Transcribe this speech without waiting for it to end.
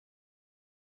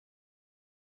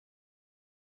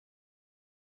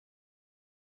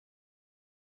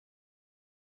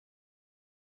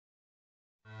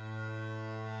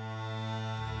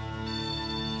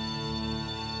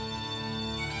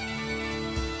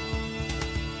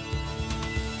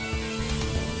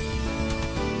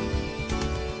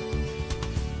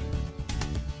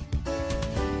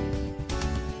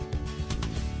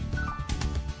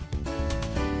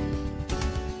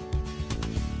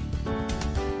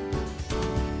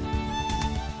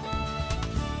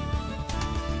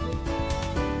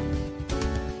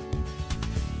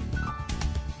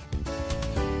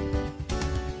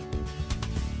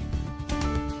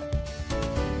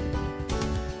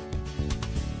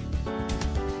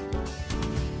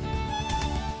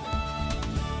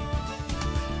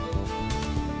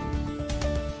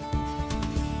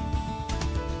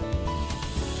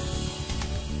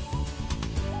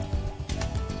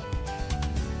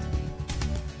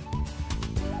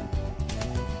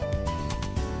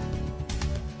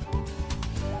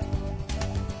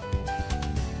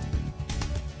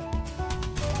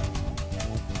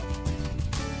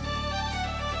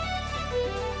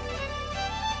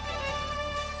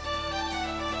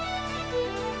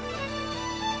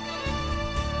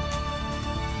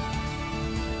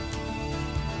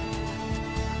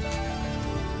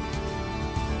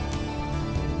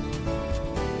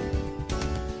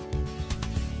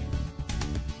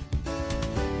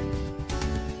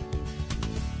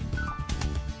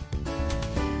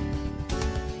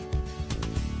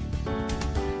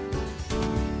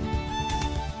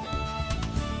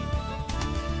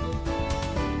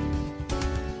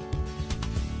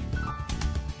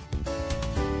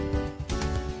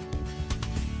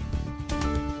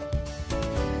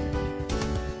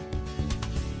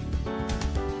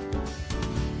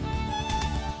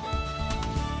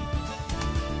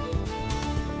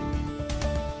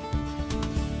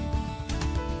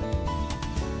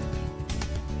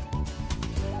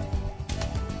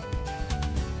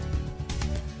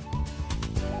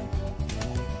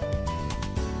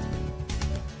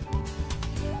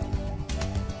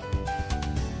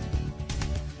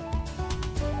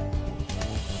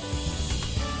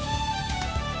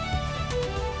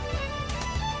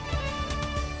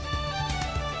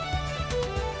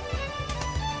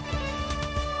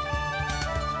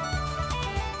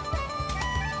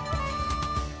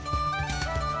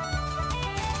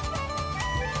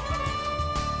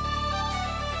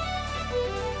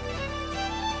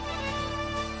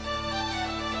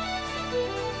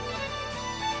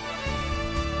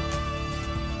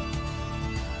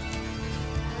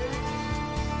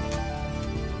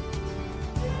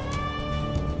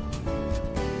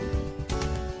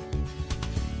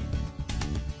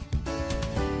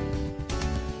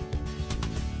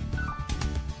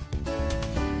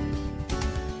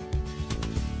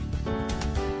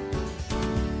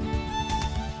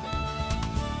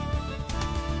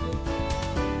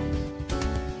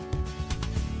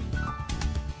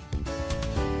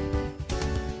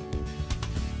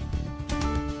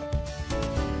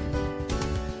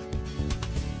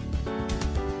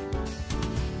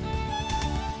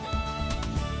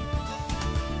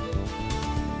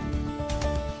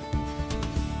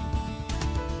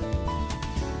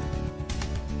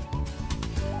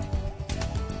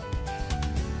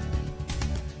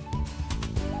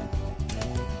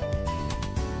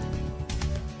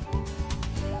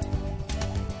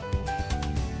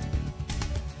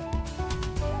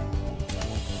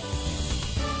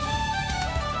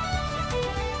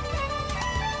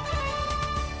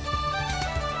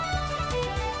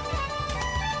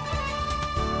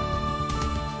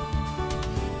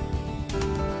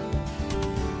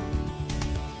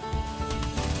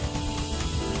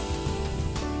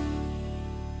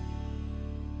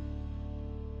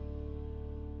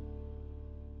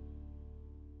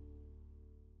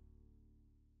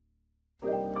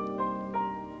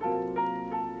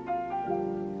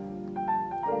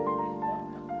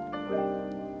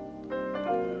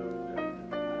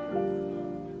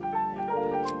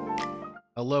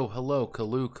Hello, hello,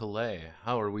 Kalu Kalay.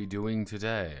 How are we doing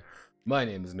today? My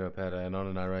name is Notepad, and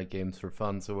I write games for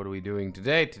fun, so what are we doing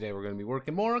today? Today we're going to be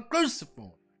working more on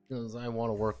Cruciform, because I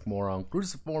want to work more on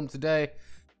Cruciform today,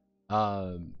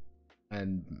 and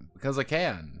because I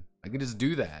can just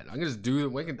do that. I can just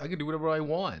do it. I can do whatever I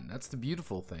want. That's the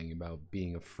beautiful thing about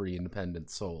being a free, independent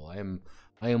soul. I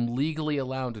am legally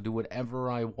allowed to do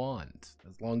whatever I want,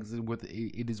 as long as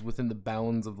it is within the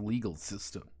bounds of the legal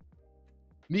system.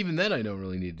 And even then, I don't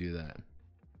really need to do that.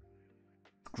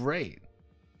 Great.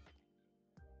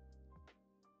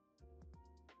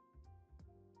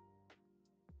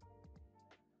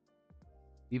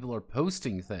 People are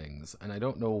posting things, and I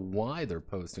don't know why they're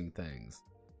posting things.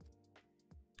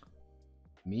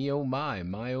 Me oh my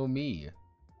oh me.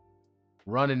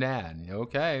 Run an ad.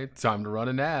 Okay, time to run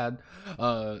an ad.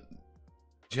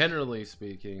 Generally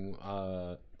speaking,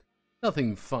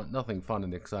 nothing fun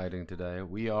and exciting today.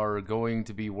 We are going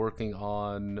to be working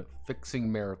on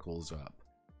fixing miracles up.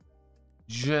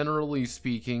 Generally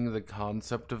speaking, the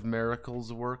concept of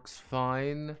miracles works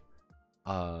fine.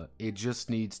 It just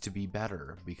needs to be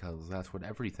better, because that's what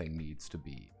everything needs to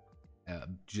be.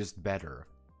 Just better.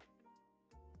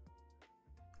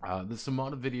 The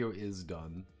Samana video is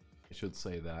done. I should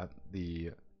say that.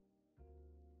 The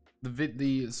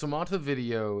Samata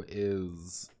video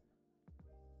is...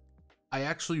 I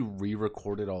actually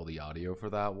re-recorded all the audio for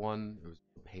that one. It was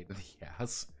a pain in the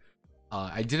ass.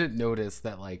 I didn't notice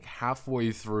that, like,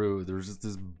 halfway through, there was just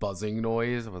this buzzing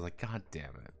noise. I was like, God damn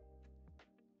it.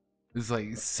 It's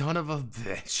like, son of a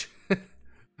bitch.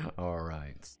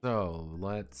 Alright, so,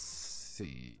 let's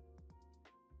see.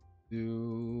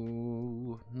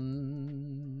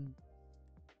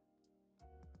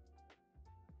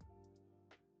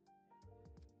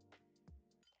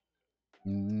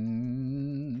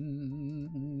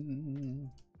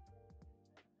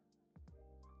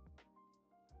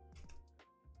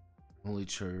 Holy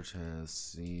Church has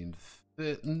seen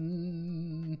fit.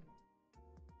 Actually,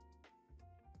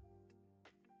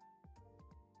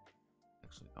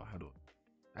 no, how do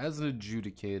I? As an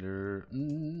adjudicator.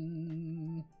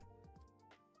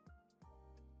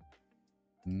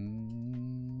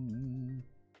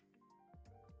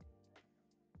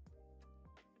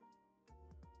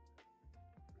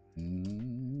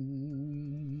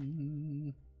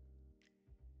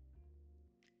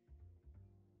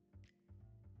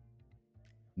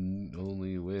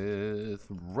 Only with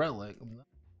relic.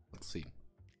 Let's see.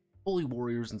 Holy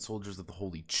warriors and soldiers of the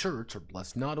Holy Church are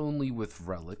blessed not only with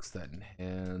relics that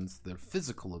enhance their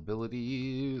physical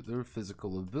abilities,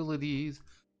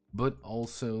 but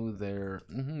also their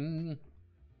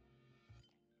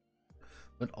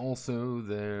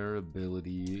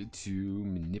ability to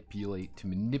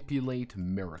manipulate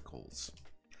miracles.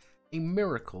 A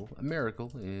miracle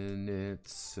in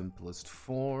its simplest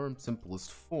form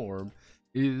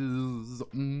is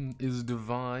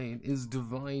divine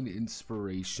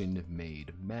inspiration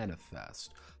made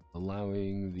manifest,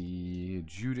 allowing the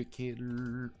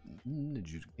adjudicator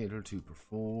to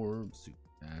perform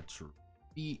supernatural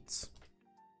feats.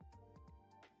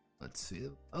 Let's see.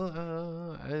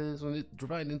 As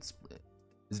divine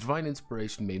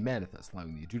inspiration made manifest,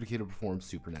 allowing the adjudicator to perform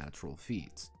supernatural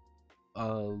feats.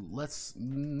 Let's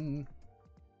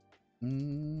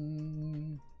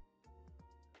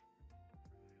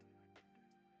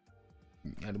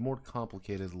at a more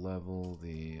complicated level,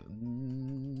 the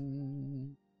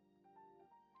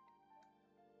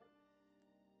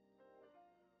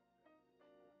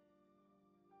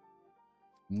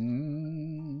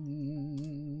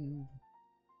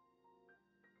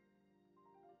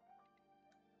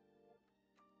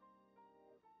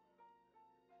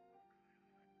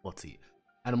let's see.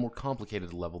 At a more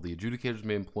complicated level, the adjudicators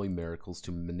may employ miracles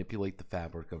to manipulate the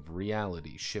fabric of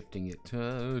reality, shifting it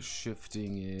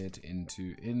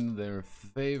in their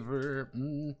favor.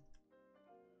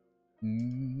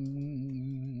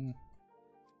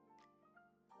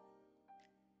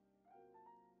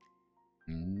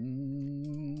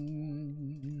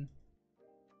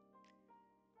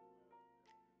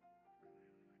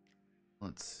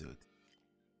 Let's see.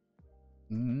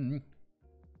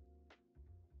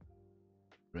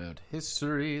 Throughout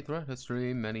history,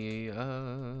 many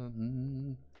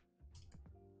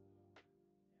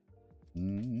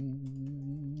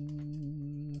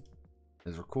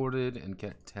is recorded and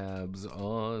kept tabs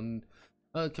on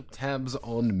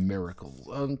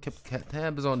miracles. Kept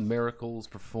tabs on miracles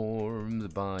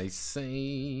performed by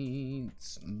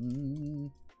saints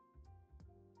and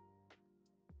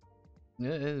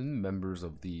members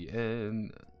of the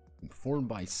performed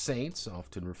by saints,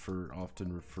 often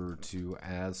referred to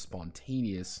as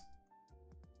spontaneous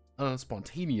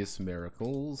spontaneous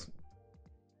miracles.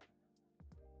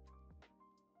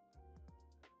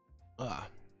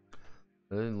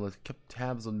 And let's keep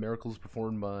tabs on miracles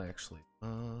performed by, actually,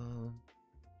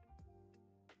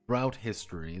 throughout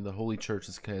history, the Holy Church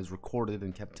has recorded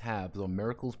and kept tabs on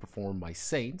miracles performed by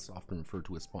saints, often referred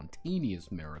to as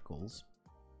spontaneous miracles,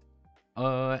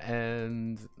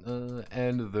 and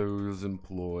those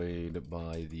employed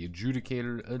by the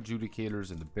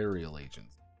adjudicators and the burial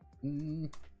agents.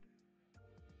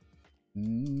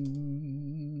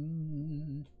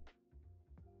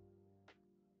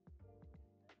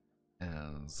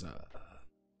 As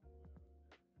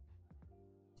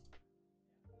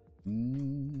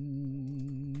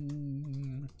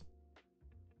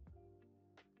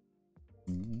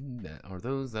that are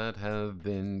those that have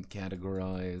been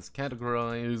categorized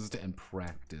and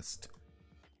practiced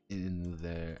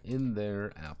in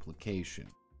their application,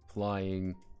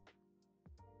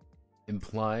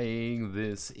 implying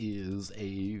this is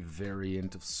a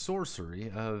variant of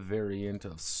sorcery,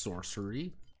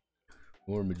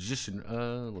 or magician.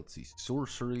 Let's see,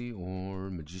 sorcery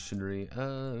or magicianry.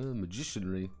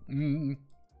 Magicianry.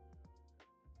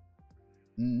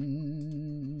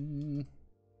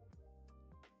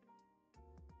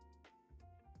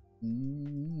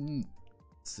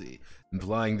 Let's see,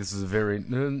 implying this is a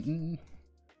variant.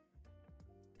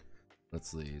 Let's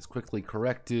see, is quickly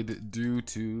corrected due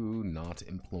to not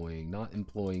employing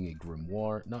a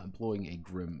grimoire, not employing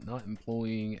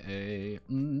a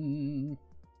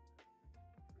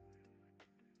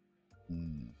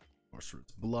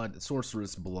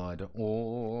sorceress blood,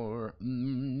 or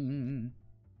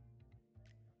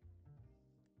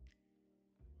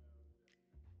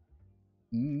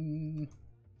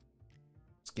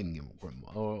skin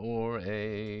grimoire, or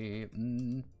a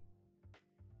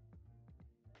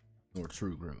or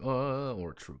true grim,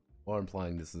 or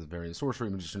implying this is a variant. Sorcery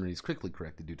magicianry is quickly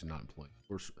corrected due to not employing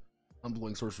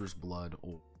sorcerer's blood,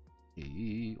 or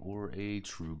a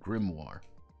true grimoire.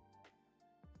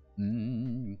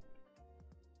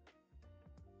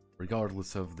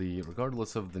 Regardless of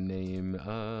the name,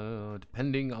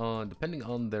 depending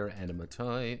on their anima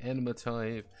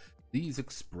type, these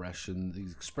expressions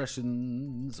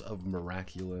of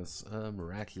miraculous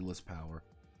power.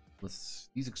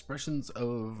 These expressions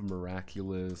of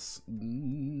miraculous,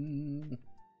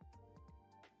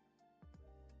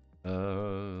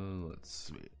 let's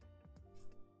see.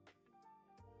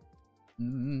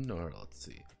 Or let's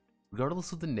see.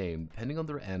 Regardless of the name, depending on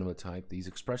their anima type, these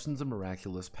expressions of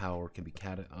miraculous power can be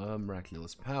are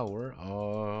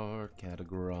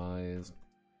categorized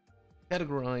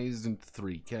into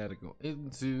three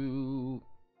categories.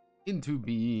 Into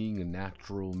being a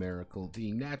natural miracle,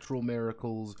 natural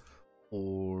miracles,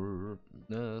 or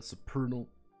supernal.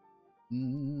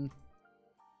 The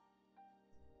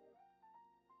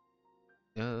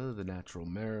natural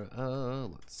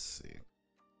miracle. Let's see,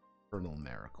 supernal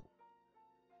miracle.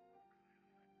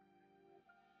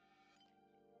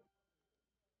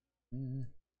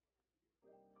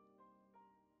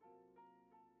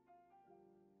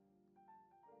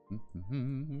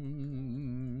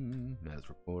 As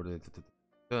reported.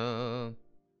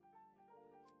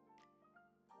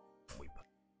 We put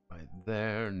right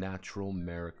there. Natural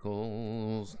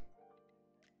miracles.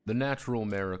 The natural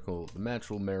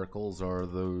miracles are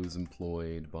those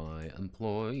employed by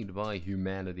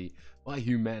humanity,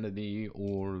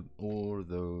 or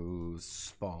those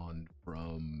spawned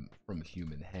from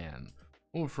human hand,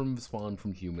 or spawned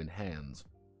from human hands.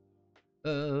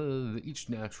 Each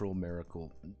natural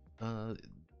miracle,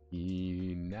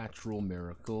 the natural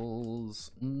miracles,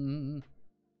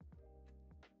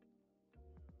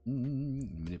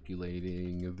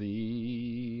 manipulating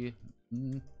the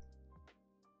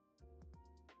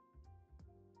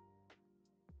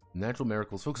natural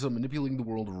miracles focus on manipulating the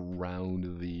world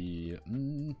around the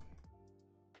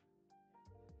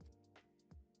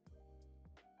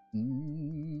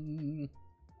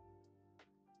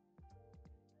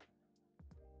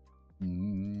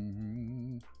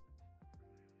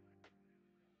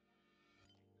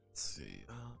let's see.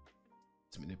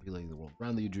 It's manipulating the world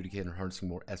around the adjudicator, harnessing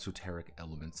more esoteric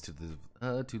elements to the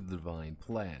divine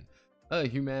plan.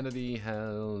 Humanity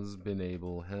has been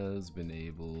able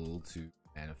to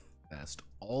manifest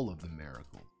all of the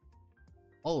miracles,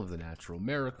 all of the natural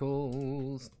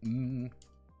miracles,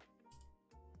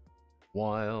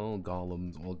 while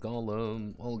golems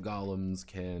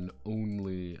can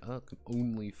only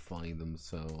find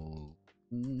themselves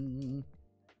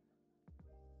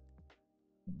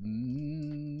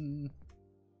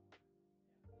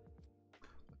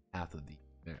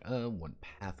one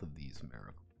path of these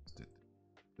miracles to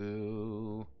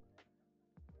do.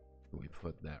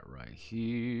 put that right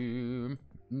here.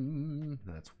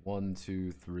 That's 1,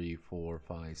 2, 3, 4,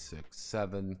 5, 6,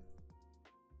 7.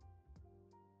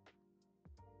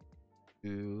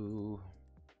 2.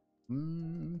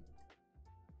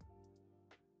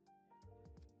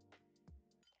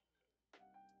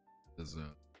 There's a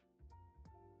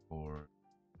 4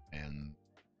 and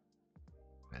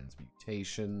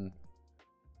transmutation.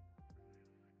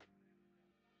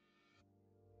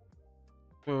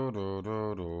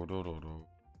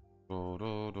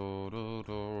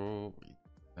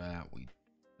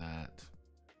 That.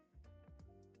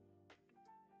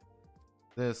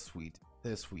 This, we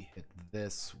hit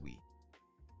this, we.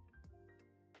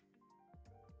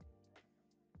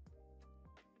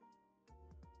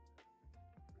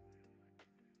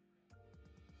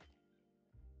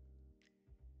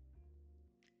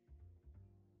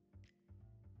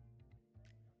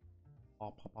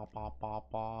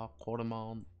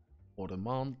 Quartermount,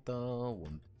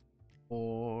 1,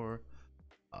 4.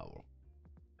 We're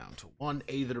down to 1.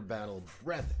 Aether Battle,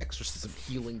 Breath, Exorcism,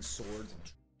 Healing, Swords,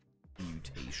 and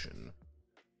Mutation.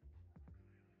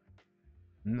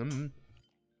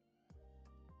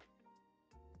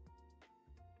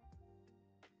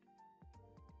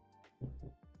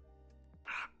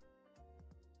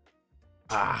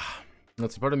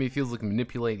 That's part of me feels like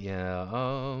manipulate.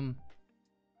 Yeah.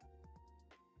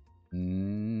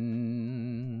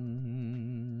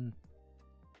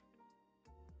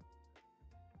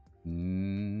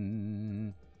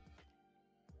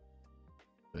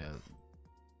 Yeah.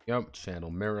 Yep. Channel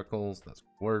miracles. That's a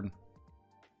word.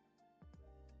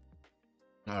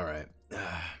 All right. Let's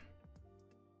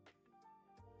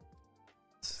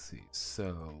see.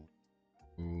 So.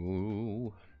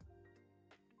 Ooh.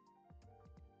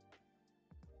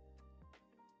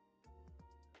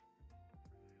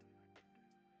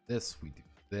 This we do.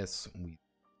 This we.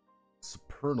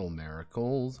 Supernal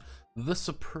miracles. The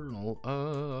supernal.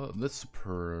 The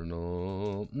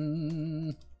supernal.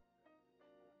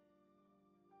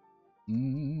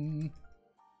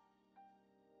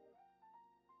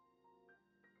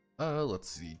 Let's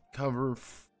see. Cover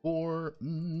 4.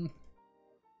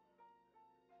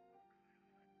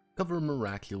 Cover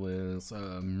miraculous.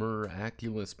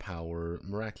 Miraculous power.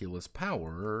 Miraculous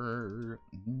power.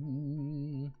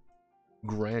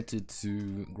 Granted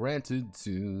to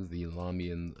the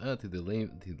Lamian, to the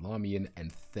Lamian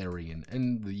and Therian,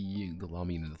 and the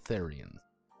Lamian and the Therians.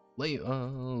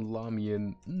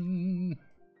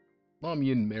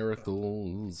 Lamian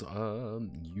miracles.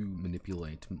 You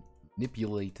manipulate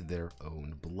their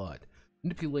own blood.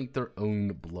 Manipulate their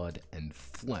own blood and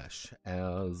flesh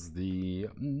as the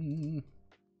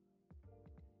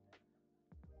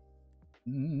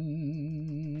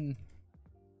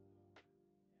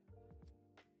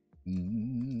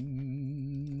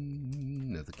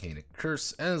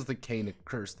as the Canic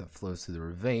curse that flows through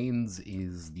their veins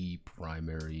is the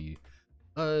primary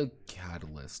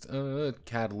catalyst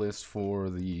for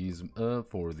these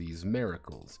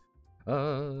miracles.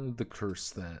 The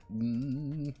curse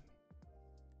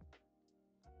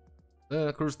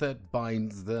that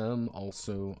binds them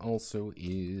also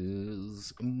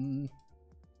is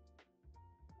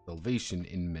salvation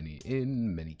in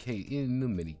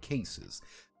many cases.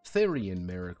 Therian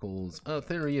miracles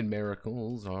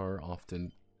are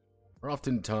often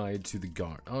tied to the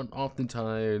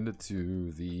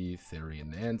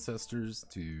Therian ancestors,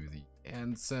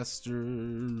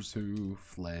 who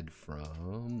fled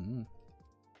from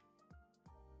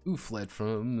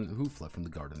the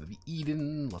Garden of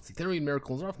Eden. Let's see. Therian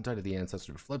miracles are often tied to the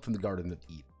ancestors who fled from the Garden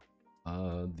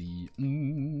of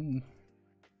Eden.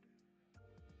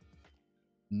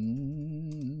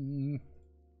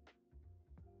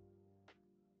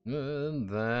 And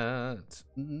that.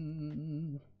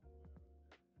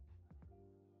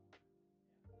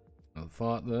 I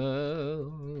thought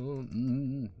that.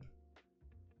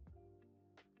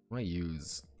 I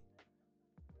use.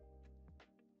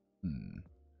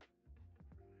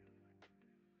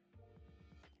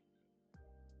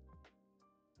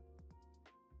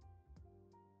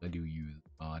 I do use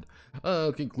odd.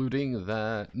 Concluding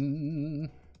that.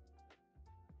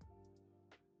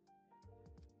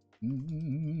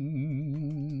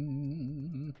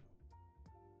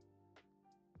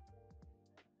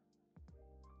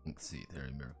 Let's see, there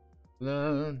you go.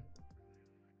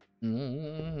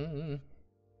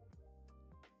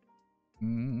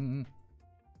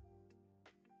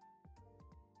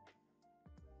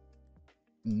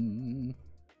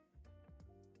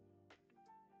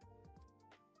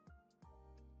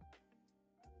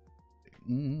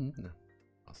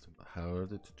 How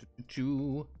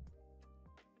to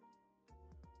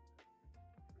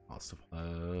cost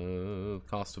of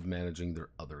cost of managing their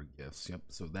other gifts. Yep,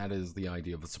 so that is the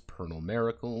idea of a supernal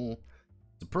miracle.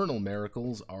 Supernal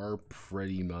miracles are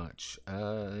pretty much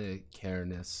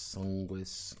Carinus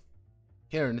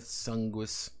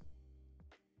Sanguis,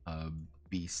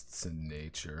 beasts in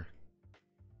nature.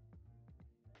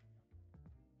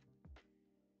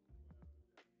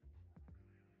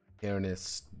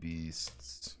 Carinus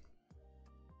beasts.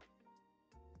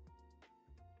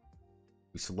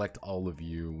 We select all of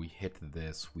you, we hit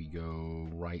this, we go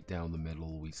right down the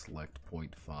middle, we select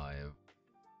 0.5.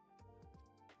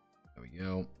 There we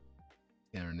go.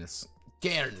 Carinus.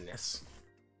 Carinus!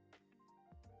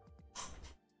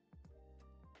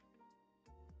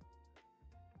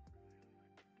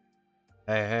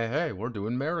 Hey, hey, hey, we're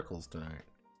doing miracles tonight.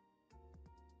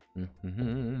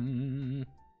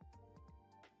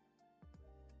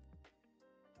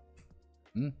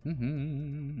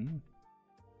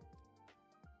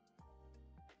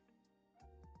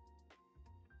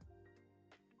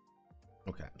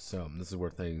 Okay, so this is where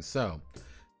things. So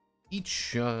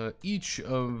each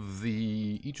of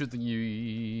the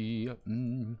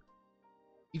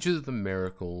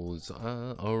miracles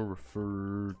are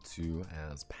referred to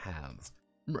as paths.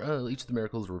 Each of the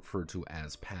miracles are referred to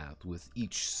as path, with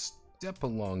each step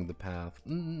along the path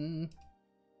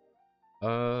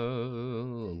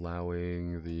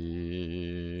allowing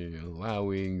the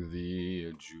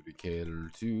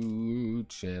adjudicator to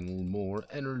channel more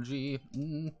energy.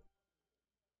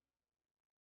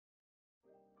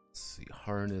 Let's see,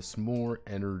 harness more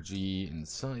energy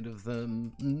inside of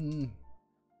them.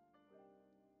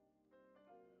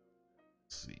 Let's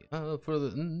see, for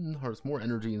the harness more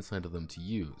energy inside of them to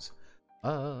use.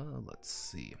 Let's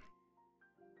see.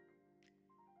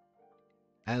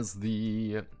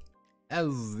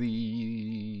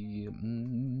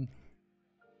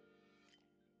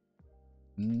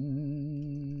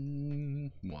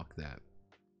 Walk that.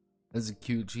 As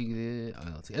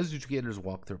educators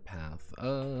walk their paths,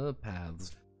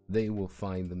 they will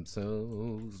find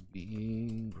themselves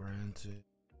being granted.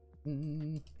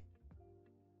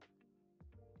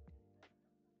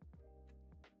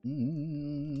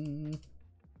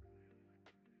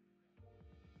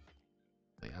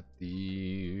 At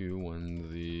the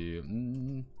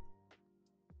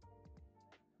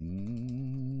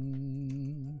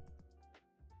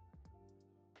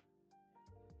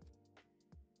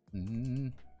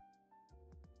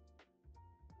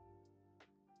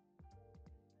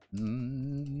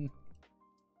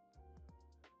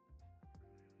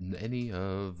any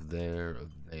of their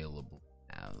available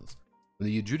paths. When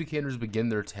the adjudicators begin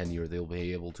their tenure, they'll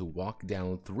be able to walk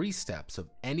down 3 steps of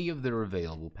any of their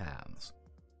available paths.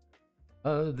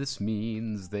 This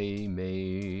means they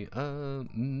may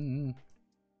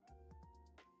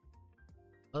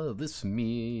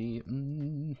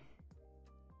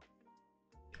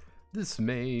this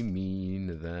may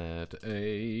mean that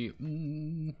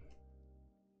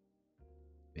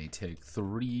they take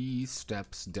 3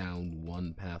 steps down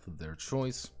one path of their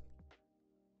choice.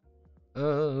 Take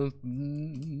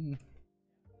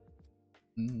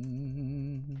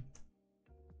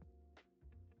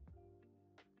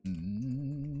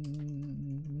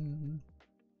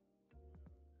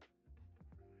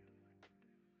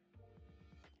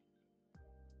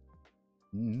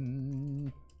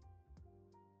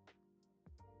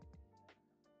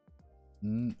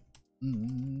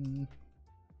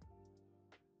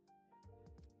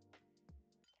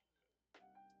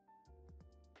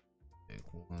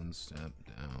 1 step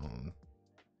down.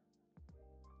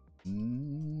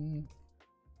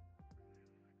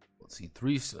 Let's see,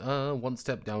 1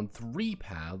 step down 3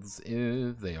 paths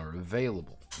if they are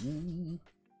available.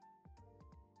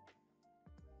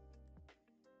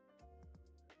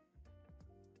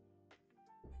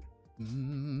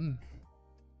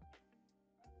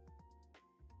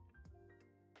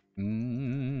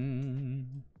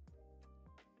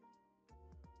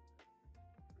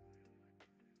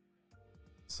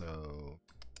 So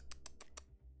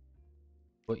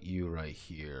put you right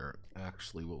here.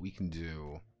 Actually, what we can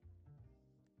do,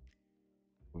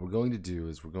 what we're going to do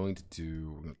is we're going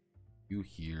to you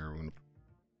here. We're going to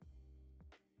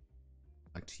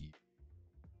back to you.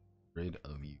 Rid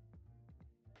of you.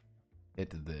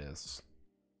 Hit this.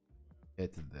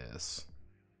 Hit this.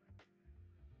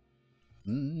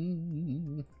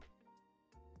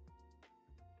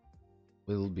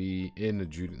 Will be in a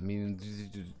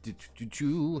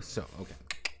so okay.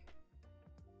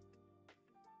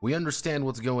 We understand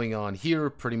what's going on here.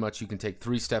 Pretty much you can take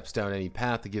 3 steps down any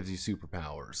path that gives you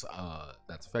superpowers.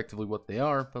 That's effectively what they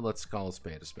are, but let's call a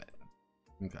spade a spade.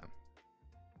 Okay.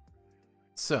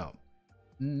 So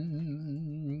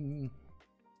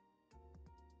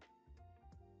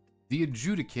The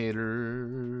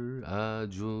adjudicator,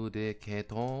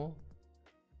 adjudicator.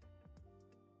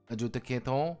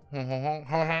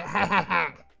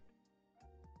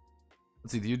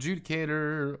 Let's see, the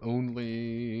adjudicator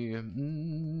only.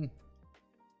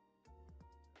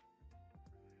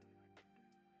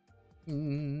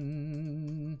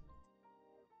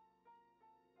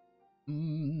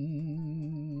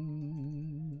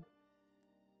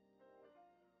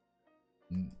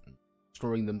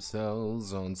 Storing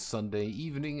themselves on Sunday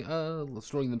evening,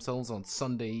 storing themselves on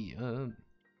Sunday,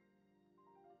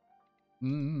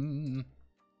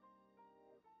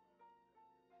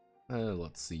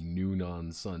 let's see, noon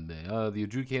on Sunday. The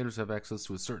adjudicators have access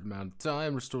to a certain amount of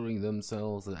time, restoring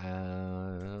themselves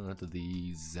to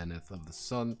the zenith of the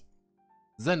sun.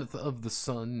 Zenith of the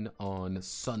sun on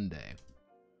Sunday.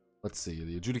 Let's see,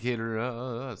 the adjudicator,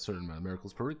 a certain amount of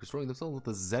miracles per week, restoring themselves at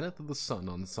the zenith of the sun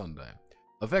on Sunday.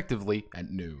 Effectively at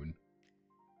noon.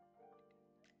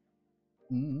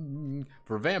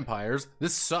 For vampires,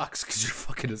 this sucks because you're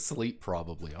fucking asleep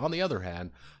probably. On the other hand,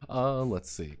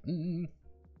 let's see.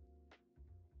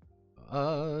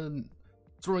 Throwing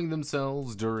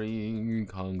themselves during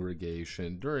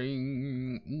congregation,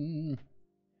 during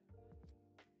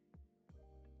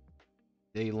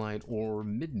daylight or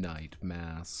midnight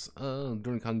mass,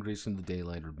 during congregation, the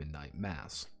daylight or midnight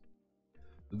mass.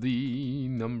 The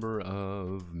number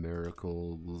of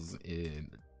miracles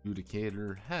an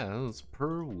adjudicator has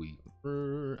per week,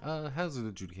 has an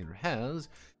adjudicator has,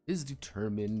 is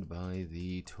determined by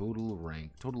the total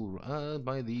rank,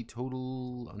 by the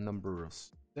total number of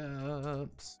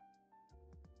steps.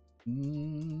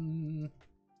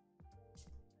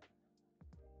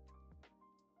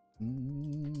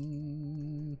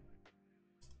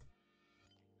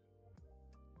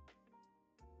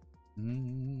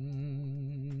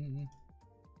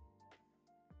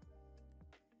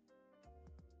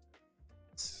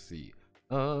 Let's see.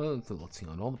 So let's see.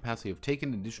 On all the paths you have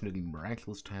taken, in addition to the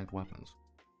miraculous tagged weapons.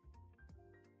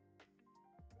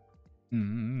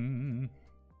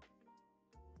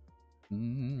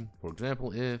 For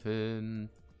example, if in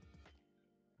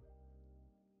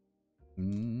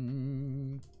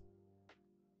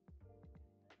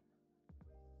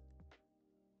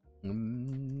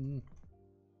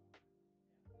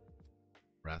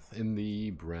breath in the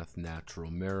breath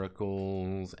natural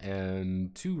miracles,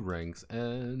 and 2 ranks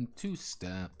and 2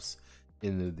 steps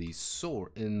in the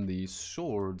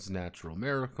sword's natural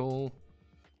miracle.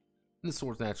 In the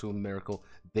sword's natural miracle,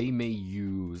 they may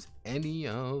use any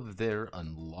of their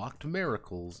unlocked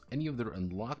miracles, a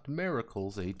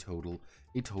total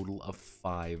of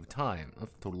 5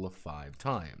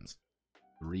 times.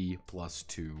 3 plus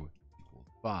 2 equals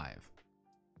 5.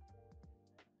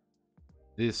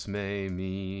 This may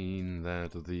mean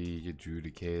that the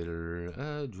adjudicator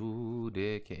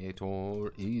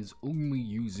is only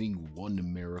using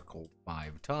 1 miracle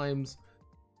 5 times,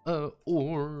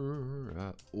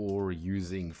 or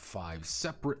using 5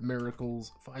 separate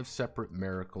miracles,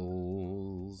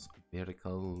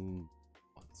 miracle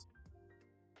ones.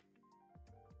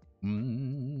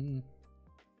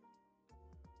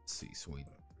 Let's see, so we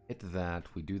hit that,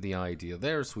 we do the idea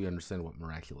there, so we understand what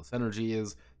miraculous energy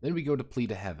is. Then we go to plea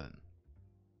to heaven.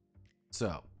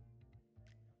 So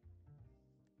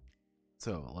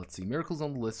let's see. Miracles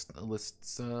on the list.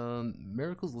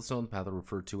 Miracles listed on the path are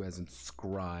referred to as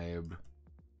inscribed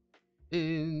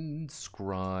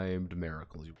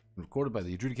miracles. Recorded by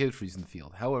the adjudicator trees in the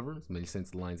field. However, as many saints,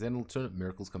 the lines and alternate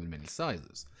miracles come in many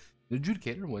sizes. The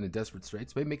adjudicator, when in desperate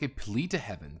straits, may make a plea to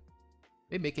heaven.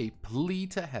 And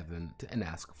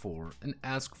ask for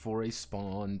a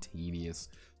spontaneous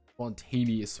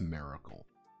miracle.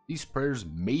 These prayers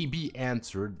may be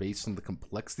answered based on the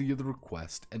complexity of the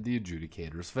request and the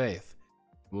adjudicator's faith.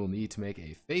 We will need to make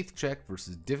a faith check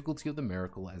versus difficulty of the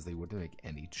miracle as they would to make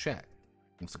any check.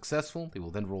 If successful, they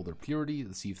will then roll their purity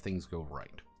to see if things go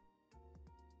right.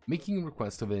 Making a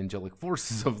request of angelic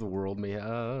forces of the world may,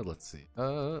 let's see,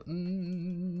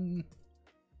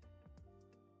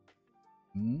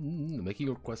 making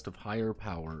a request of higher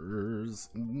powers,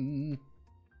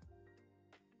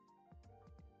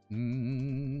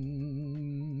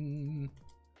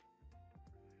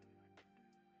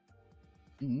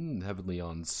 heavenly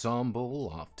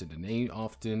ensemble,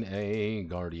 often a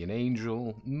guardian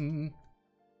angel.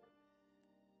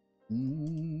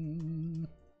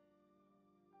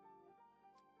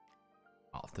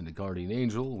 Often a guardian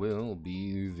angel will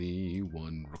be the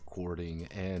one recording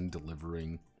and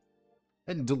delivering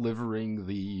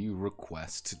the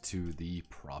request to the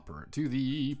proper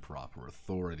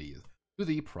authorities.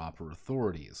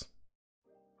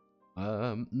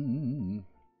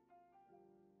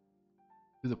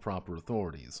 to the proper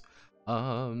authorities.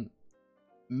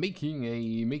 Making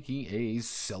a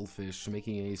selfish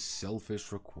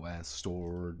request,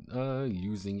 or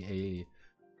using a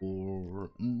or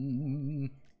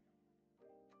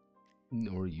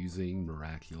using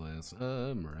miraculous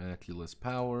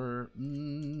power,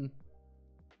 miraculous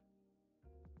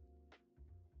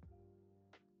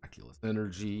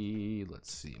energy.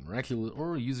 Let's see, miraculous,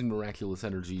 or using miraculous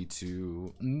energy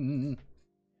to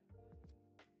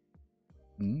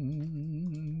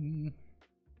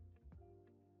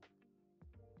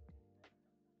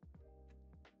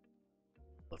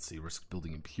let's see, risk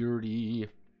building impurity.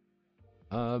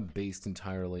 Based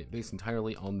entirely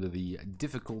on the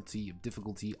difficulty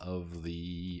of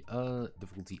the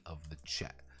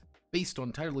check. Based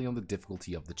entirely on the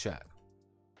difficulty of the check.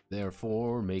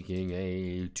 Therefore, making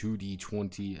a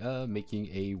 2d20, making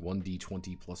a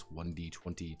 1d20 plus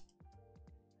 1d20.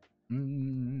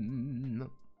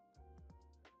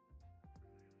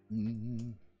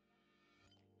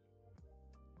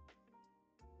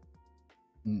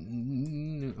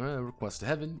 Request to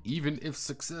heaven, even if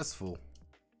successful,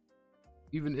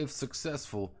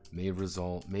 may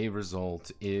result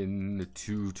in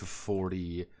 2 to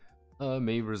 40,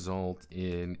 may result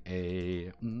in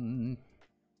a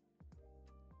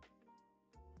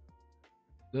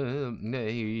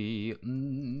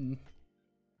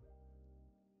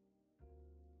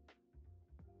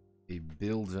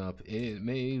build-up. It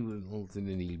may result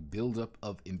in a build-up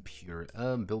of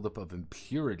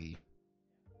impurity.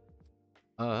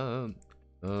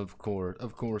 Of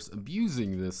course,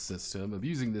 abusing this system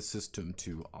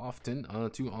too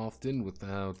often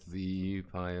without the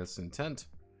pious intent.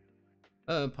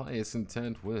 Pious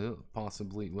intent will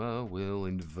possibly, will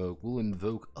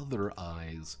invoke other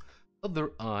eyes,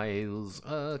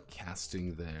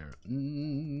 casting their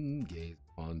gaze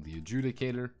on the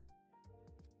adjudicator,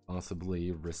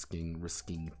 possibly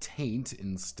risking taint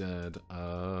instead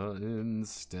of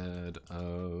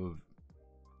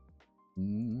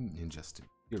ingested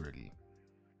purity.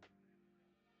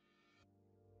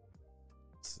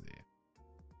 Let's see.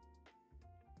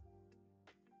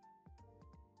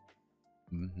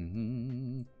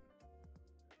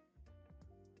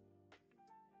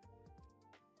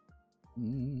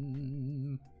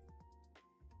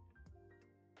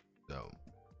 So,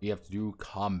 you have to do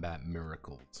combat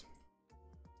miracles.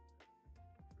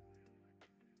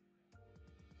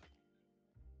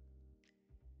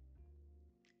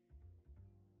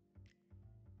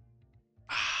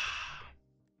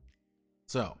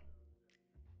 So,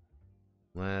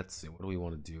 let's see. What do we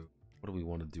want to do? What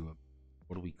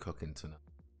are we cooking tonight?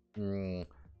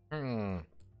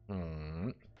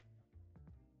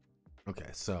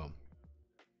 Okay, so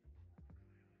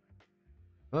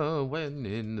when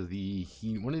in the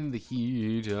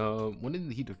heat of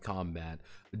combat,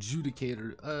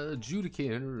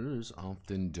 adjudicators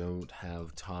often don't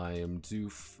have time to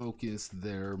focus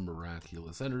their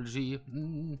miraculous energy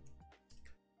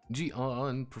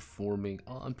on performing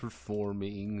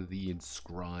the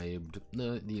inscribed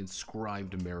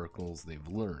miracles they've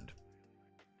learned.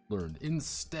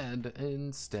 Instead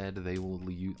they will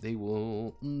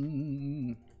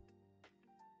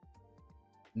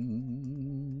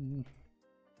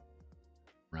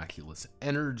miraculous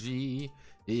energy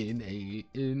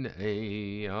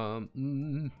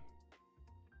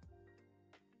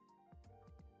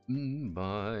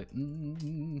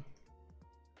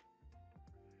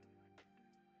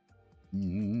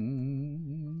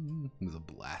with a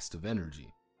blast of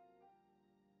energy.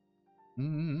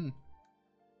 Let's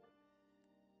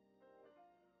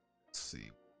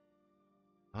see.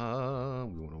 We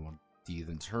want to deal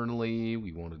internally.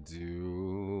 We want to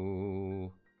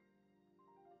do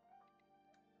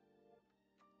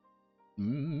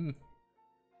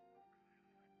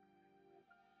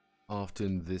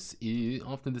Often this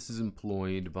is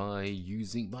employed by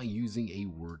using a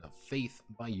word of faith,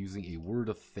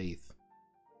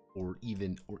 or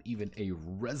even a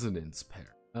resonance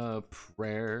pair,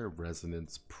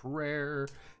 resonance prayer,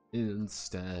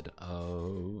 instead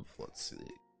of, let's see,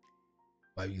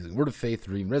 by using word of faith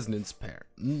or resonance pair,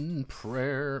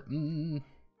 prayer.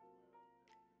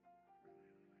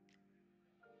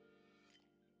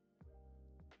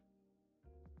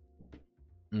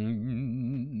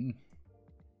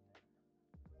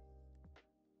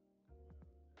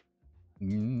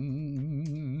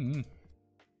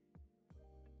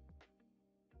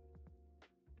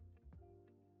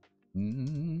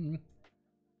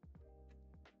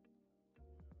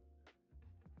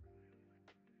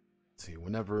 See,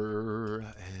 whenever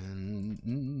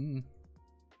and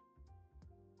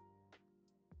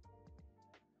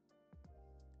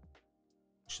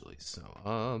actually. So, what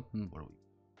are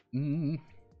we?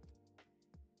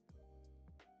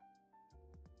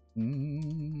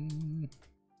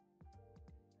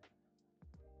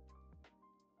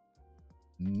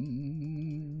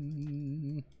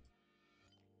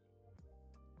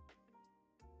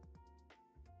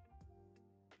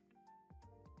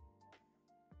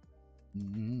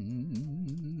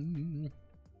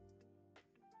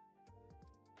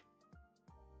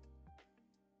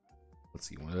 Let's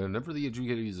see. Whenever the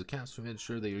adjudicator uses a cast of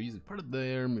sure they are using part of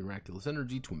their miraculous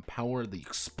energy to empower the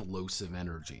explosive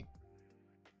energy.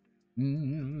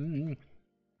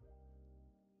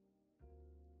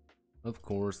 Of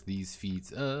course, these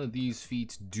feats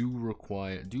do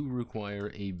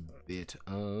require a bit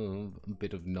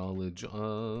of knowledge,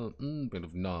 to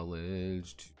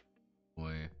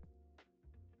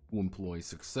employ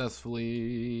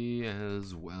successfully,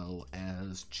 as well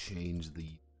as change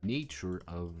the nature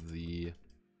of the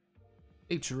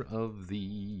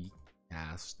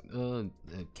cast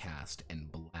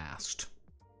and blast.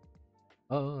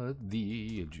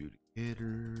 The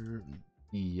adjudicator.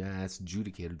 Yes,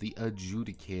 adjudicator. The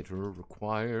adjudicator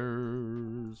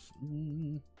requires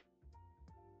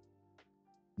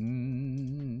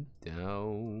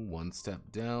down, one step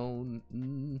down.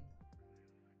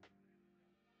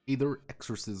 Either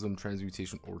exorcism,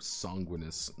 transmutation, or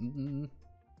sanguinus.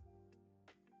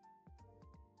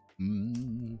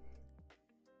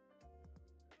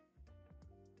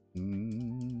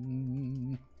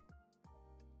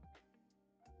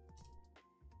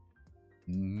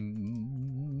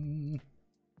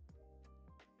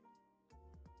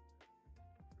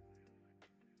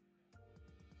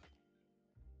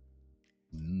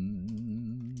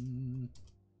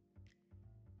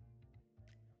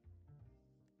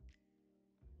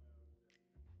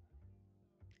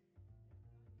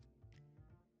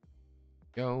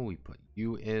 Go, we put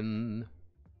you in.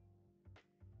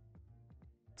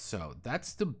 So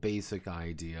that's the basic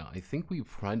idea. I think we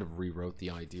kind of rewrote the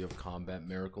idea of combat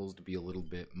miracles to be a little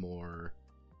bit more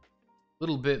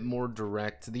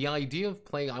direct. The idea of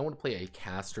playing, I want to play a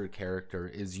caster character,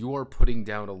 is you are putting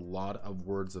down a lot of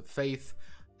words of faith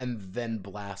and then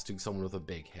blasting someone with a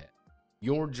big hit.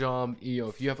 Your job,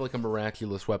 if you have like a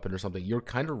miraculous weapon or something, you're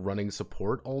kind of running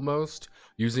support almost,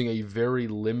 using a very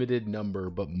limited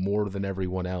number, but more than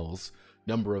everyone else,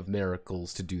 number of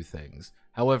miracles to do things.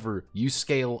 However, you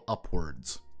scale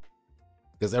upwards,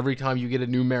 because every time you get a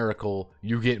new miracle,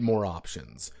 you get more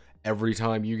options. Every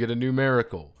time you get a new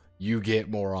miracle, you get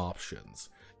more options.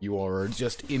 You are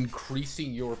just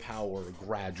increasing your power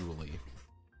gradually.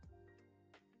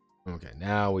 Okay,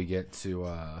 now we get to,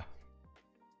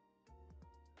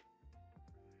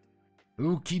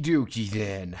 Okie dokie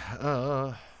then.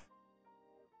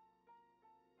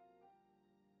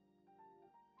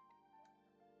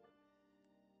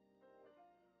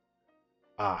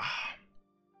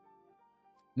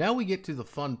 Now we get to the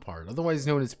fun part, otherwise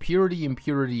known as purity,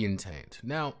 impurity, and taint.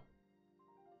 Now,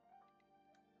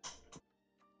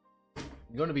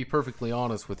 I'm going to be perfectly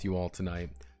honest with you all tonight.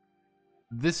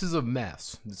 This is a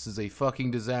mess. This is a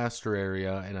fucking disaster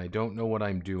area, and I don't know what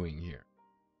I'm doing here.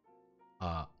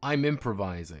 I'm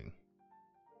improvising.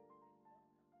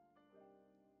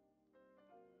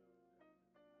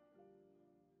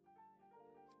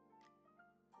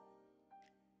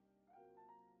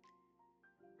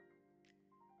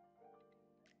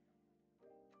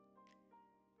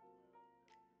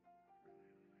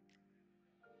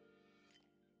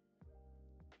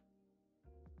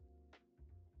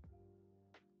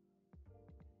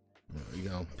 There we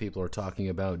go. People are talking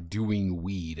about doing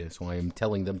weed, so I am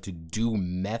telling them to do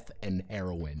meth and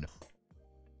heroin.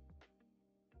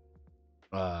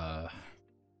 Ow.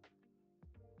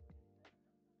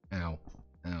 Ow.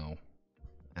 Ow.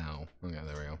 Okay,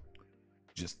 there we go.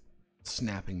 Just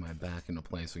snapping my back into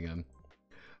place again.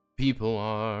 People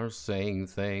are saying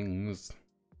things. I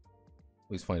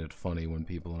always find it funny when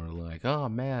people are like, oh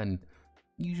man,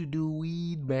 you should do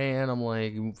weed, man. I'm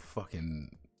like,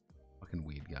 fucking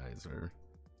weed guys are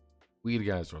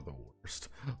the worst.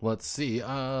 Let's see.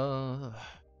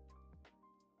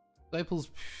 Disciples.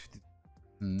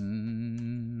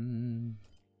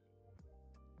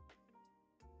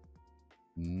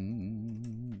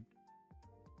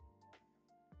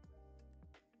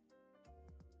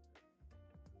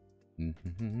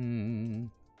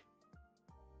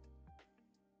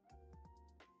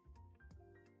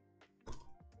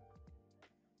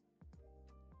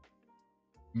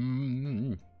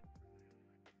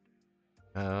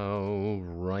 How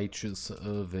righteous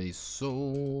of a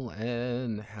soul,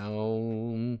 and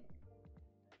how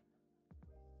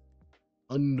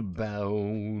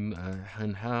unbound,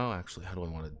 and how, actually, how do I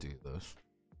want to do this?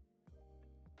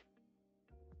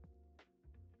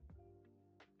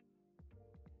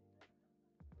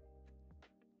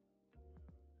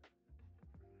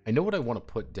 I know what I want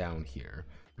to put down here.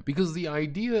 Because the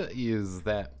idea is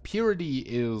that purity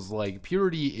is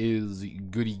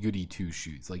goody goody two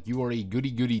shoes. Like, you are a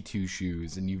goody goody two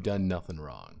shoes and you've done nothing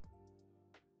wrong.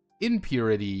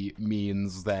 Impurity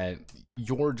means that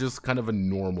you're just kind of a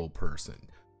normal person.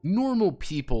 Normal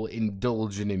people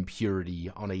indulge in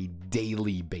impurity on a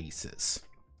daily basis.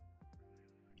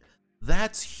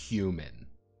 That's human.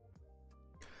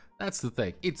 That's the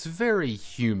thing. It's very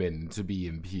human to be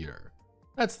impure.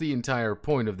 That's the entire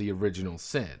point of the original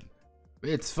sin.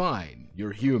 It's fine.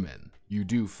 You're human. You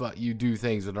do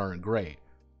things that aren't great.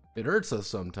 It hurts us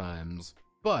sometimes,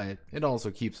 but it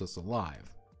also keeps us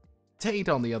alive. Taint,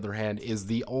 on the other hand, is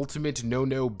the ultimate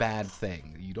no bad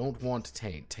thing. You don't want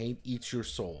taint. Taint eats your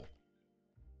soul.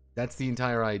 That's the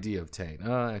entire idea of taint.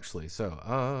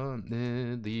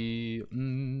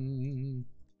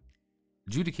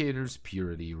 Adjudicator's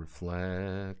purity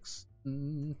reflects.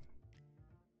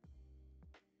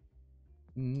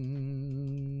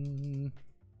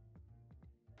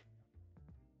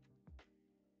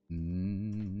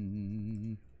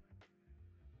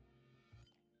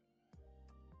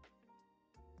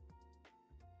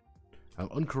 How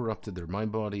uncorrupted their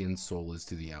mind, body, and soul is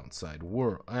to the outside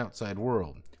world.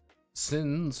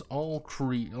 Since all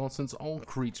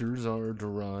creatures are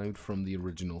derived from the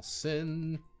original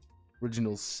sin,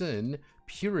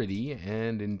 purity,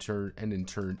 and in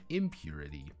turn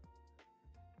impurity.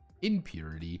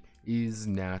 Impurity is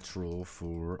natural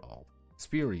for all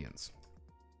experience.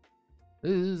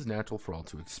 It is natural for all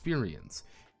to experience.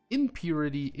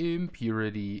 Impurity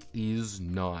is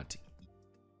not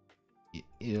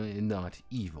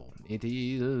evil. It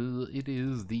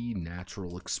is the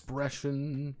natural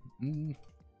expression.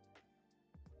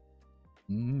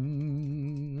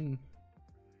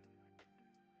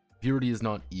 Purity is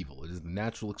not evil. It is the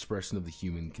natural expression of the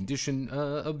human condition,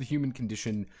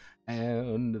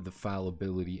 and the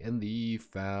fallibility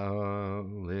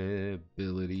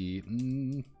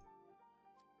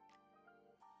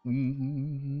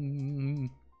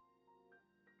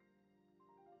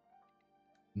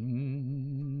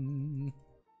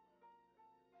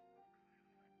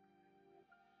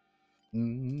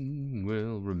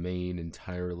will remain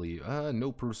entirely.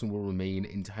 No person will remain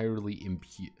entirely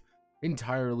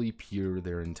pure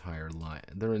their entire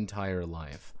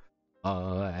life.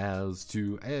 As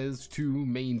to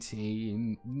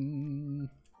maintain.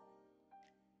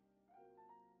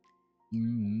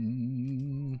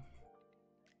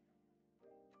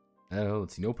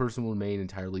 Let's see. No person will remain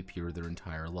entirely pure their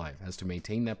entire life. As to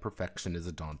maintain that perfection is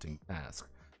a daunting task.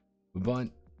 But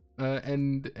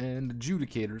and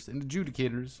adjudicators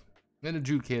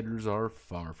are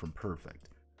far from perfect.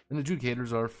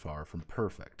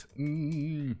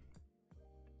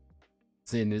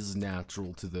 Sin is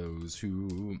natural to those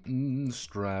who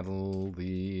straddle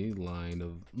the line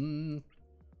of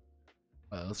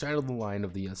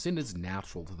sin is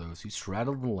natural to those who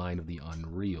straddle the line of the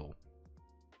unreal.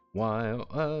 While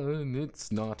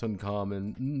it's not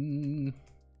uncommon.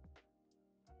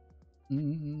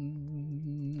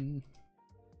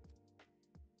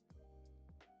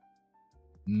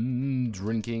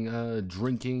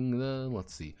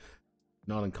 Let's see.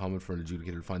 Not uncommon for an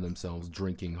adjudicator to find themselves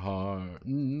drinking hard.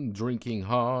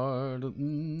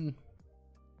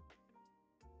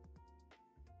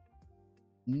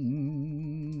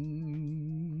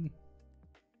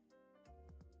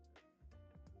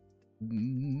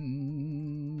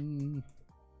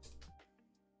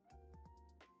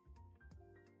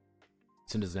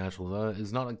 Sin is natural.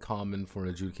 Is not uncommon for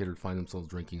an adjudicator to find themselves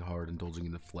drinking hard, indulging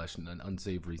in the flesh and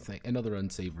other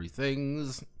unsavory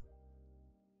things.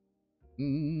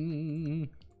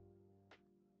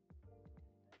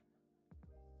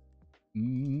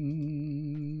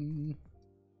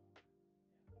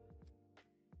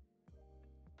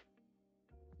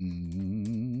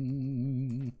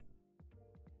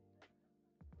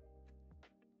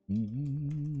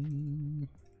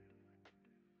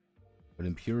 But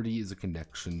impurity is a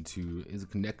connection to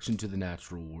the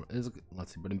natural world.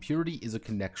 But impurity is a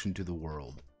connection to the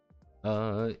world.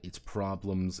 Its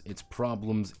problems, its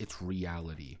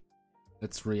reality.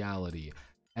 It's reality.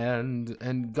 And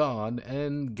God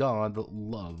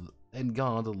loves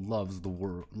the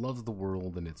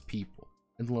world and its people.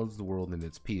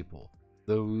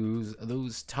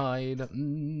 Those tied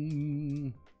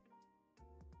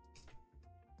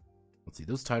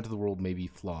those tied to the world may be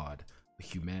flawed. But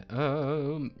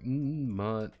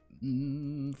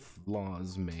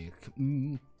flaws make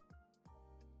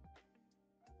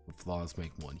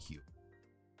one human.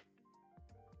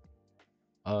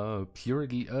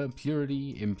 Purity,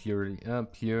 impurity, and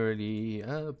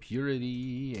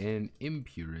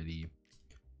impurity.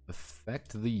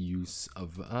 affect the use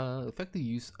of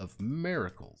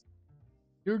miracles.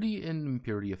 Purity and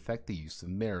impurity affect the use of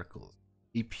miracles.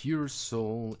 A pure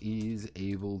soul is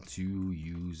able to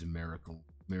use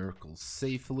miracles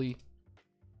safely.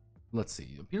 Let's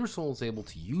see. A pure soul is able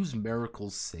to use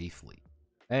miracles safely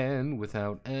and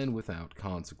without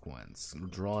consequence.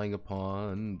 Drawing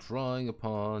upon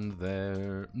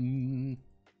their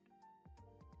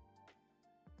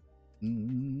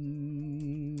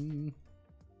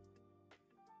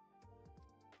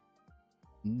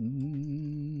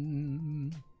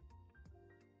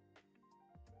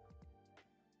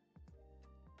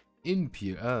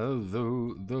impure,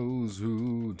 those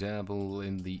who dabble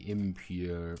in the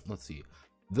impure. Let's see.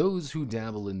 Those who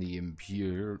dabble in the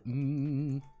impure.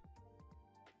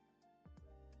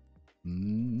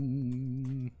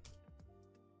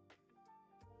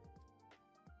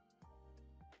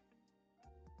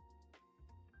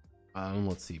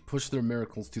 Let's see. Push their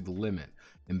miracles to the limit,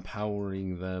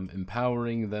 empowering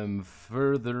them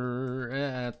further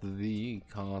at the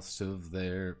cost of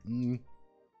their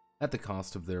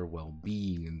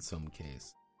well-being in some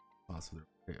case. Cost of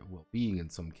their well-being in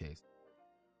some case.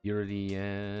 Purity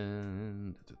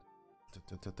and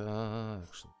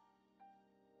actually.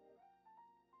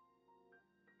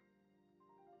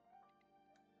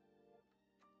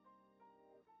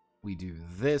 We do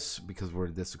this because we're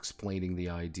explaining the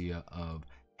idea of,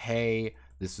 hey,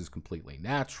 this is completely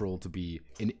natural to be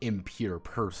an impure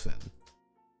person.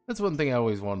 That's one thing I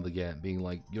always wanted to get, being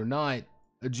like,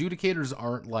 adjudicators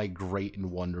aren't like great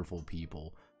and wonderful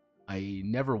people. I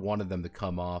never wanted them to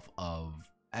come off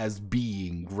as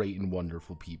being great and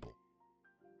wonderful people.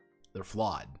 They're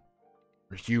flawed.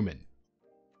 They're human.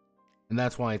 And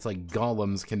that's why it's like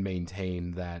golems can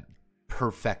maintain that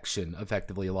perfection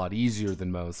effectively a lot easier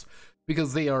than most,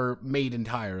 because they are made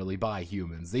entirely by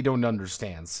humans. They don't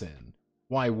understand sin.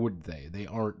 Why would they? They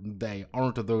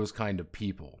aren't those kind of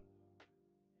people.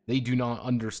 They do not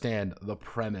understand the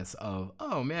premise of,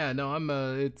 oh man, no,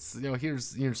 it's, you know,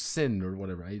 here's sin or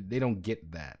whatever. They don't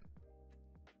get that.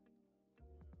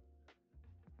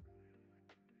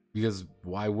 Because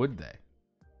why would they?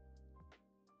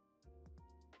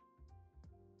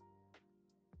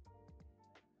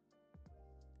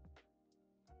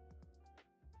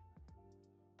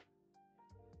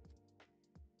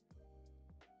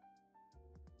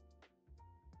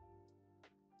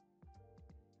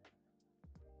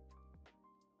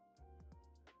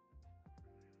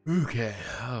 Okay,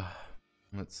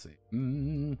 let's see.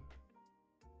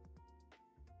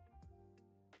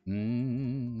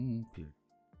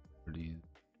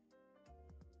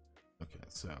 Okay,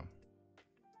 so.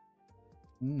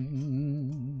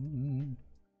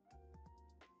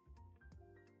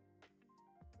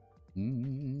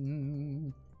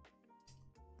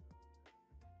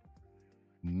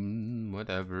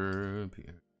 Whatever.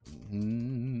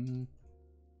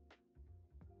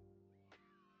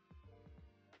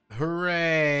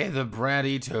 Hooray! The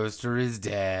bratty toaster is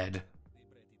dead.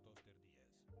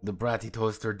 The bratty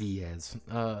toaster Diaz.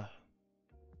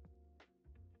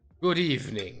 Good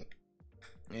evening.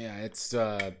 Yeah, it's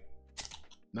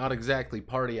not exactly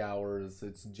party hours.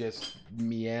 It's just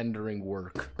meandering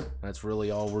work. That's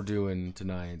really all we're doing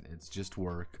tonight. It's just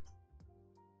work.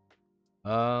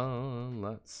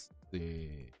 Let's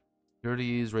see.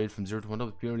 Purity is rated from 0 to 1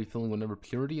 with purity filling whenever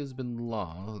purity has been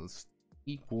lost.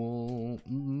 Equal.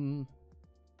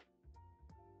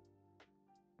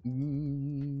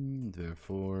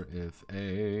 Therefore, if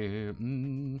a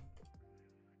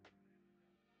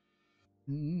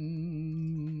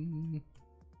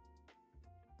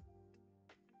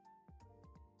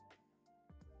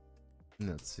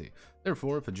let's see.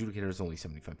 Therefore, if adjudicator is only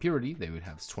 75 purity, they would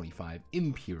have 25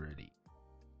 impurity.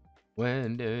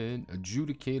 When an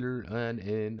adjudicator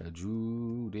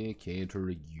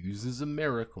uses a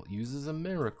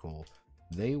miracle,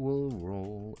 they will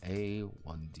roll a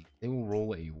 1d. They will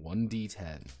roll a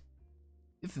 1d10.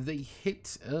 If they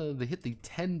hit the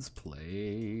tens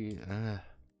play.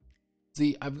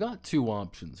 See, I've got two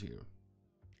options here.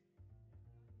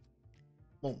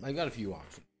 Well, I got a few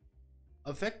options.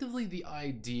 Effectively, the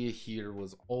idea here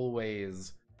was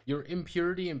always your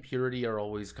impurity and purity are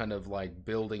always kind of like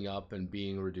building up and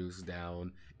being reduced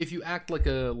down. If you act like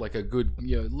a good,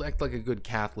 you know, act like a good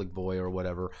Catholic boy or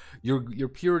whatever, your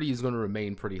purity is going to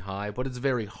remain pretty high, but it's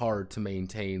very hard to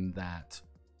maintain that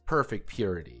perfect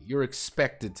purity. You're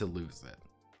expected to lose it.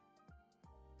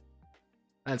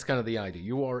 That's kind of the idea.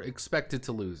 You are expected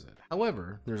to lose it.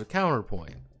 However, there's a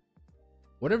counterpoint.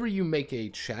 Whenever you make a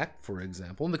check, for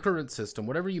example, in the current system,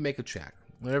 whenever you make a check,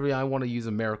 whenever I want to use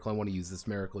a miracle, I want to use this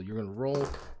miracle. You're gonna roll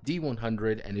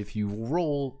D100, and if you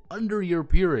roll under your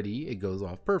purity, it goes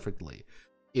off perfectly.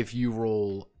 If you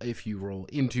roll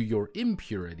into your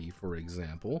impurity, for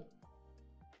example,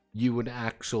 you would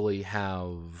actually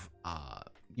have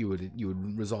you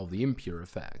would resolve the impure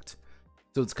effect.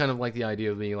 So it's kind of like the idea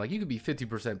of being like, you could be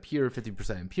 50% pure,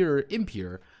 50%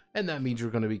 impure, and that means you're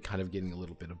going to be kind of getting a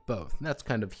little bit of both. And that's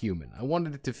kind of human. I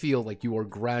wanted it to feel like you are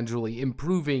gradually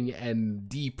improving and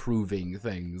deproving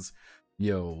things,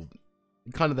 you know,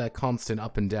 kind of that constant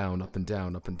up and down, up and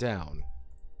down, up and down.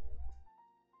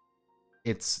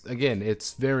 It's, again,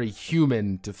 it's very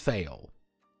human to fail.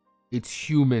 It's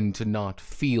human to not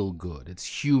feel good. It's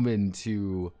human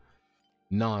to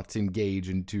not engage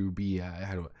and to be,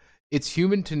 it's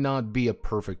human to not be a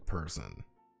perfect person.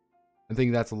 I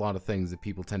think that's a lot of things that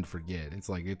people tend to forget. It's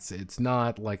like, it's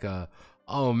not like a,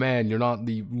 oh man, you're not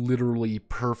the literally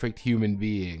perfect human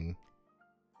being.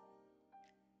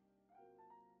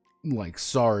 Like,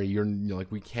 sorry, you're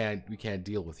like, we can't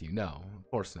deal with you. No, of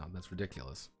course not. That's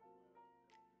ridiculous.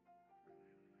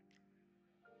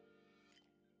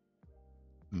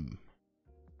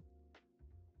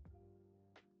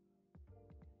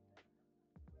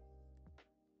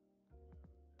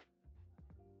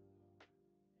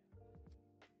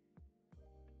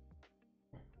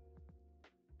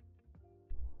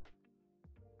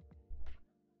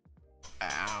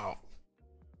 Ow.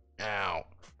 Ow.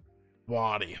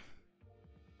 Body.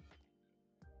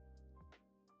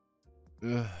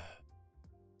 Ugh.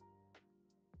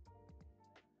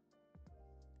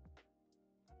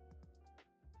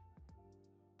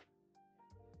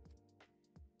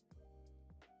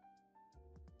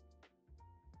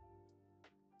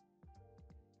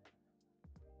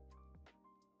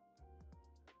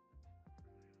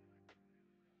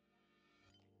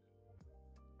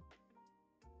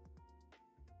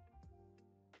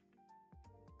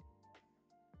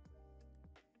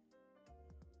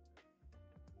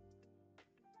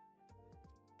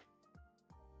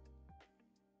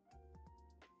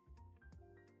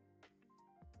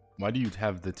 Why do you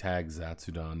have the tag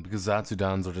Zatsudan? Because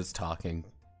Zatsudans are just talking.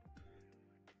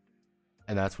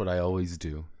 And that's what I always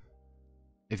do.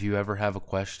 If you ever have a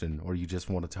question or you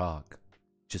just want to talk,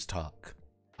 just talk.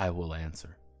 I will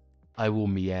answer. I will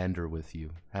meander with you.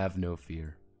 Have no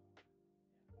fear.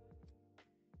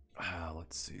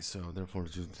 Let's see. So therefore,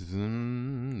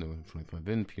 no 25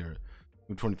 impurity.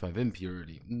 25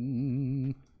 impurity.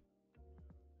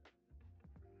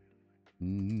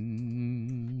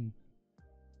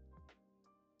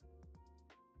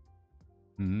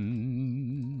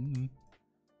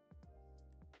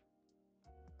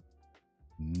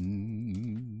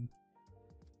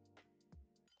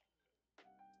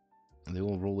 They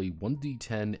will roll a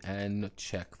 1d10 and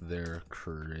check their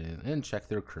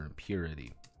current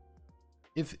purity.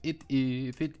 If it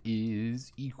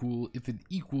is equal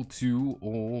to,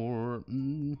 or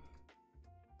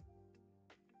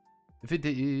if it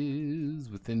is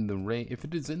within the range, if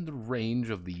it is in the range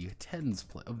of the tens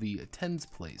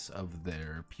place of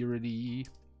their purity.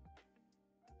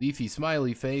 Leafy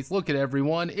smiley face. Look at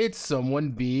everyone. It's someone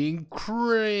being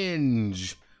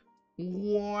cringe.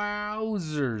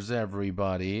 Wowzers,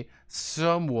 everybody.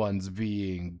 Someone's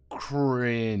being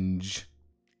cringe.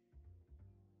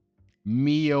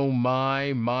 Me oh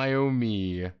my oh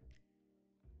me.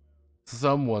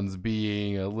 Someone's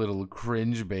being a little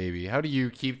cringe baby. How do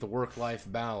you keep the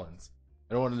work-life balance?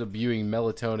 I don't want to end up viewing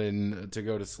melatonin to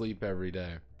go to sleep every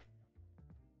day.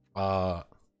 I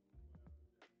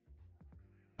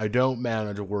don't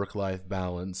manage a work-life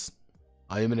balance.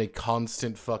 I am in a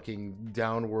constant fucking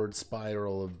downward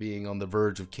spiral of being on the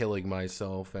verge of killing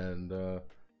myself and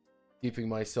keeping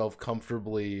myself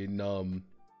comfortably numb.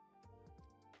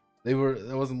 I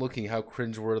wasn't looking, how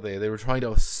cringe were they? They were trying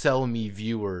to sell me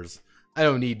viewers. I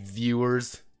don't need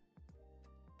viewers.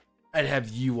 I'd have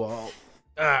you all.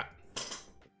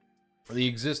 The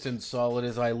existence solid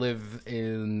is I live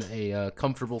in a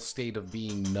comfortable state of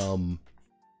being numb.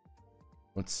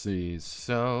 Let's see.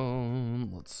 So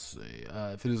let's see.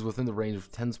 If it is within the range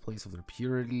of tens place of their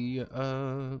purity,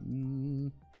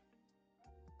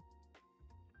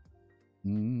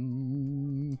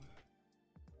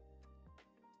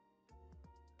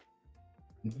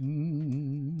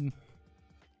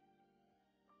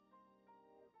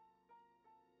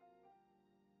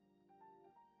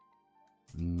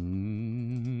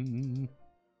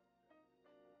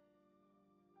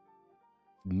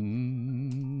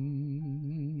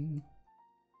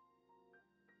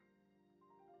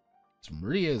 So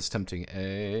Maria is attempting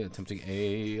a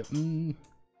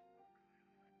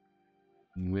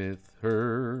with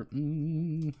her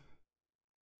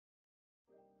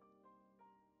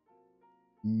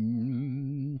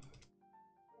Mm.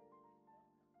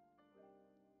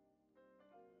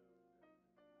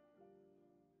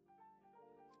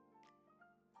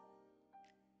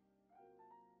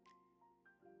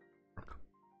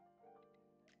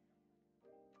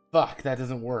 Fuck, that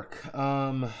doesn't work.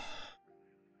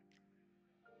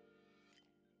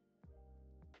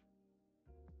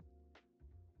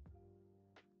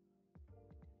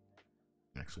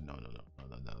 Actually, no.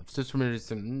 It's just for me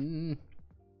to.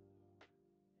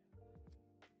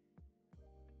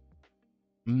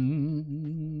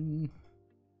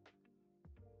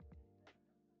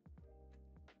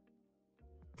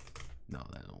 No,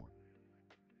 that don't work.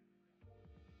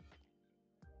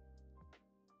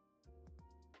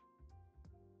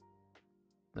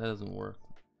 That doesn't work.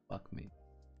 Fuck me.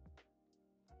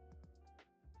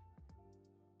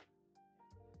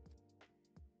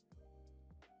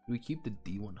 Do we keep the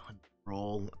D100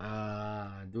 roll?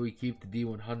 Do we keep the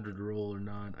D100 roll or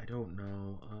not? I don't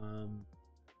know.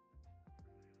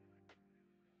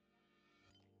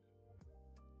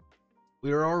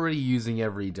 We're already using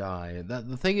every die.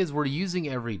 The thing is, we're using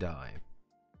every die.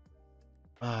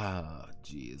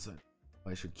 Jeez.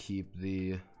 I should keep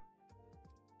the...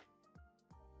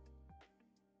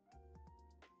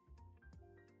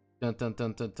 Dun, dun,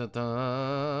 dun, dun, dun,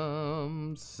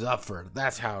 dun. Suffer.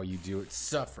 That's how you do it.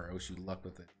 Suffer. I wish you luck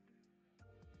with it.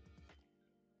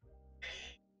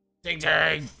 Ding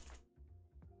ding!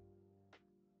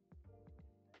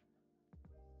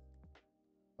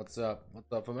 What's up?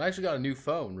 What's up? I actually got a new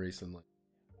phone recently.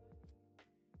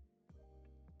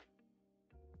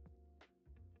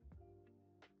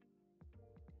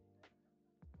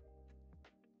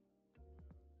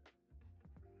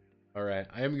 Alright,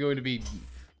 I am going to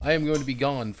be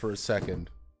gone for a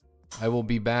second. I will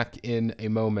be back in a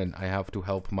moment. I have to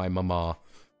help my mama.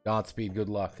 Godspeed, good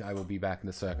luck. I will be back in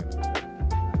a second.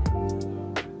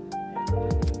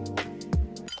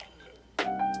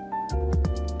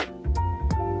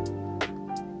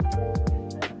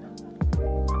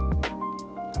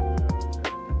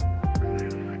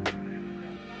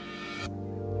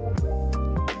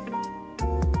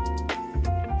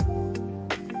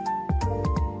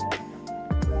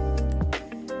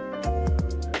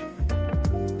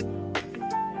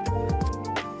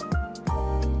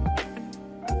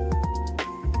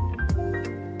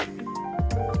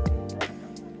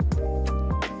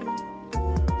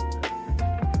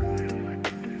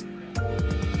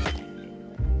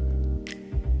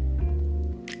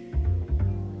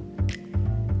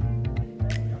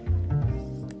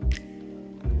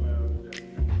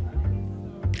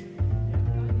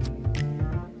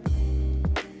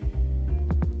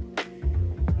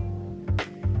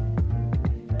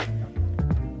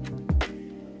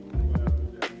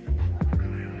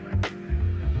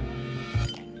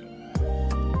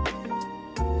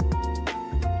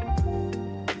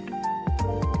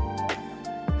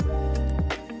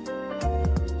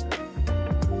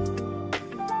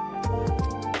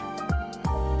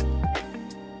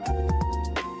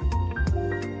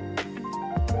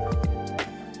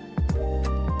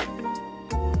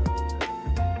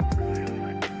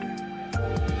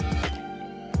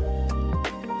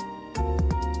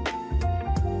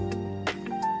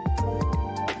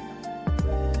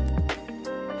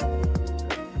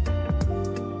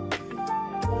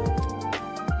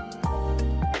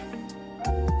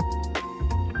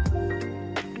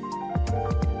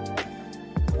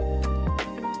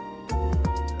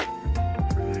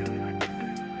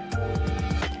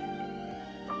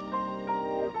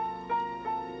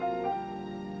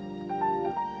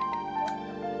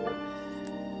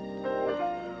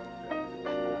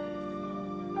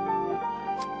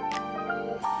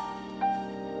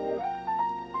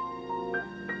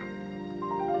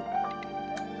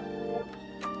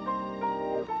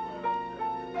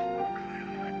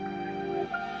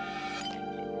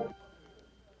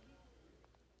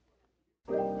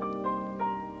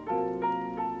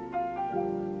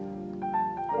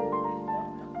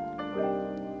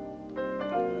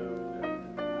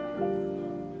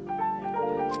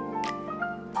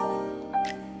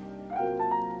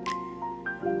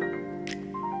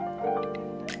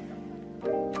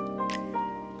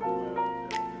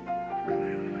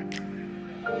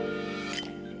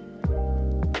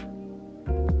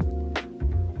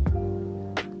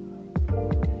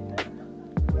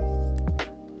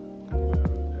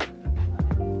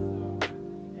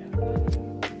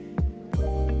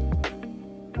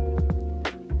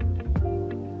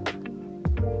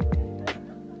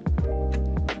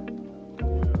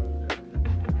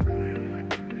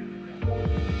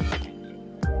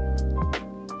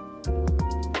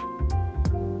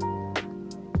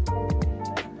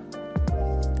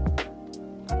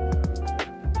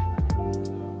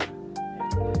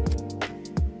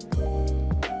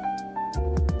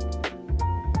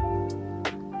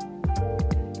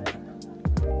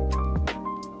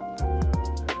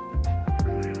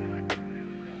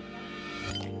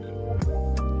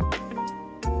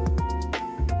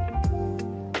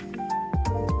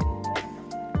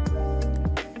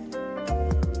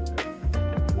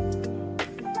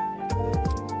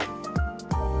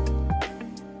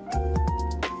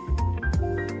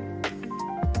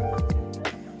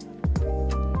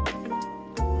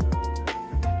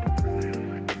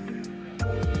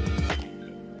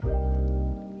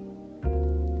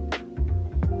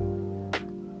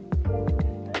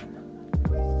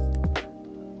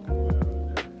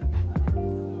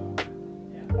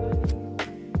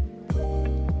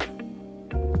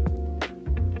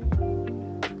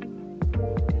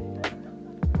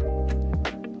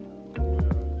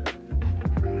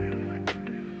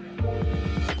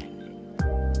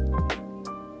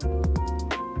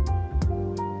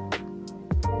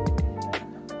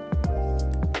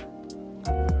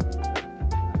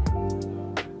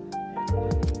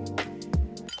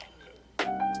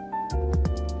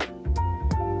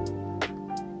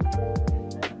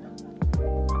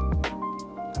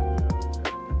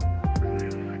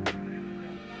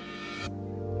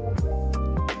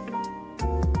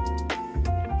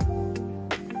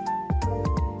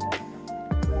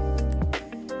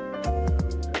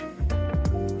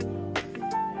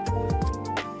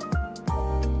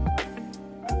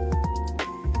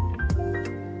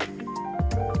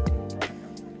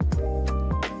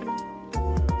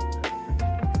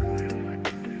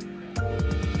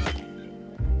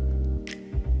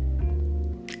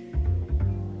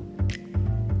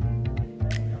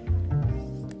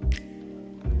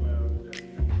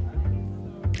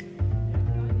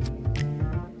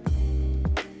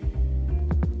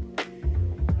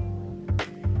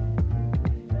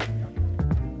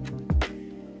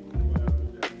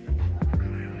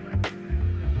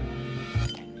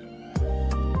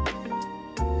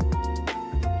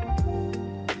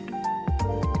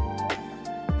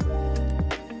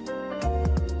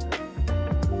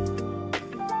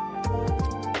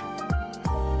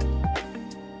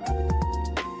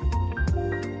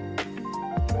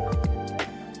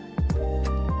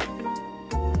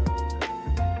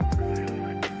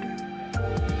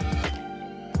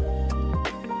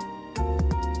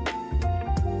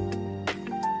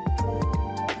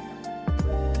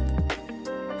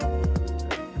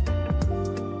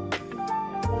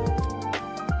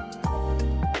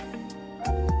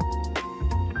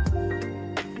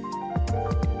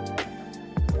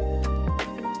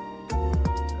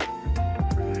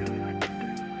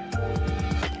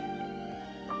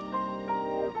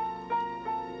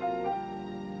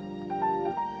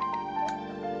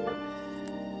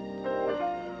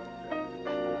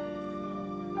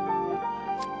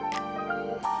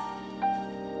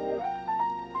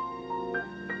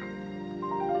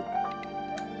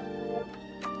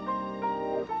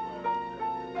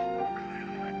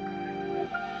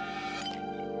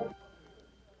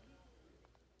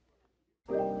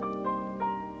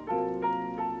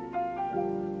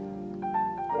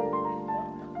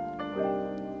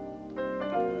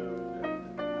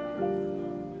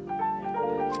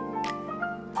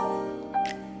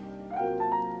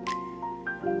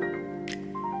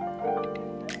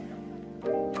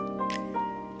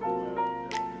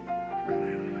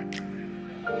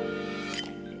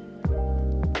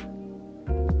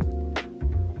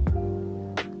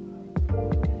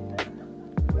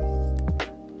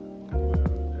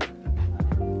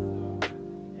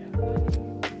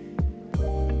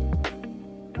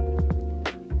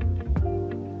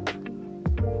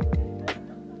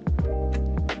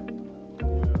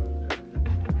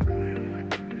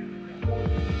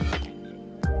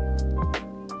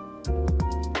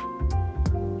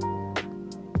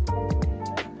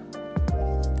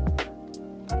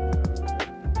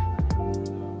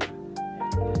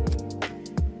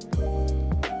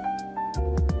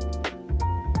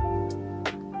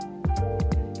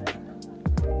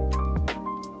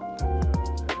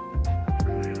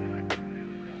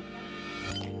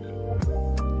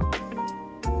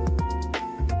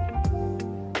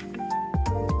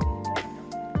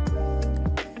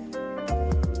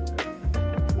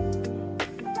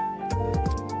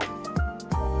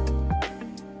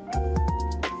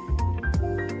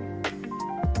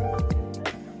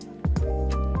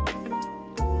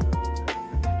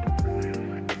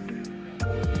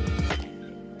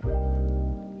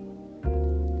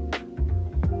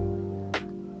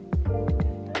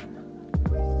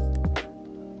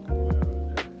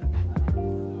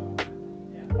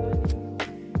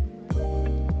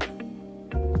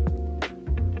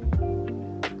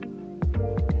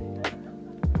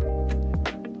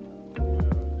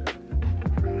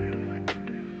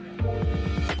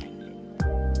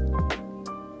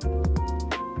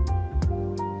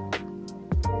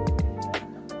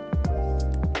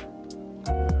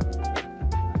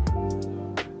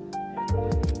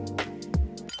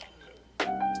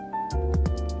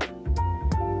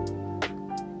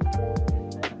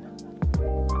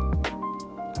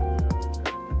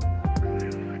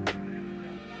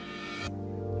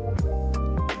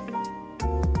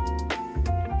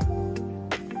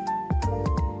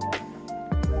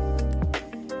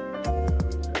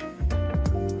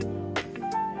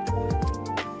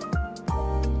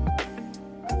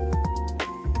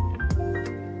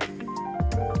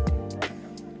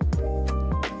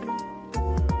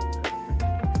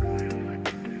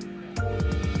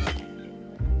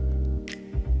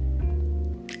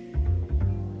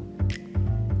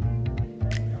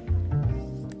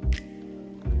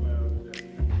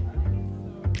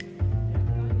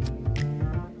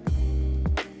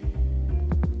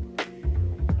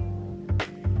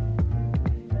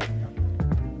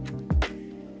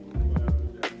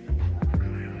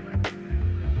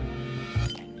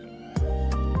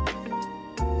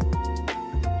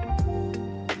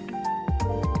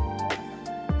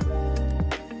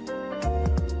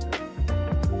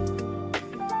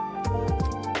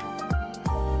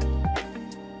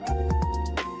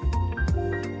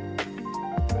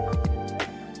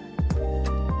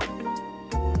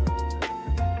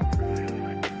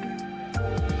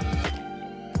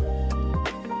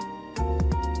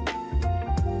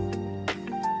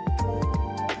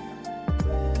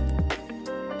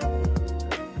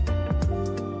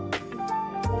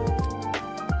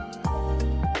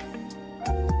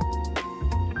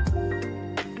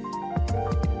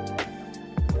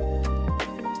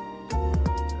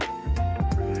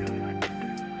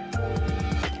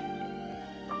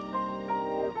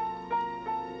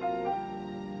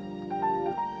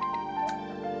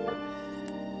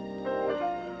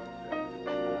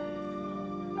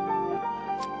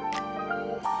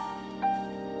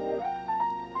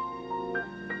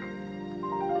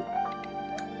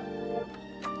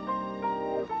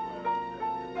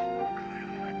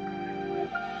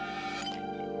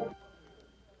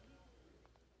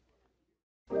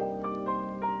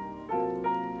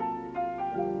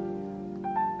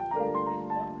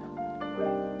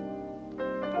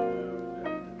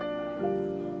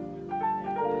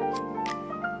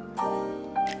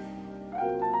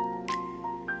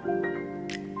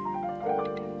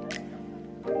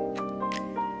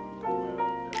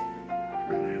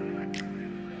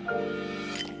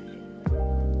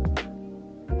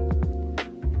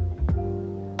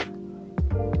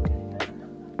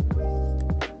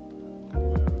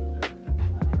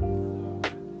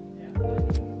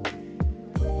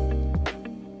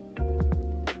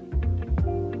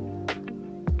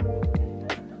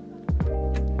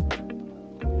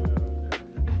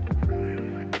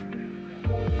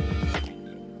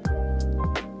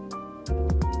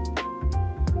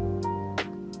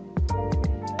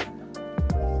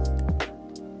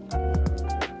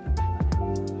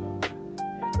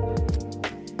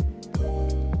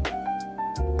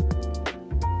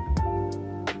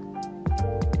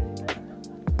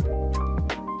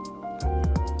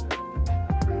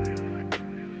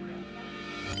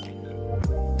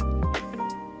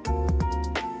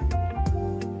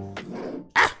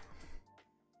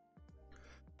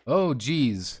 Oh,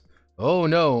 geez. Oh,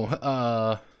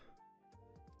 no.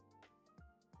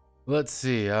 Let's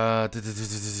see. Oh,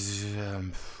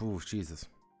 Jesus.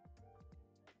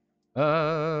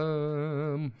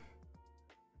 Drama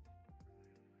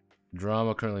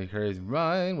currently carries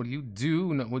Ryan. What do you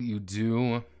do? Not what do you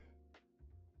do.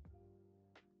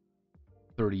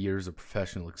 30 years of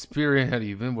professional experience. How do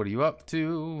you been? What are you up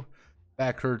to?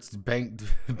 Back hurts. Bank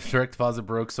direct deposit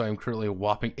broke, so I'm currently a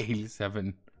whopping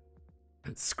 87.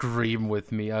 Scream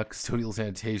with me. Custodial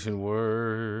sanitation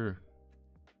work.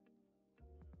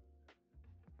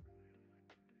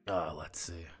 Let's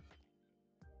see.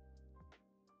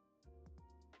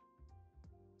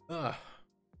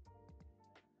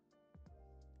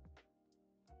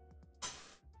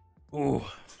 Ooh.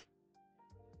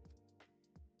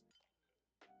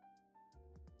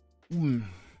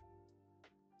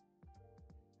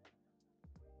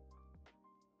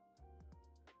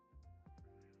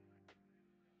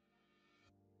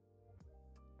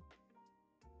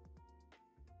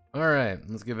 All right,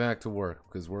 let's get back to work,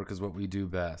 because work is what we do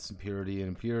best. Purity and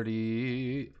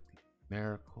impurity.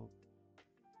 Miracle.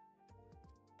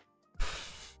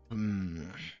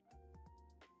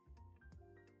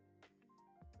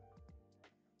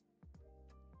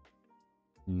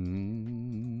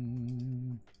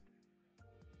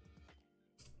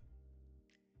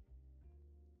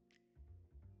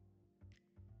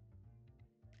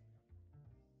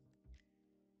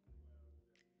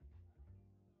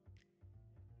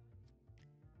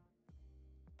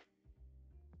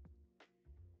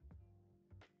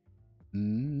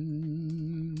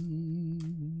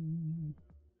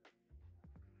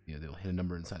 Yeah, they'll hit a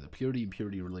number inside the purity and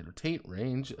purity related taint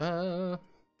range. For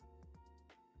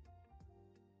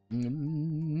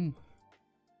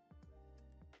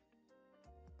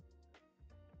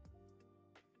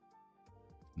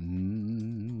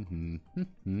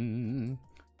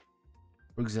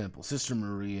example, Sister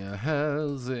Maria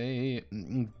has a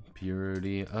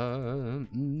purity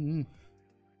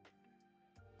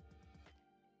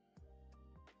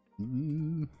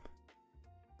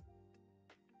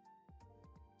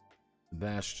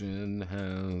Sebastian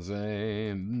has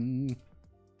a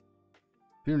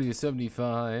purity of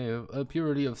 75, a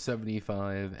purity of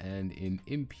 75, and an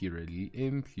impurity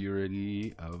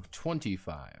of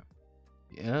 25.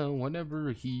 Yeah,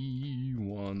 whenever he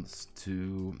wants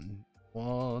to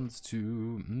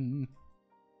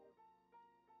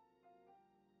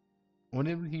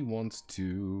whenever he wants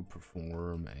to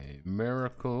perform a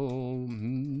miracle,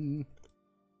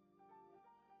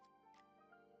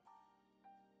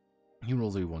 he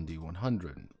rolls a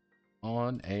 1d100.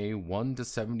 On a 1 to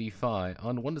 75,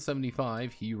 on 1 to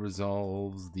 75, he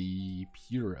resolves the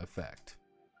pure effect.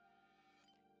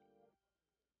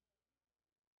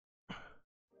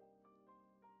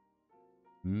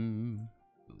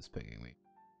 Who's picking me?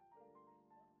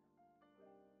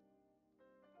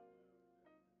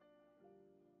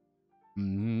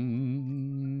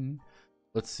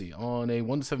 Let's see. On a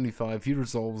 1 to 75, he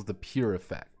resolves the pure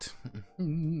effect.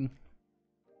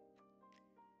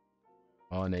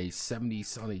 On a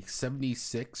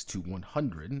 76 to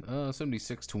 100,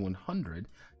 76 to 100,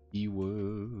 he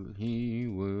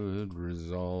would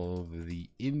resolve the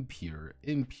impure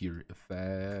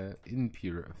effect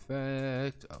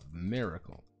of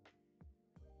miracle.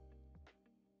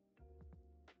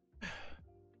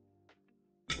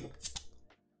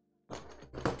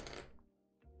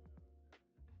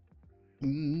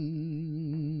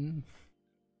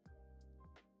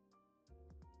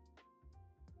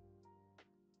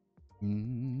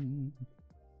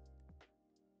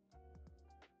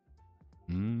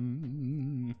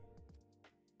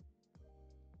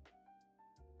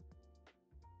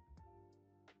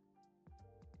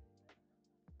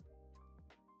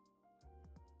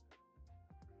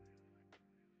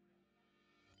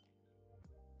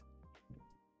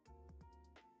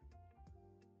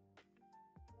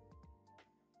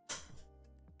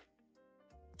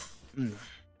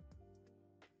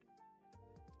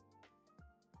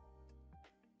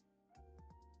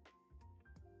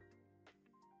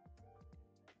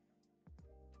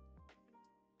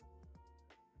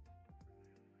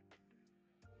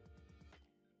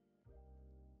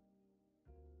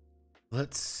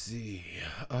 Let's see.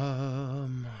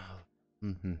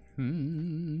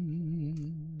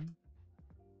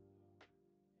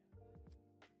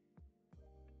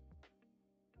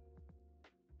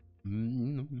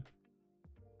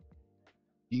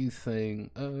 You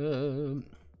think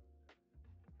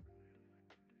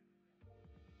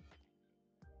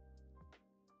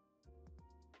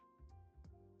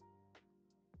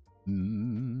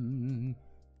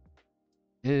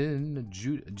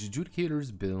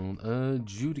adjudicators build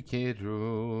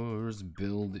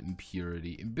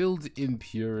impurity.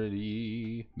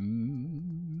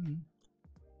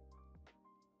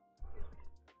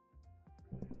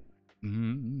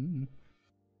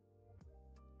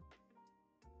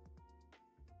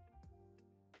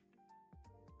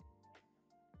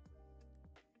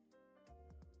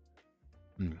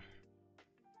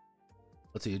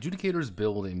 Let's see, adjudicators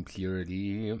build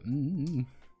impurity.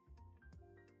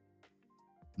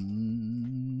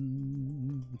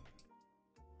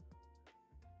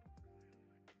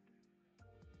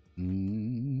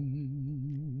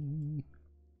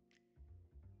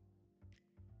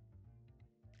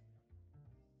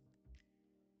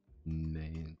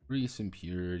 Increase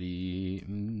impurity.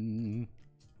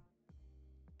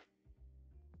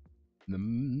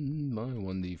 My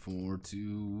 1d4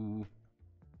 to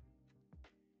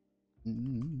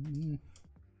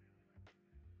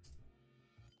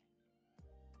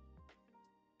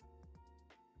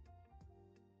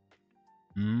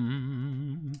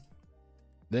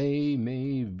they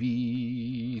may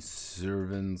be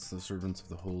servants, the servants of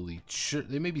the Holy Church.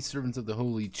 They may be servants of the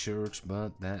Holy Church,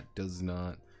 but that does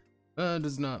not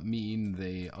mean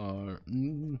they are.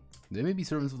 They may be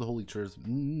servants of the Holy Church.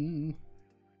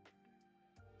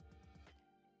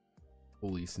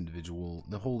 Holiest individual,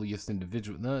 the holiest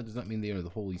individual. No, it does not mean they are the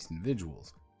holiest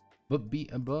individuals. But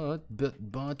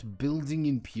building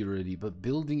impurity. But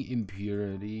building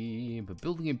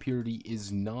impurity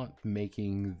is not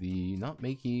making the not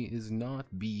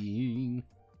being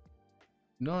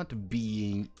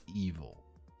evil.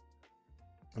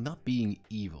 Not being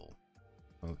evil.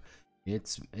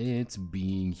 It's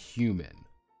being human.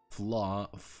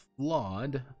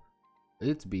 Flawed.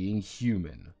 It's being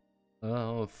human.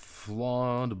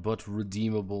 Flawed but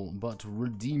redeemable.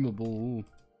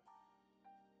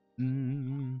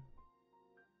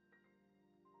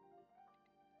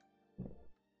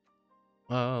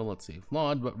 Let's see.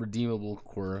 Flawed but redeemable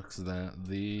quirks that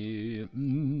the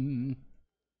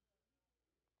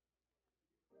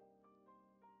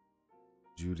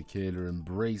adjudicator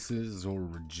embraces or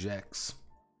rejects.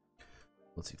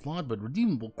 Let's see. Flawed but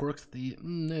redeemable quirks that the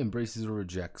embraces or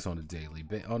rejects on a daily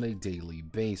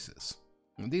basis.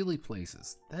 On daily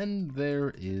places. Then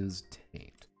there is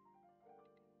taint.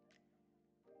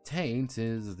 Taint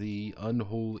is the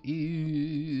unholy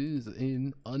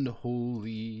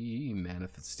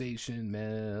manifestation,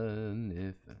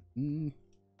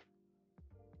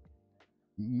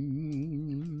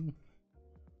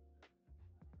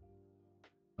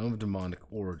 of demonic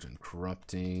origin,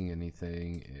 corrupting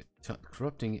anything it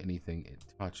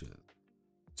touches.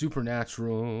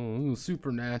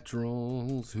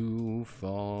 Supernaturals who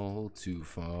fall too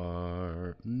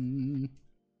far.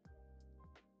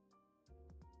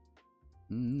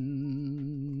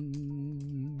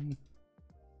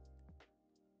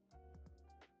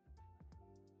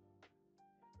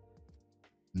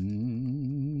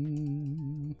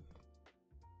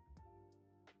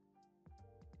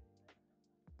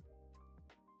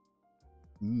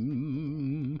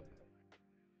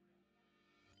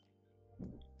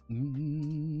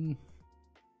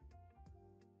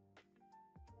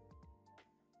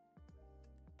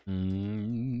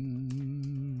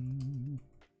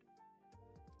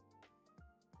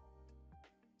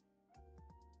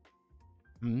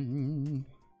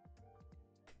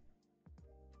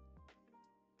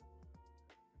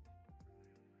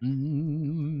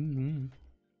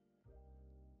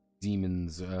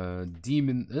 Demons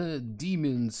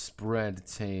spread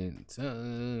taint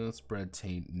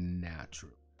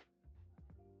naturally.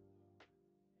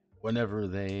 Whenever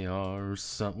they are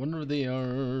summoned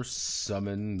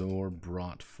or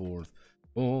brought forth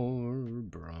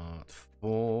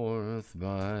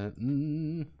by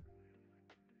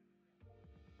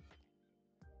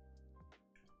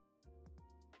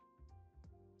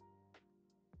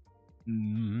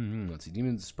let's see,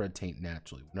 demons spread taint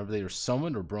naturally. Whenever they are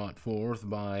summoned or brought forth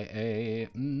by a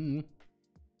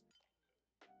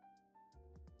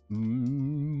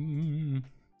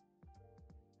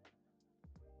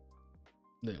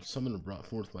There, summoned and brought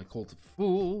forth my cult of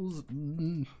fools.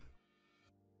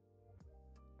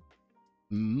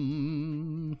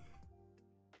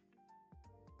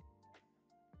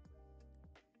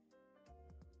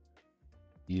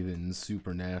 Even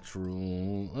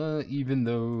supernatural, even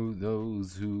though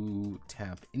those who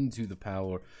tap into the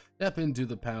power,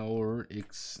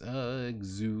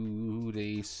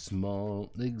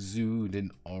 exude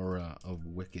an aura of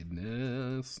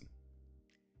wickedness.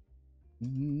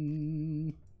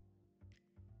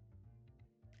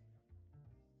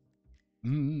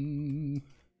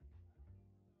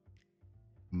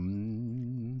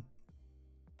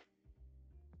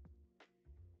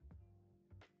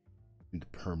 To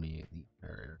permeate the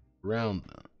area around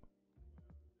them.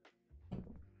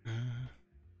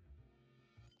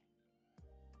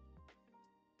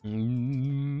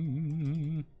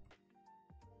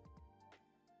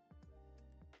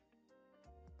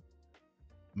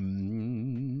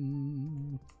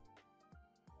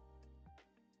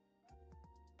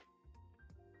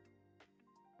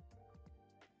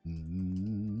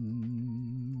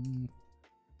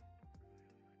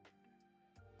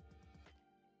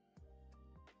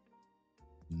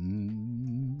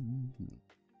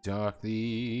 Dark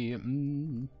the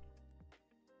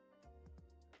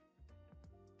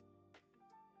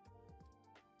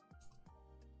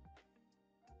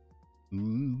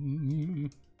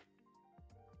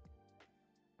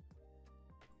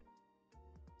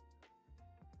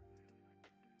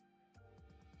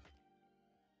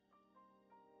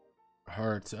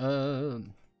heart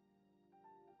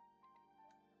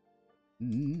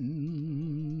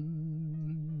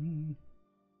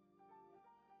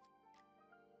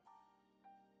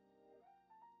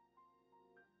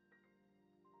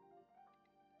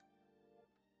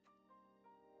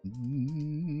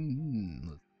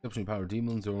exceptionally power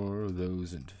demons or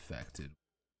those infected,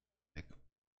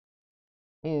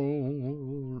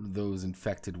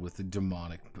 with the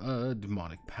demonic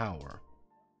power.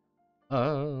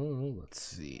 Let's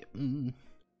see.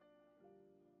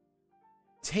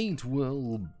 Taint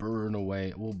will burn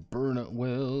away. Will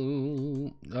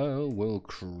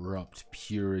corrupt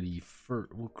purity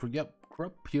first. Will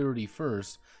corrupt purity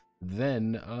first.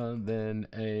 Then a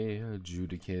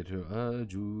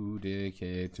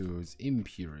adjudicator's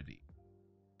impurity.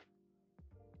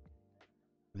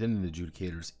 Then the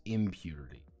adjudicator's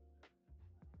impurity.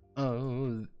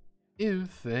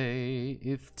 If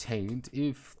taint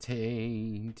is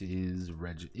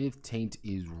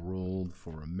rolled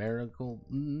for a miracle,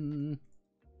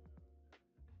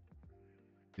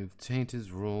 if taint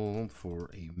is rolled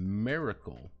for a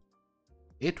miracle,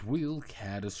 it will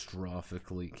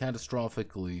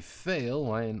catastrophically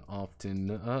fail and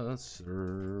often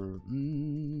serve.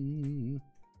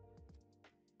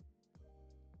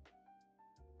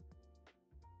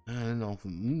 And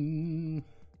often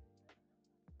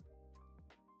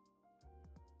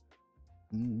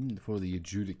for the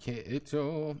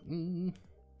adjudicator.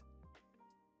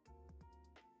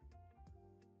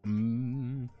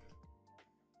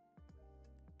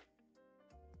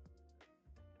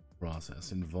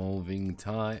 Process involving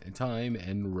time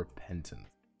and repentance.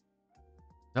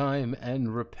 Time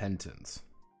and repentance.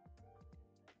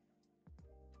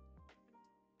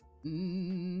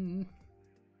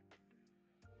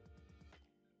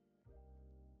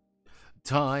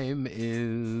 Time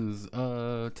is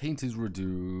taint is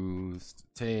reduced.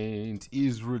 Taint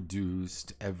is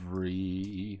reduced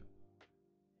every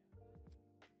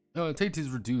taint is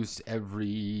reduced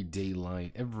every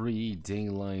daylight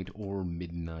or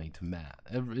midnight mass.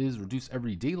 Is reduced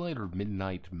every daylight or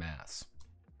midnight mass.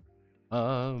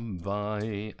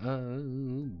 By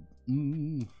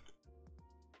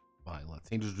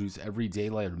taint is reduced every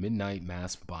daylight or midnight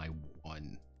mass by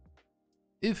 1.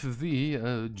 If the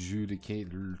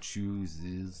adjudicator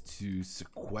chooses to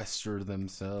sequester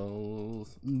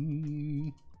themselves,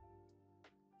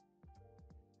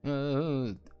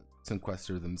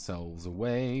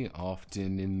 away,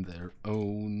 often in their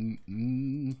own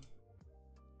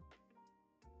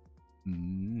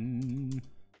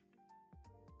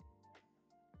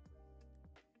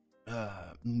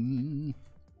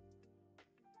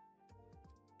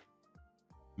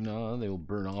no, they will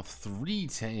burn off 3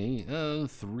 taint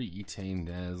as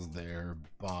their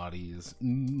bodies.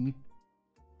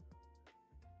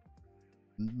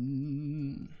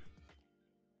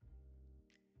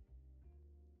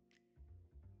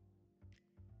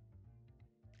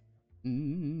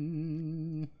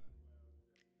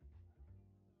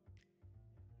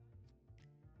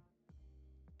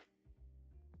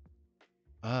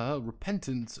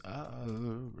 Repentance.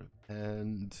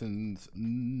 Repentance.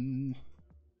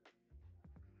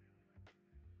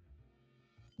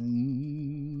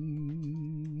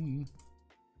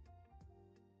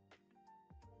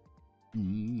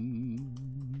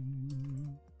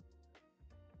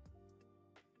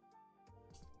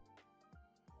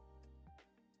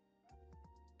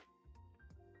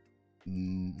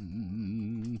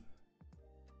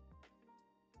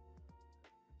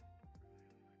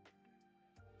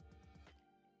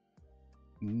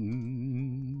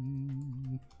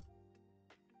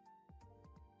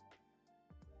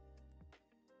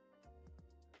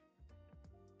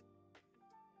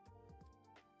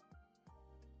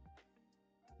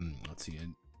 Let's see.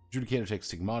 Adjudicator takes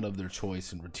stigmata of their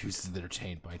choice and reduces their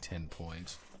taint by 10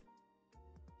 points.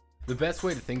 The best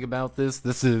way to think about this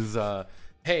is,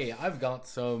 hey, I've got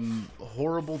some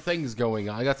horrible things going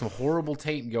on. I got some horrible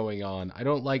taint going on. I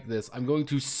don't like this. I'm going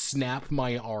to snap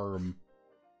my arm.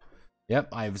 Yep,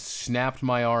 I've snapped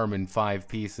my arm in 5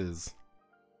 pieces.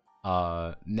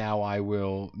 Now I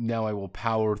will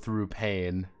power through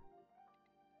pain.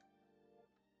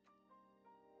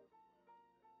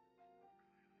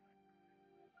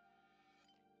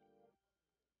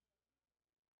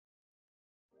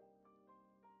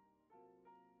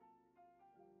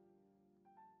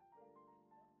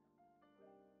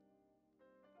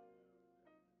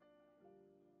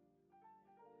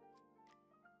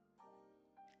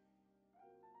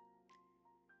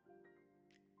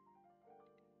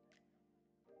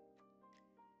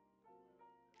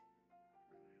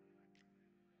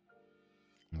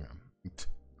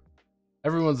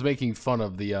 Everyone's making fun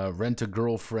of the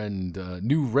Rent-A-Girlfriend,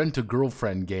 new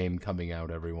Rent-A-Girlfriend game coming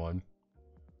out, everyone.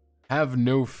 Have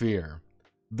no fear.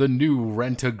 The new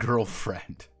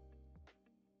Rent-A-Girlfriend.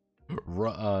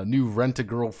 New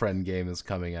Rent-A-Girlfriend game is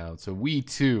coming out, so we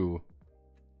too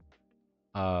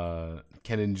can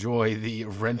enjoy the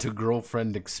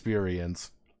Rent-A-Girlfriend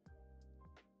experience.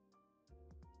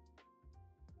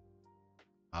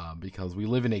 Because we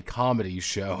live in a comedy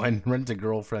show and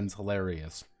Rent-A-Girlfriend's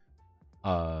hilarious.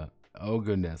 Oh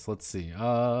goodness, let's see.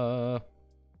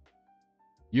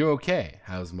 You okay?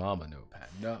 How's Mama Notepad?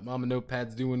 No, Mama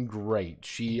Notepad's doing great.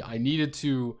 What I needed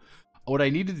to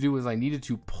do is I needed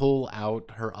to pull out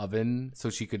her oven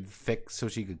so she could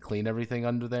clean everything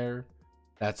under there.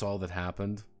 That's all that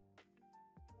happened.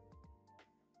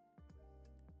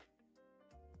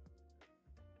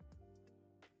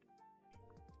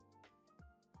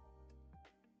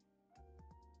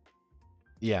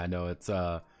 Yeah, no, it's,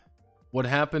 what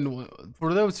happened,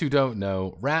 for those who don't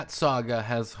know, Rat Saga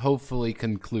has hopefully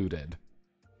concluded.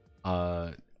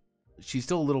 She's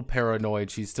still a little paranoid,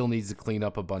 she still needs to clean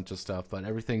up a bunch of stuff, but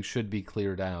everything should be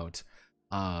cleared out.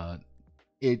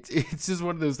 It's just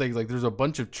one of those things, like, there's a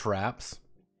bunch of traps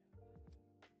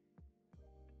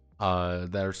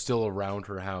that are still around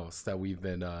her house that we've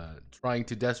been trying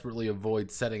to desperately avoid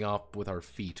setting off with our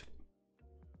feet.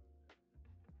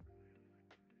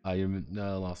 You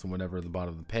lost them whenever at the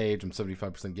bottom of the page. I'm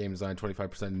 75% game design,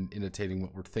 25% imitating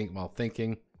what we're while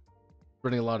thinking.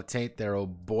 Running a lot of taint there, oh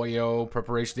boyo.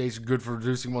 Preparation days are good for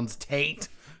reducing one's taint.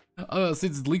 Since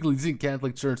it's legally in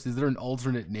Catholic Church, is there an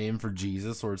alternate name for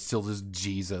Jesus, or it's still just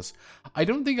Jesus? I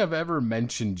don't think I've ever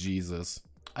mentioned Jesus.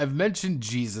 I've mentioned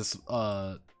Jesus,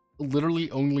 literally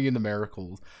only in the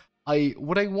miracles.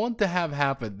 What I want to have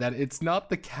happen, that it's not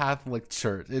the Catholic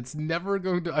Church. It's never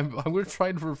going to, I'm going to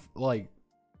try to, like,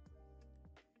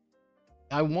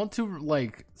 I want to,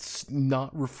 like,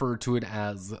 not refer to it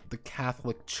as the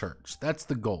Catholic Church. That's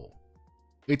the goal.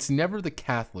 It's never the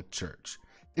Catholic Church.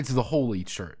 It's the Holy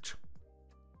Church.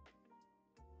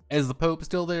 Is the Pope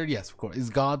still there? Yes, of course. Is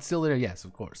God still there? Yes,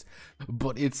 of course.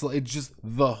 But it's just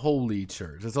the Holy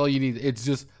Church. That's all you need. It's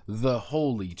just the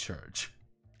Holy Church.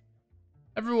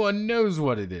 Everyone knows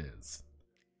what it is.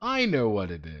 I know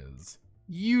what it is.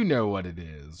 You know what it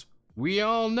is. We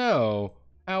all know,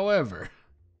 however.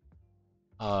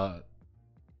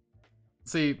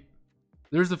 See,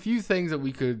 there's a few things that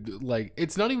we could, like,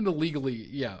 it's not even illegally,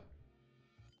 yeah.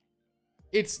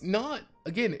 It's not,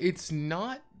 again, it's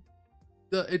not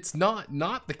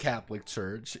the Catholic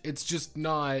Church. It's just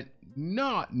not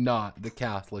the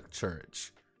Catholic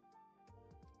Church.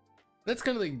 That's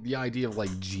kind of like the idea of,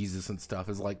 like, Jesus and stuff,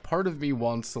 is like, part of me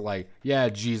wants to, like, yeah,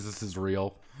 Jesus is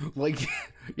real. Like,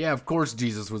 yeah, of course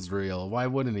Jesus was real. Why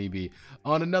wouldn't he be?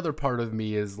 On another part of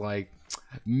me is like,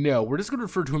 no, we're just going to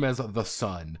refer to him as the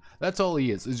Son. That's all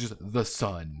he is just the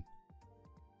Son.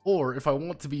 Or if I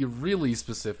want to be really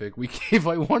specific, if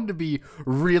I wanted to be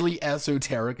really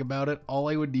esoteric about it, all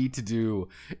I would need to do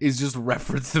is just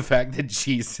reference the fact that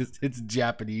Jesus, it's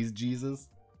Japanese Jesus.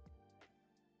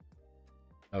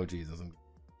 Oh Jesus.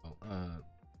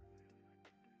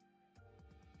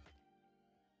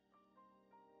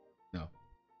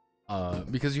 No.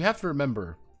 Because you have to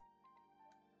remember,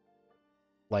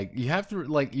 you have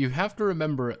to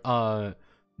remember,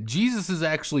 Jesus is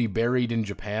actually buried in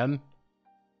Japan.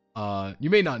 You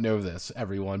may not know this,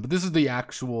 everyone, but this is the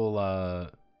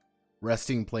actual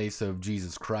resting place of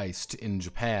Jesus Christ in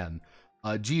Japan.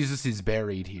 Jesus is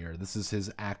buried here. This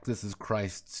is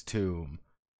Christ's tomb.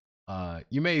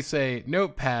 You may say,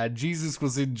 Notepad, Jesus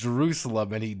was in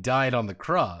Jerusalem and he died on the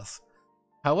cross.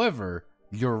 However,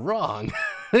 you're wrong.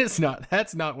 That's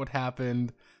not what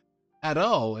happened at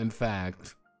all, in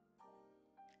fact.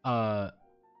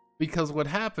 Because what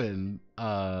happened,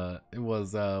 it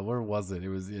was, where was it?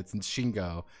 It's in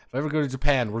Shingo. If I ever go to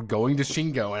Japan, we're going to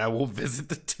Shingo and I will visit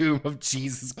the tomb of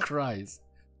Jesus Christ.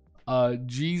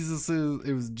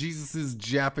 It was Jesus's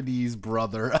Japanese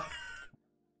brother,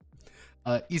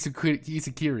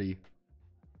 Isakiri.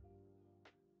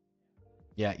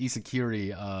 Yeah,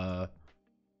 Isakiri,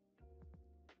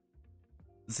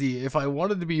 see, if I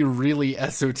wanted to be really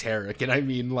esoteric, and I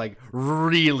mean like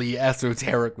really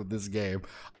esoteric with this game,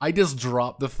 I just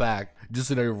dropped the fact,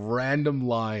 just in a random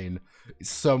line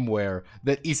somewhere,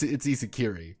 that it's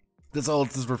Isakiri. That's all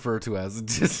it's referred to as.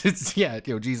 Jesus and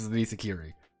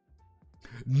Isakiri.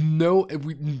 No,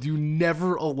 we do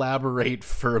never elaborate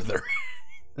further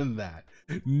than that.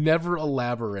 Never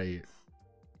elaborate.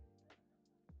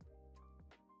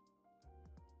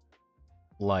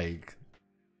 Like,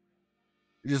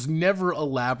 just never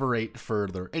elaborate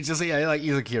further. It's just, yeah, like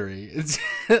Isakiri. It's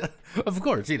of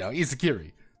course,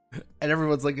 Isakiri. And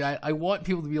everyone's like, I want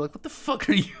people to be like, what the fuck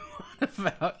are you on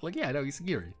about? Like, yeah, no,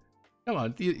 Isakiri. Come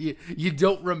on, you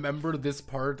don't remember this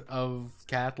part of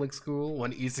Catholic school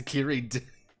when Isakiri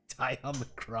died on the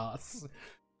cross?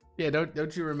 Yeah,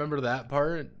 don't you remember that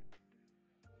part?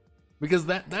 Because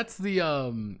that's the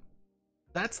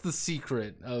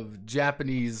secret of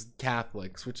Japanese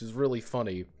Catholics, which is really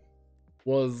funny.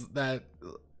 Was that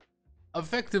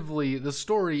effectively the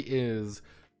story is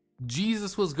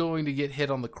Jesus was going to get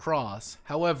hit on the cross.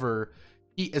 However,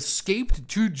 he escaped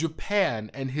to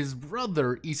Japan and his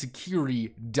brother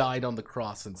Isakiri died on the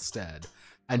cross instead.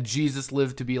 And Jesus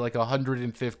lived to be like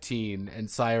 115 and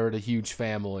sired a huge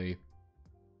family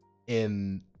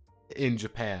in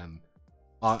Japan.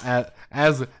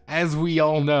 As we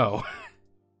all know.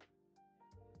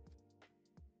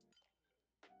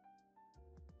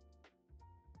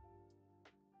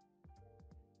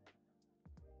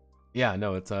 Yeah,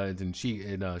 no, it's in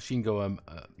Shingo.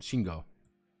 Shingo.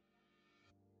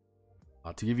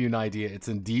 To give you an idea, it's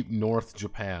in deep North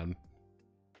Japan.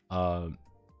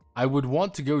 I would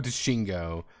want to go to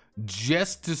Shingo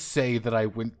just to say that I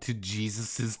went to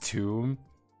Jesus's tomb.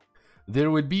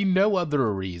 There would be no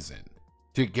other reason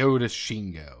to go to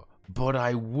Shingo, but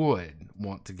I would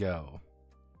want to go.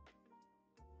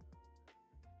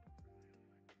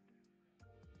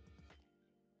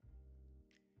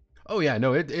 Oh yeah,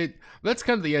 no, that's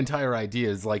kind of the entire idea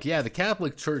is like, yeah, the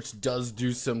Catholic Church does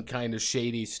do some kind of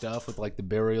shady stuff with like the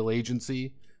burial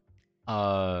agency.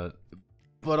 But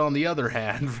on the other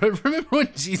hand, remember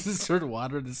when Jesus turned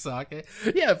water into sake?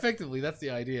 Yeah, effectively, that's the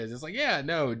idea. Just like, yeah,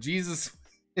 no, Jesus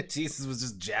was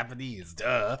just Japanese,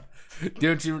 duh.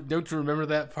 Don't you remember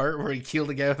that part where he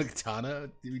killed a guy with a katana?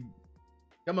 Dude,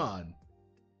 come on.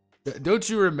 Don't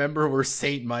you remember where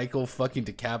Saint Michael fucking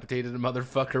decapitated a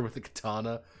motherfucker with a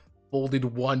katana? Folded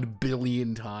 1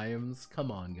 billion times.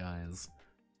 Come on, guys.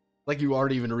 Like you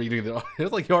aren't even reading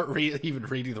even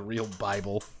reading the real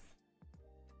Bible.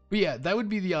 But yeah, that would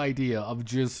be the idea of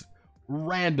just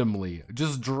randomly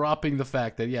just dropping the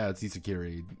fact that yeah, it's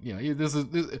Isakiri.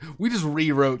 We just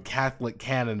rewrote Catholic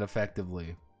canon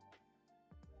effectively.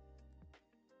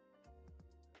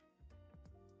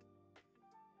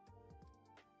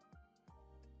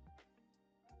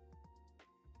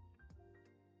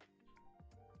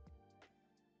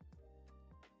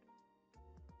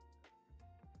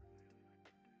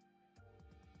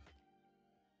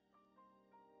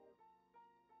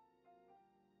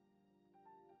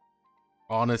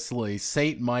 Honestly,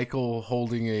 Saint Michael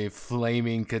holding a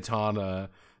flaming katana,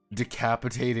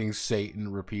 decapitating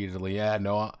Satan repeatedly. Yeah,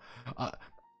 no,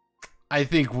 I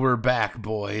think we're back,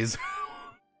 boys.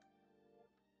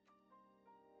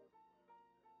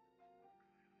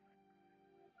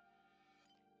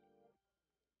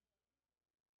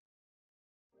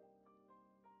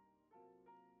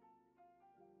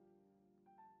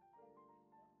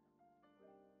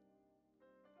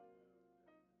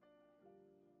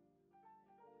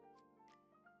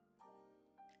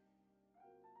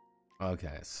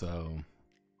 Okay, so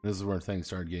this is where things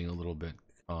started getting a little bit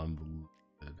convoluted.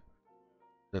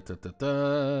 Da, da, da,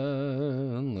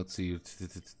 da. Let's see.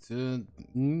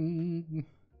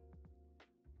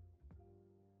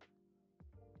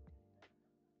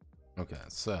 Okay,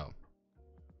 so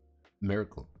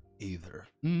miracle either.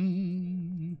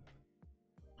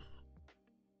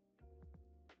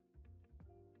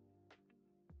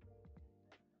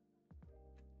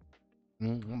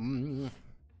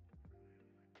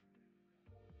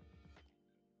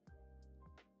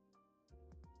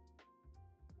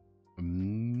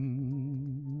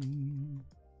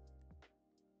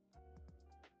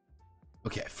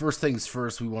 Okay, first things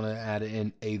first, we want to add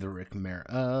in Aetheric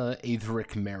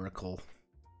Miracle.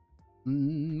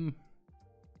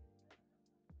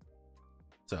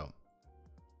 So.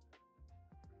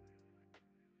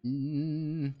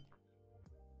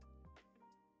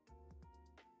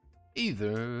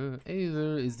 Either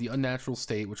is the unnatural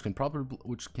state which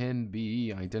can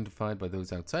be identified by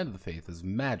those outside of the faith as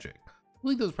magic.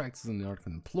 Only those practicing the art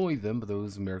can employ them, but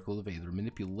those miracles of Aether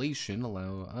manipulation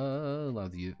allow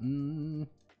the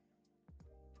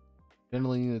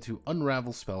generally to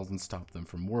unravel spells and stop them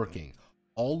from working.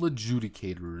 All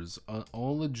adjudicators,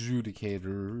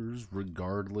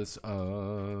 regardless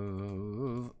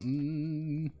of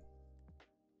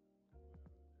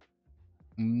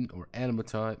or anima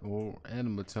type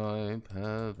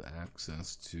have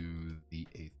access to the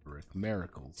Aetheric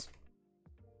miracles.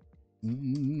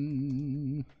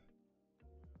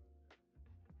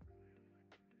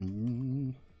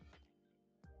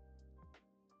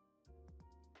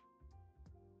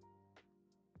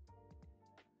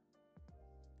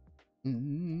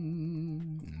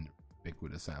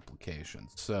 Ubiquitous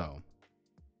applications. So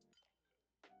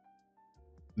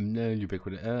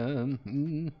ubiquitous.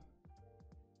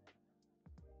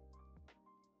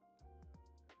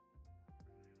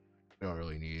 Don't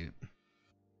really need it.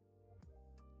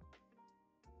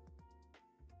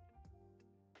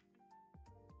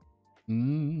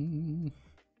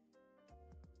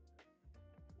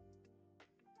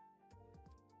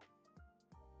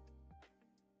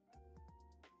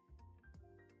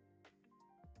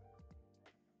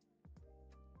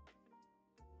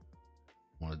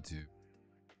 Want to do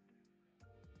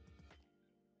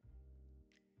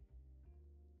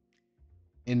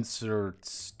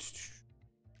inserts.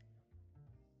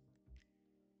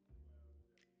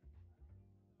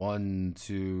 1,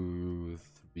 2,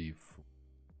 3, 4,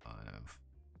 5.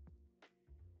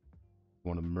 We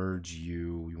want to merge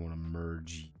you. We want to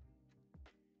merge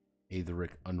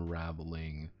Aetheric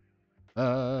unraveling.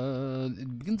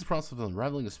 It begins the process of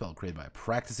unraveling a spell created by a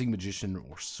practicing magician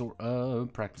or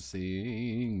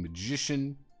practicing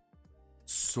magician,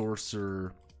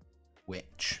 sorcerer,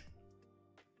 witch.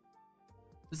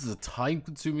 This is a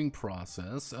time-consuming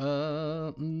process.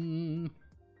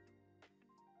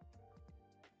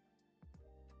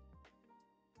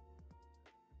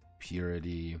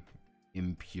 Purity,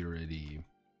 impurity,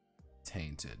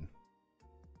 tainted.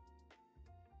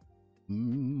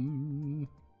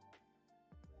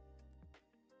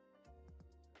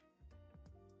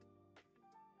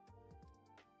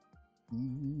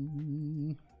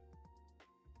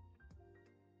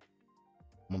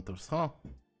 Montre ça.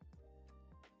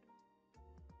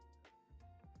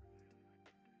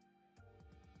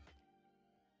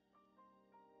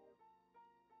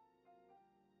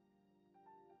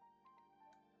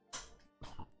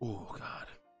 Oh God.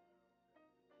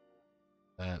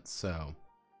 That's so.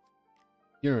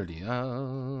 Purity.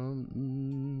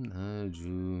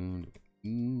 June.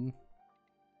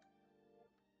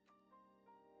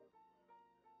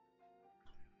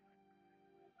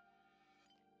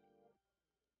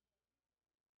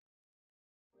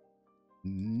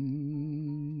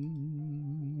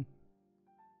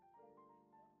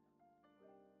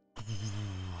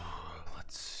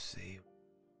 Let's see.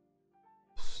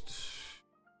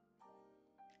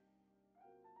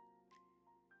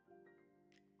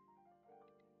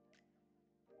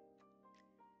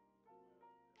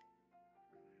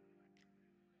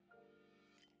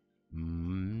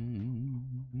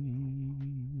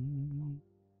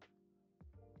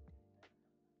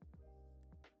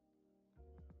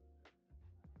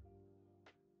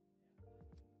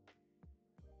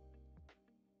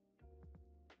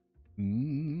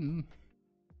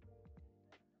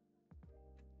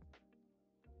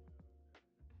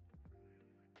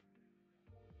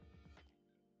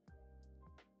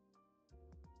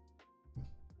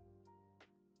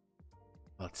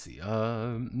 Let's see.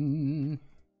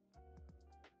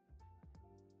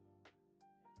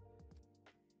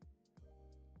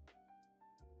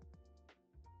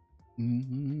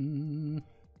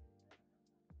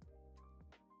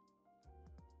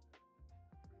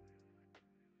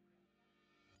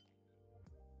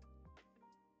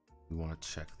 want to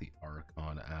check the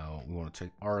Archon out. We want to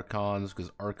check Archons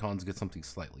because Archons get something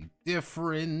slightly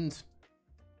different.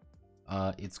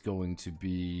 It's going to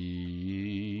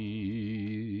be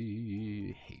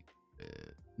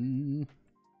hatred.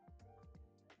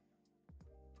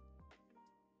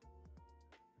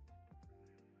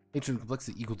 Hatred and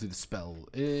complexity equal to the spell.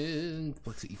 And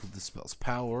complexity equal to the spell's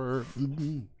power.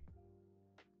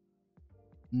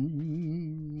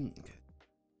 Okay.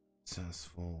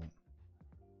 Successful.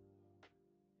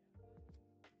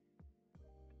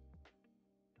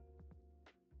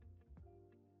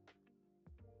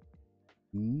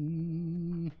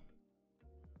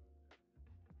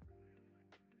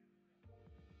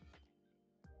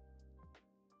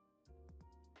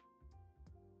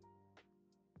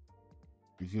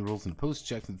 Using rolls in post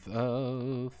check with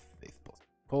faith plus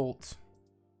cult.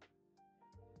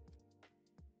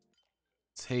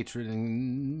 It's hatred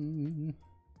and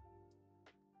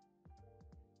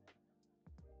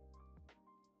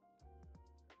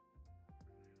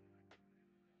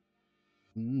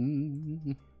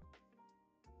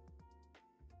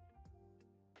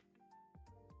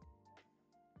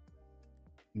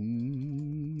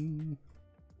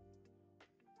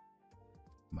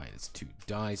 -2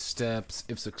 die steps.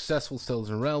 If successful, cells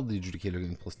in realm, the adjudicator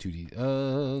getting plus 2d.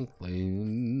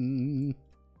 Claim.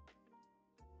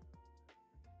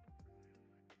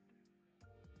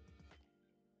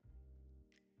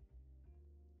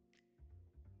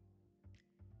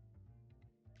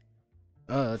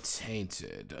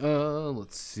 Tainted.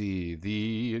 Let's see.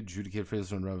 The adjudicator fails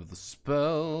to unravel the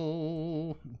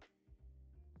spell.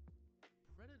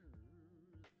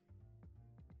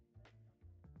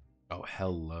 Oh,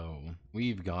 hello.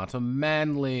 We've got a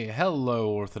manly.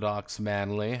 Hello, Orthodox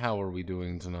manly. How are we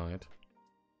doing tonight?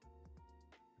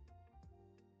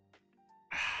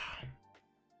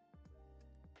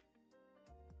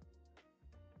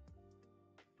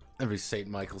 Every Saint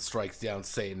Michael strikes down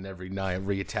Satan every night,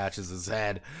 reattaches his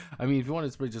head. I mean, if you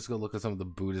want to just go look at some of the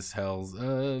Buddhist hells.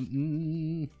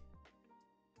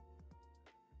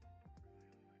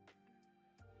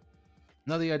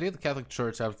 Now, the idea of the Catholic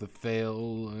Church after the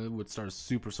fail would start a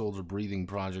super soldier breathing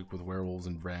project with werewolves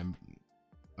and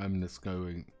I'm just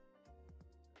going.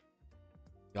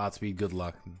 Godspeed, good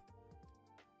luck.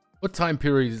 What time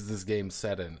period is this game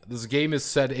set in? This game is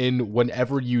set in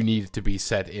whenever you need it to be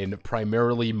set in,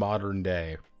 primarily modern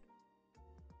day.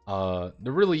 There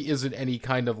really isn't any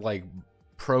kind of, like,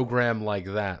 program like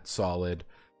that solid.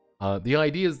 The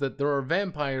idea is that there are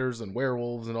vampires and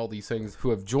werewolves and all these things who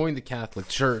have joined the Catholic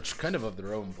Church, kind of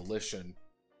their own volition.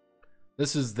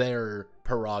 This is their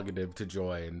prerogative to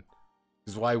join.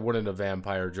 Because why wouldn't a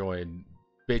vampire join?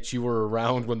 Bitch, you were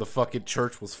around when the fucking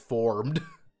church was formed.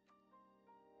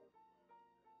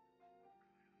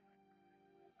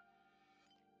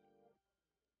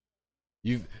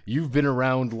 You've been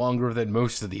around longer than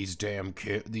most of these damn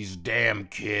kids.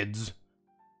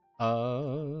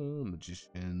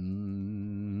 Magician,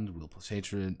 will plus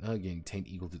hatred, getting taint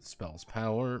equal to the spell's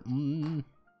power.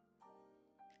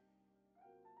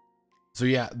 So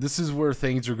yeah, this is where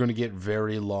things are going to get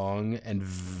very long and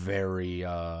very,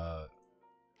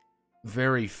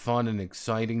 very fun and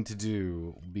exciting to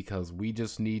do, because we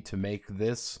just need to make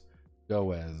this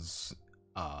go as,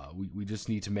 we just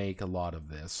need to make a lot of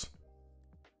this.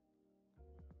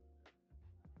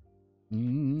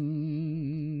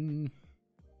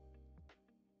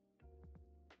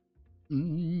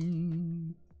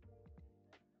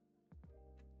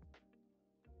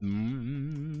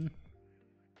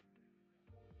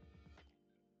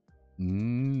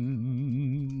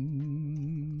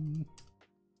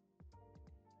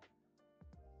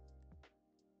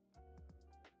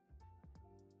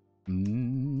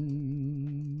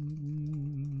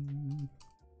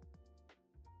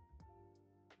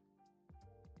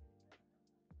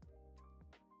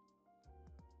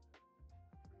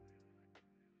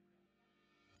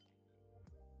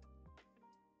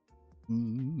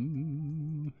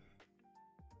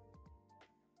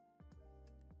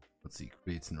 Let's see,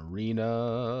 creates an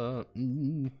arena.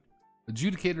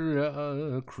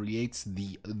 Adjudicator creates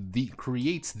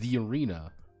the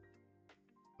arena.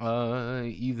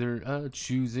 Either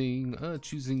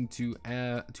choosing to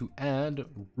add,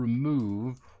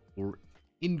 remove, or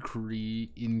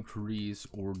increase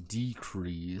or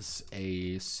decrease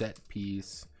a set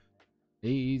piece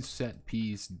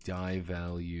die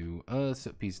value,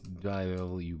 set piece die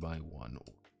value by 1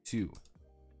 or 2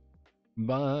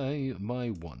 by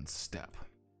 1 step.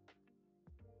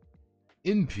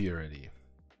 Impurity.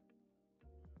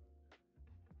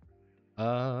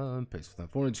 Paste with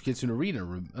that 4 inch gets an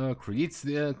arena. Creates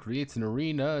an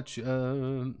arena.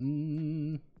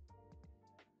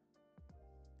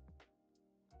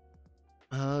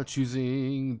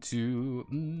 Choosing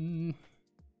to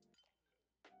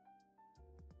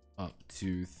up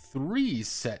to 3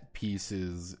 set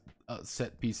pieces.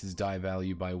 Set pieces die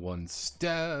value by 1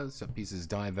 step. Set pieces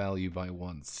die value by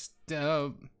 1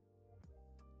 step.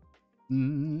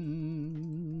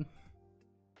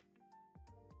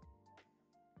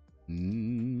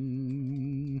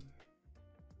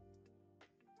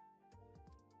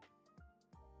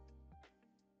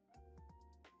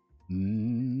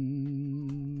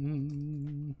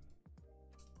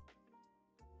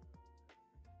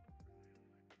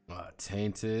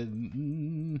 Tainted.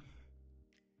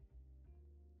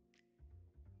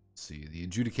 See, the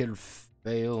adjudicator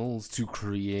fails to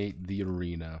create the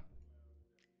arena.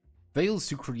 Fails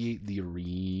to create the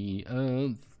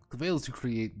arena. Fails to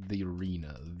create the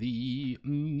arena. The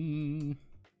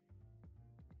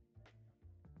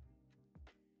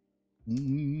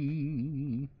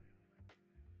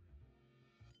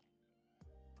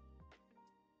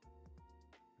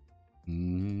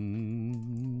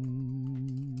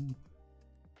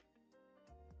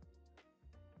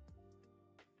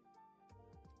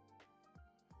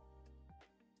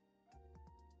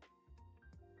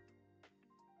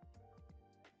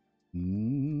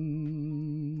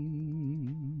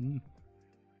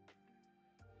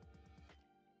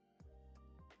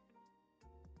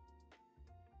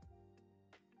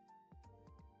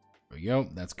There we go.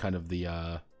 That's kind of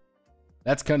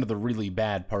the really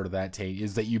bad part of that taint,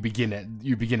 is that you begin at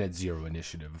 0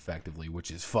 initiative effectively,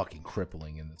 which is fucking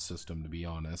crippling in the system, to be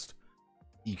honest.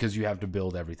 Because you have to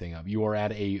build everything up. You are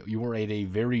at a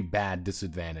very bad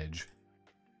disadvantage.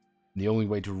 The only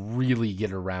way to really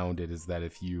get around it is that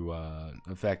if you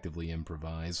effectively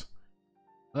improvise.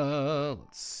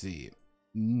 Let's see.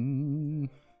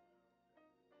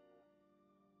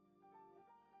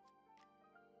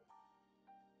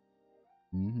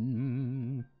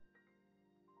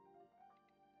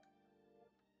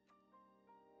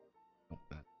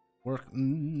 That work.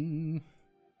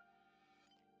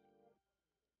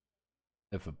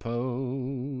 If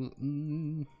opposed.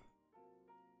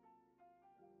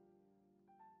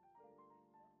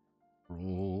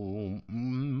 Roll.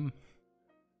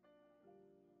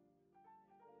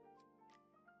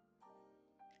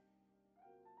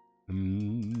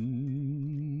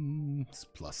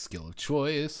 Plus skill of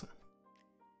choice.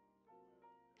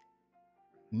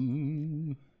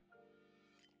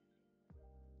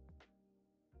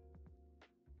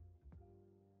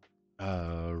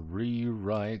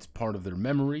 Rewrite part of their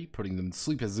memory, putting them to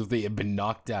sleep as if they had been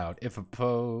knocked out. If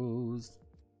opposed.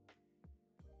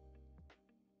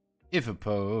 If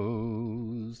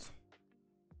opposed.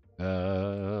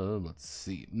 Let's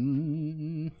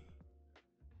see.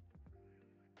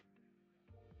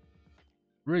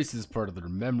 Erases part of their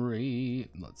memory.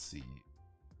 Let's see.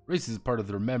 Erases part of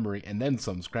their memory and then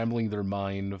some, scrambling their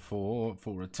mind for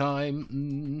a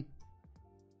time.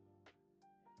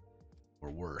 Or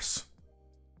worse.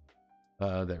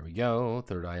 There we go.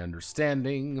 Third eye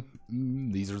understanding.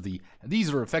 These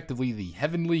are effectively the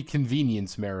heavenly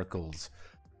convenience miracles.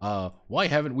 Why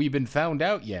haven't we been found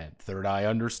out yet? Third eye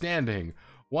understanding.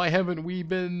 Why haven't we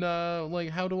been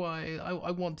like, how do I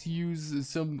want to use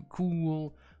some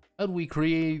cool, how do we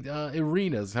create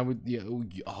arenas? How would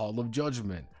Hall of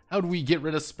Judgment? How do we get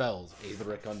rid of spells?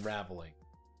 Aetheric Unraveling.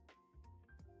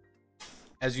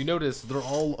 As you notice, they're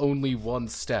all only 1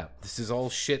 step. This is all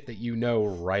shit that you know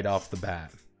right off the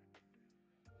bat.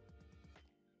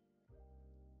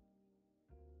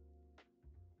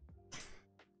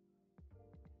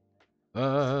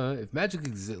 If magic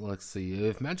exists, let's see.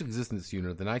 If magic exists in this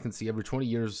unit, then I can see every 20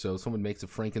 years or so someone makes a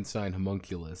Frankenstein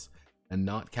homunculus, and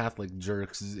not Catholic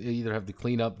jerks either have to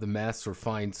clean up the mess or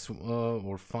find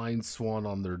Swan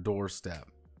on their doorstep.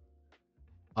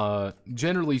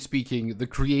 Generally speaking, the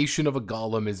creation of a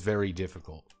golem is very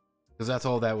difficult, because that's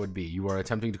all that would be. You are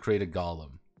attempting to create a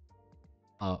golem.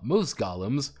 Most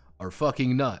golems are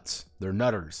fucking nuts. They're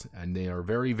nutters, and they are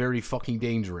very, very fucking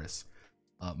dangerous.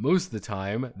 Most of the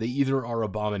time, they either are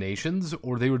abominations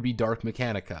or they would be Dark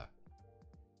Mechanica.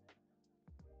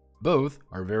 Both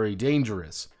are very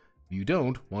dangerous. You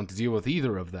don't want to deal with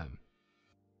either of them.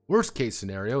 Worst case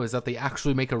scenario is that they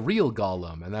actually make a real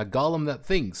golem, and that golem that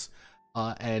thinks,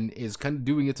 and is kind of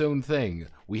doing its own thing.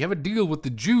 We have a deal with the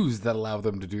Jews that allow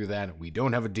them to do that. We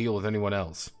don't have a deal with anyone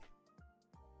else.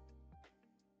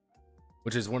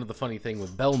 Which is one of the funny things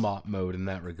with Belmont mode in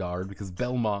that regard, because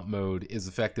Belmont mode is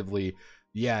effectively,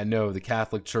 yeah, no, the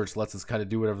Catholic Church lets us kind of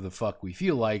do whatever the fuck we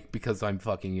feel like because I'm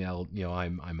fucking,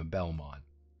 I'm a Belmont.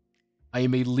 I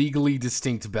am a legally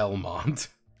distinct Belmont,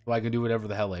 so I can do whatever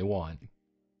the hell I want.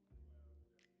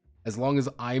 As long as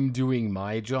I'm doing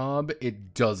my job,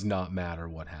 it does not matter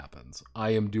what happens.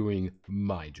 I am doing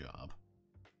my job.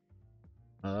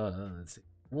 Let's see.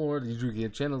 War, did you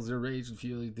get channels their rage and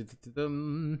feeling?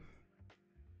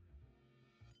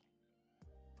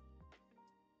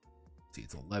 See,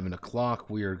 it's 11 o'clock.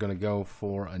 We are going to go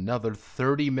for another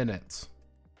 30 minutes.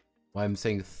 Why I'm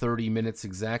saying 30 minutes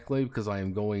exactly, because I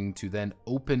am going to then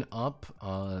open up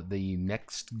the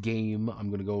next game I'm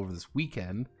going to go over this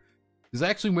weekend. Because I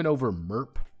actually went over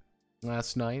MERP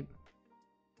last night.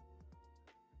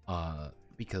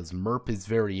 Because MERP is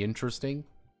very interesting.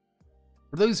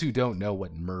 For those who don't know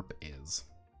what MERP is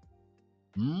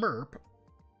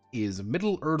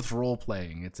Middle-earth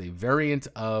role-playing. It's a variant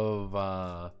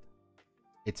of...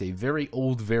 it's a very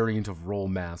old variant of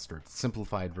Rollmaster. It's a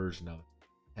simplified version of it.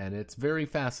 And it's very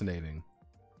fascinating.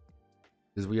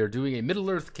 Because we are doing a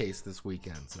Middle-earth case this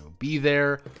weekend. So be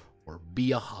there or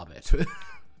be a hobbit.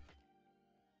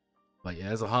 But yeah,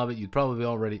 as a hobbit, you'd probably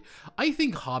already... I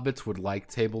think hobbits would like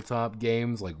tabletop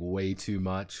games, like, way too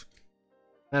much.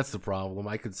 That's the problem.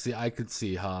 I could see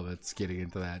hobbits getting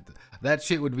into that. That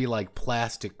shit would be like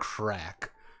plastic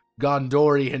crack.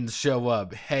 Gondorians show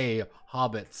up. Hey,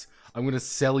 hobbits, I'm gonna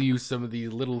sell you some of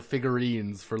these little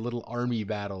figurines for little army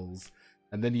battles.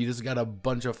 And then you just got a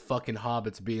bunch of fucking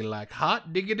hobbits being like,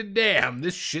 hot diggity damn,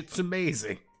 this shit's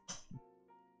amazing.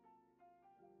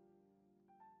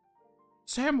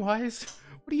 Samwise,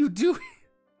 what are you doing?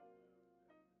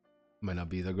 Might not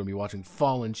be. They're gonna be watching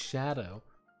Fallen Shadow.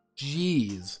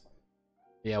 Jeez.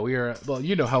 Yeah, we are. Well,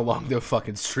 you know how long the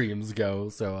fucking streams go,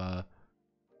 so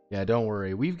yeah, don't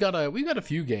worry. We've got a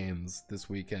few games this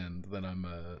weekend that I'm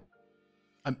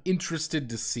interested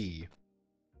to see.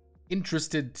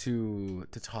 Interested to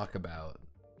talk about.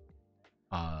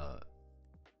 Oh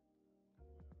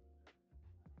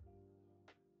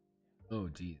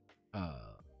geez.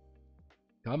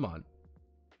 Come on.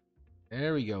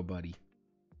 There we go, buddy.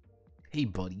 Hey,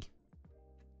 buddy.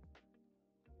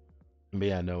 But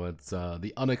yeah, no, it's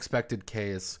the unexpected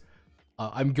case.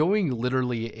 I'm going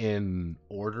literally in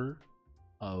order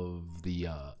of the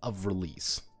of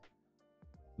release.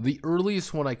 The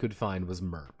earliest one I could find was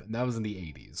MERP, and that was in the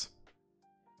 80s.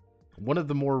 One of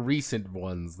the more recent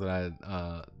ones that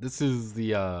this is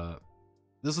the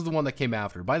one that came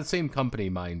after, by the same company,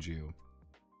 mind you.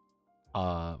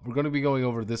 We're going to be going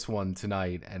over this one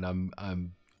tonight, and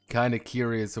I'm kind of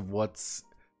curious of what's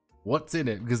in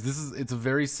it, because it's a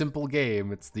very simple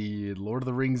game. It's the Lord of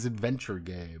the Rings adventure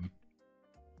game.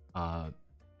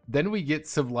 Then we get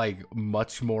some like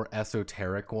much more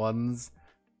esoteric ones,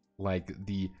 like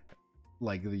the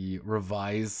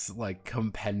revised like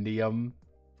compendium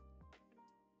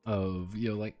of, you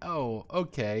know, like, oh,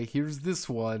 okay, here's this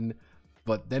one,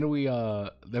 but then we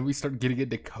start getting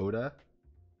into Coda.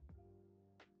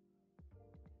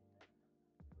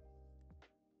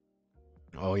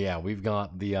 Oh yeah, we've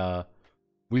got the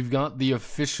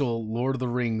official Lord of the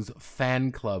Rings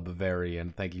fan club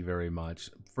variant. Thank you very much.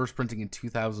 First printing in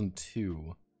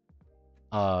 2002.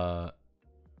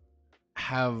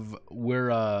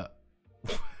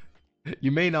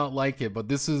 You may not like it, but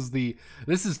this is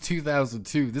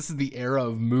 2002. This is the era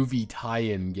of movie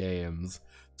tie-in games.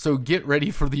 So get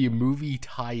ready for the movie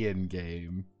tie-in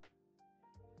game.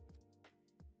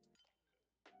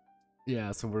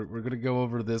 Yeah, so we're gonna go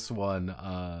over this one.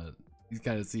 You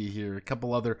kind of see here a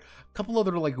couple other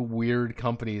like weird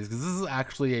companies, because this is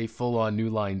actually a full-on New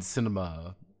Line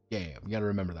Cinema game. You gotta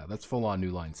remember that. That's full-on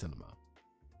New Line Cinema.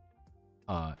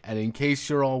 And in case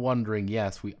you're all wondering,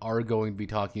 yes, we are going to be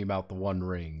talking about the One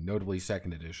Ring, notably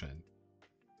 2nd edition.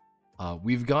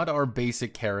 We've got our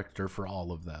basic character for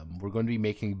all of them. We're going to be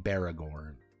making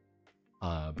Baragorn,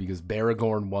 because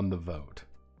Baragorn won the vote.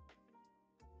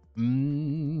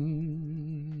 Mm.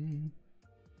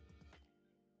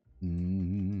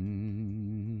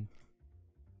 Mm.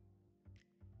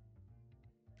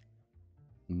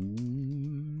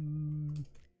 Mm.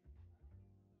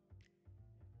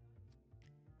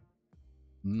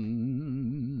 Mm.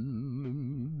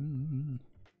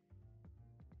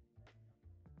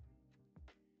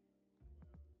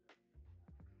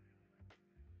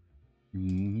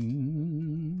 Mm.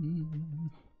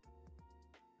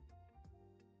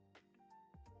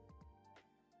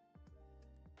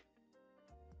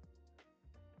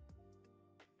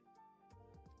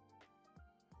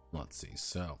 Let's see.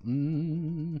 So,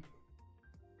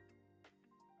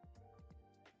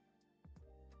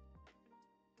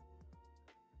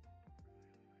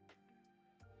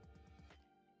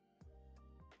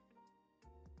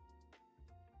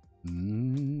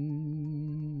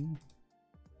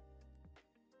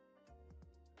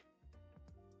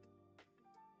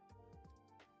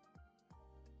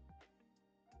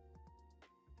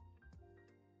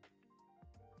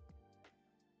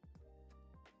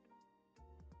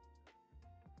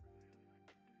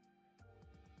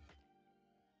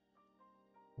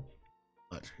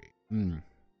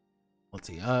 Let's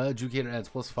see. Adjudicator adds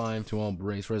 +5 to all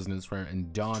brace resonance prayer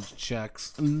and dodge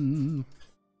checks.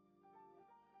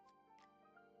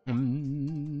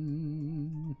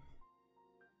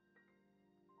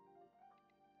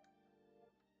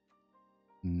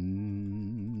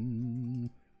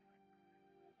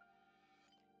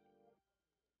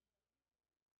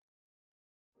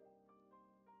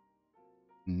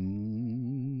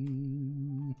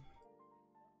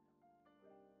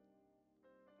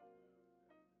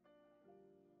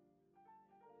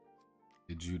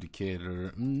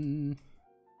 Adjudicator.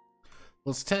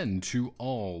 +10 to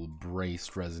all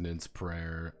braced resonance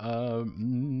prayer.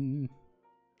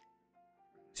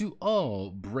 To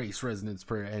all brace resonance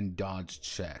prayer and dodge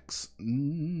checks.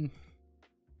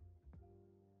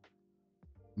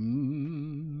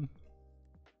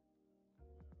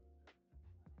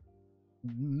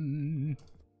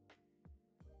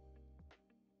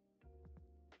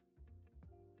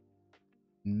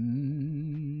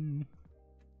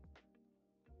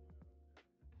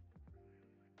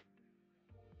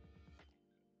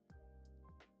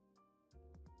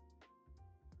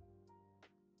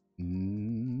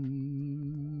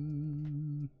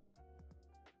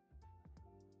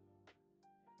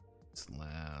 This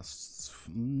lasts.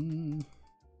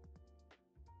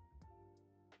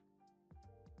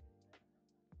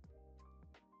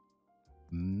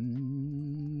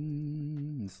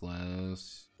 This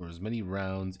lasts for as many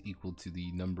rounds equal to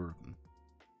the number of.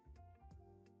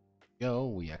 Yo,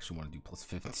 we actually want to do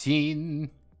 +15.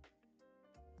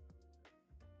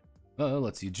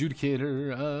 Let's see,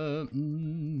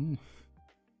 adjudicator.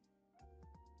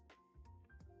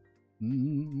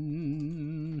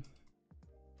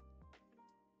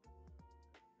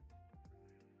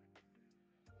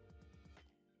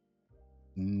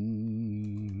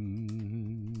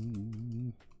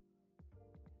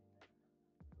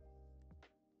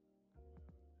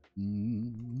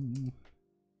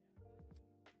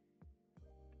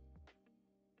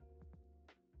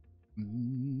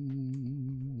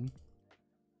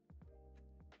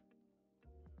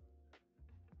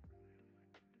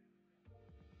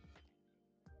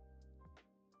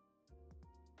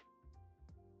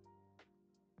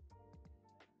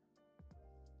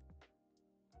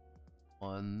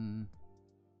 One.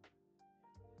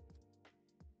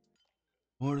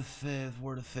 Word of Faith,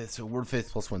 Word of Faith. So Word of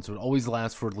Faith +1, so it always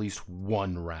lasts for at least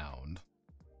one round.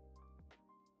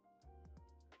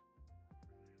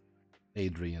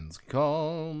 Adrian's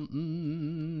Call.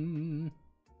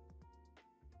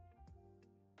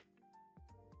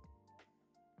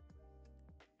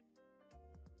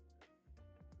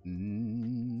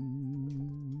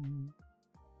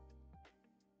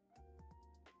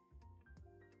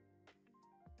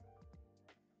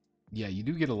 Yeah, you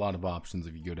do get a lot of options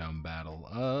if you go down battle.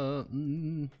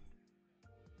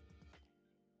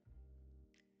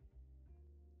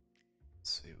 Let's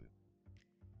see.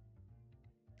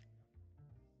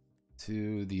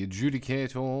 To the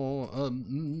adjudicator.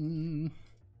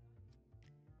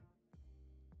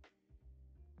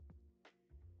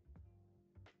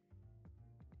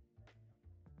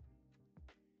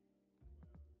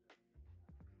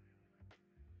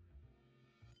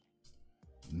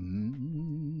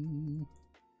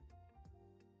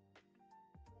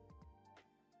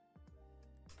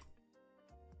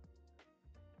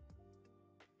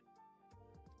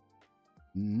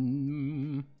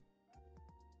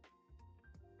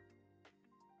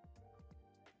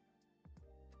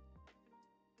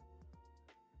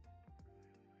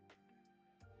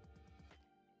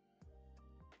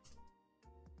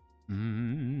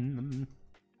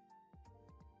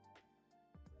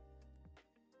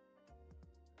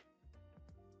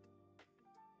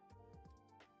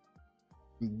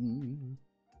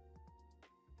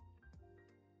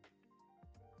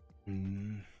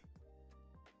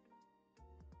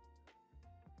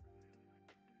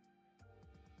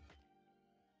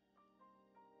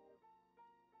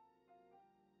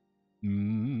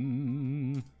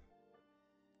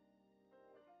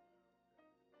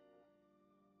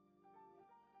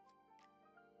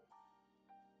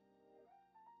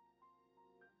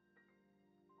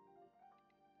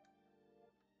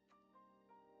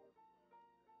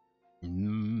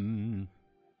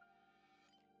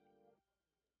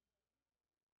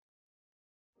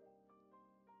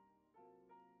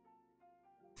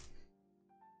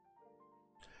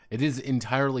 It is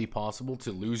entirely possible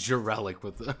to lose your relic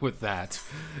with that.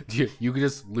 You can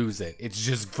just lose it. It's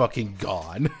just fucking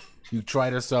gone. You try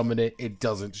to summon it, it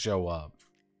doesn't show up.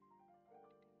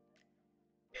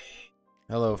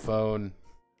 Hello, phone.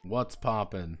 What's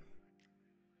poppin'?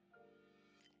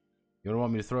 You don't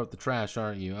want me to throw out the trash,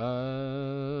 aren't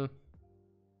you?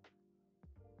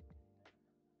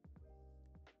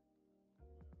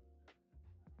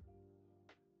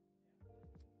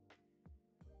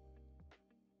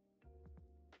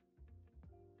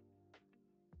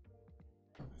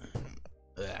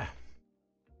 Ugh.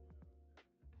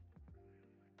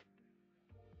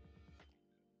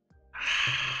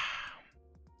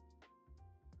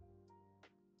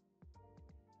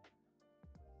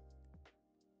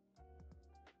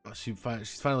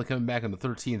 She's finally coming back on the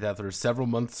 13th after a several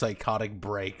month psychotic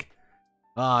break.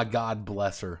 Ah, God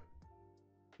bless her.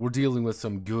 We're dealing with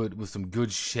some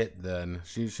good shit then.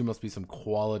 She must be some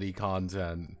quality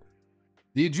content.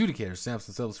 The Adjudicator snaps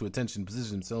themselves to attention,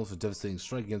 position themselves for devastating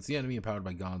strike against the enemy, empowered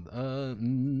by God.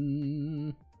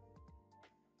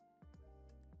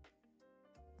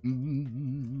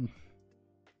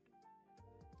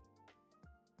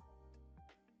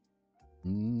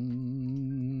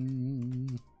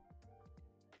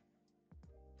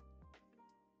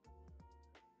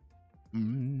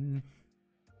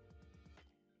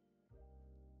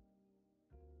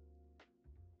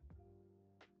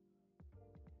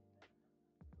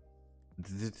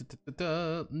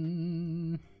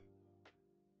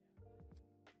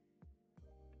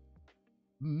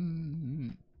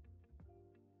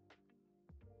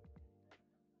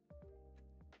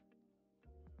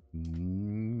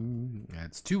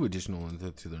 Adds 2 additional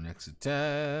to their next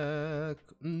attack.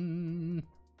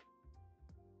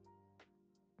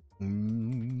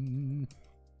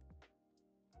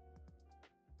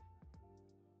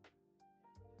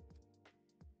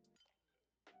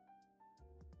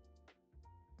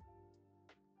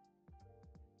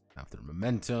 After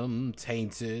momentum,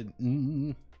 tainted.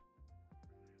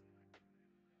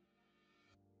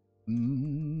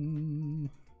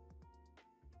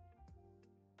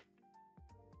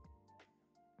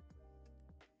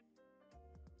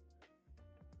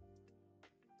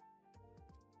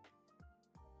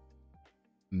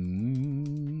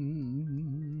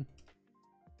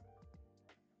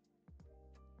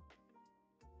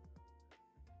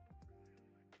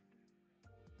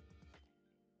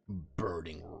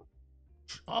 Burning.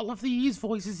 All of these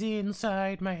voices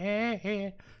inside my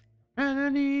head.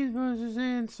 And these voices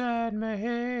inside my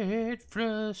head.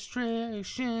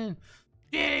 Frustration.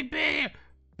 Bang,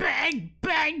 bang,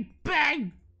 bang,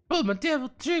 bang. Pull my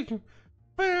devil chicken.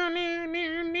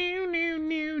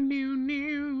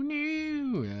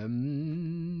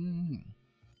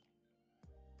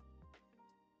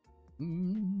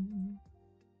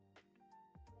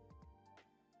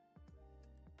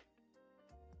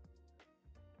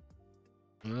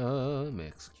 I'm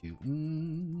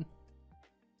executing.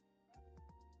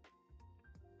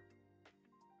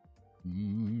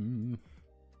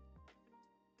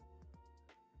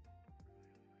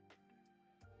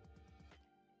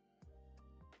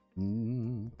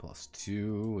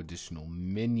 +2 additional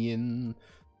minion.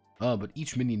 But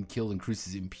each minion killed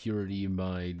increases impurity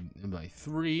by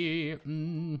 3.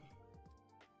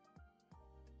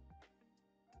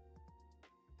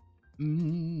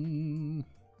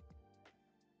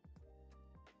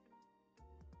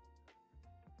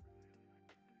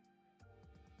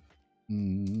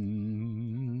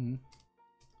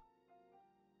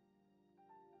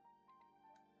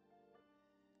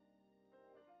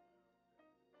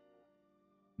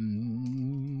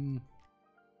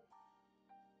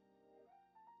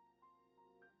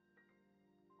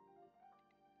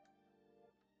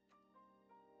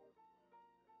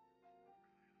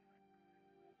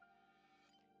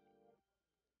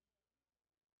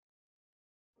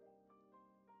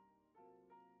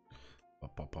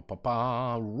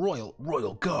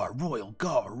 Royal Guard, Royal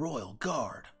Guard, Royal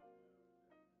Guard.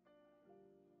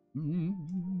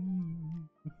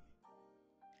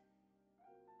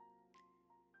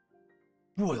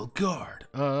 Royal Guard.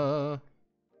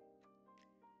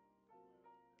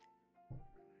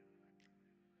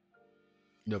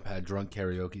 Notepad drunk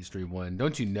karaoke stream 1.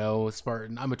 Don't you know,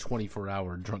 Spartan? I'm a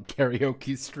 24-hour drunk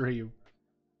karaoke stream.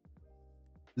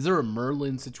 Is there a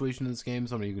Merlin situation in this game?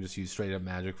 Somebody you can just use straight up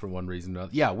magic for one reason or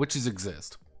another? Yeah, witches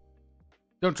exist.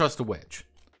 Don't trust a witch.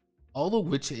 All a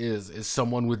witch is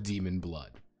someone with demon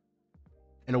blood.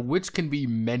 And a witch can be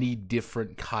many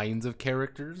different kinds of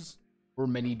characters or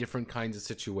many different kinds of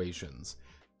situations.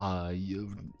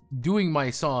 Doing my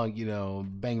song, you know,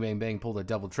 bang, bang, bang, pull the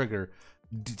devil trigger.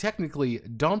 Technically,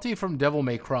 Dante from Devil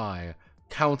May Cry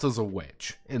counts as a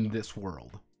witch in this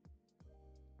world.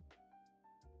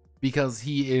 Because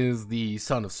he is the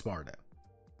son of Sparta.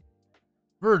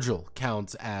 Virgil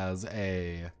counts as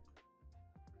a...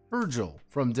 Virgil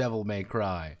from Devil May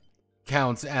Cry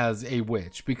counts as a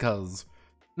witch because...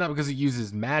 Not because he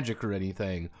uses magic or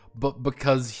anything, but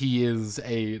because he is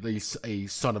a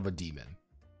son of a demon.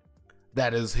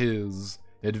 That is his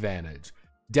advantage.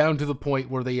 Down to the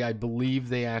point where I believe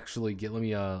they actually get... Let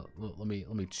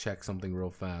me check something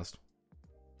real fast.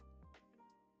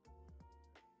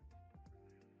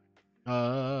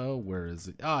 Where is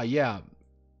it? Ah, yeah.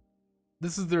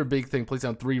 This is their big thing. Place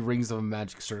down 3 rings of a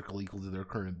magic circle equal to their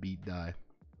current beat die.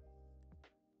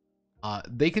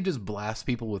 They could just blast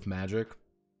people with magic.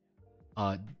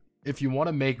 If you want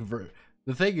to make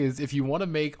the thing is, if you want to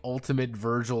make Ultimate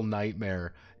Virgil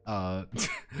Nightmare,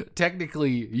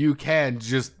 technically you can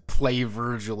just play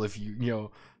Virgil if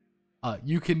you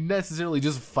you can necessarily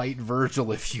just fight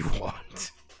Virgil if you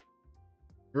want.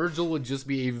 Virgil would just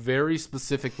be a very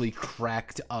specifically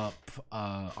cracked up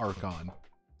Archon.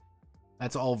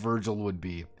 That's all Virgil would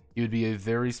be. He would be a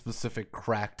very specific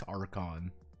cracked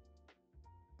Archon.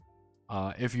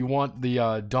 If you want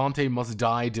the Dante Must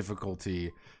Die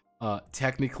difficulty,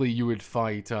 technically you would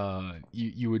fight,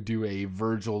 you would do a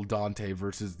Virgil Dante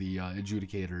versus the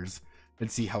Adjudicators and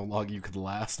see how long you could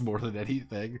last more than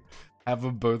anything. Have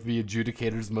them both the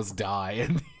Adjudicators Must Die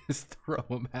and just throw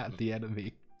them at the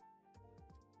enemy.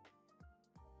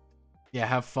 Yeah,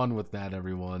 have fun with that,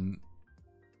 everyone.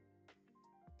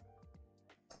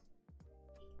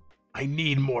 I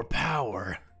need more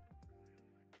power.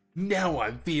 Now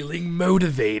I'm feeling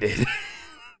motivated.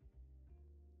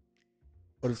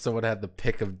 What if someone had the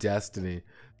pick of destiny?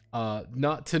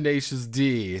 Not Tenacious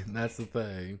D. That's the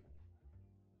thing.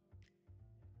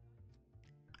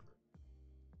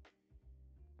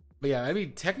 But yeah, I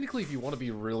mean, technically, if you want to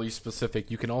be really specific,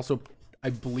 you can also,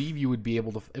 I believe you would be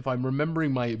able to, if I'm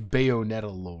remembering my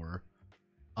Bayonetta lore,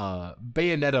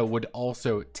 Bayonetta would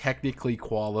also technically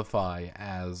qualify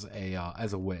as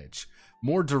a witch.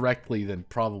 More directly than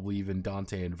probably even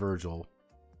Dante and Virgil.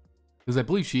 Because I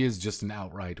believe she is just an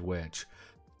outright witch.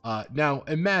 Now,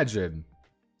 imagine.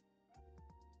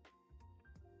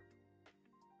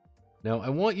 Now, I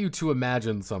want you to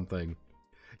imagine something.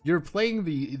 You're playing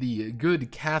the good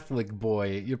Catholic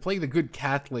boy. You're playing the good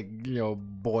Catholic,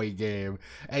 boy game.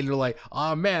 And you're like,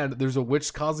 oh man, there's a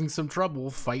witch causing some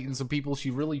trouble, fighting some people she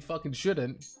really fucking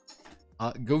shouldn't.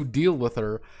 Go deal with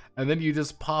her. And then you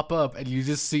just pop up and you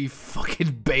just see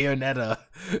fucking Bayonetta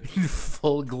in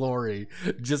full glory.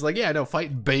 Just like, yeah, no,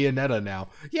 fight Bayonetta now.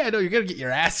 Yeah, no, you're gonna get your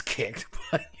ass kicked,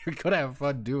 but you're gonna have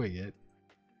fun doing it.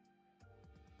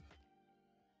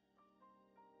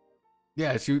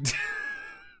 Yeah, shoot.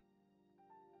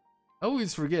 I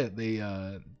always forget they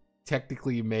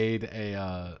technically made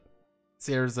a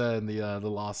Cerza and the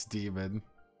Lost Demon.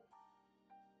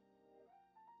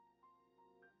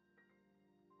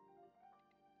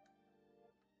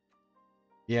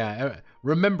 Yeah,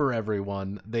 remember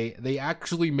everyone, they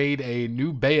actually made a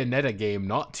new Bayonetta game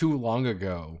not too long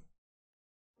ago.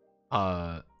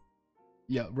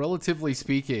 Yeah, relatively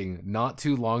speaking, not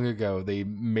too long ago, they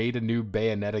made a new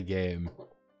Bayonetta game.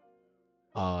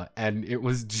 And it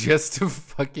was just a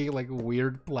fucking, like,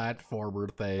 weird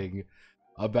platformer thing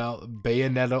about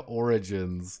Bayonetta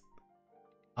origins.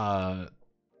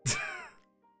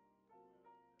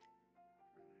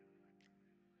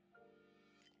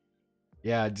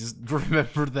 Yeah, just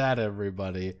remember that,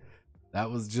 everybody.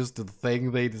 That was just a thing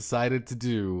they decided to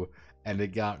do, and it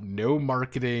got no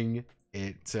marketing.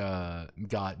 It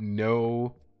got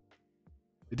no...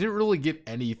 It didn't really get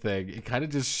anything. It kind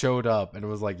of just showed up, and it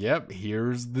was like, yep,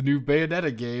 here's the new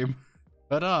Bayonetta game.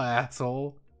 Ta-da,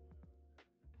 asshole.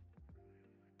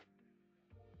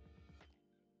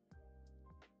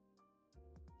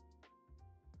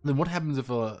 Then what happens if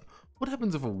a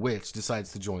witch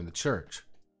decides to join the church?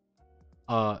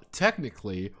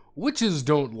 Technically, witches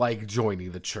don't like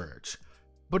joining the church.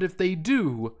 But if they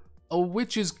do, a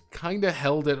witch is kind of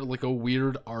held at like a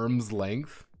weird arm's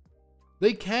length.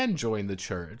 They can join the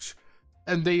church,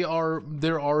 and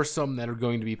there are some that are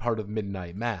going to be part of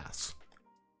Midnight Mass.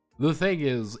 The thing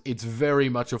is, it's very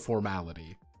much a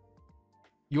formality.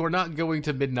 You are not going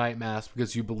to Midnight Mass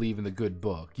because you believe in the good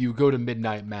book. You go to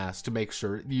Midnight Mass to make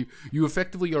sure you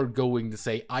effectively are going to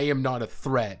say, I am not a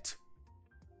threat.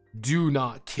 Do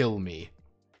not kill me.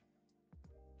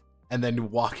 And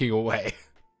then walking away.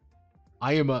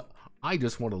 I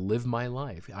just want to live my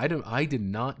life. I did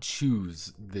not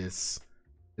choose this.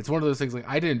 It's one of those things like,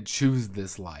 I didn't choose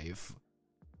this life.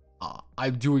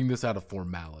 I'm doing this out of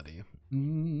formality.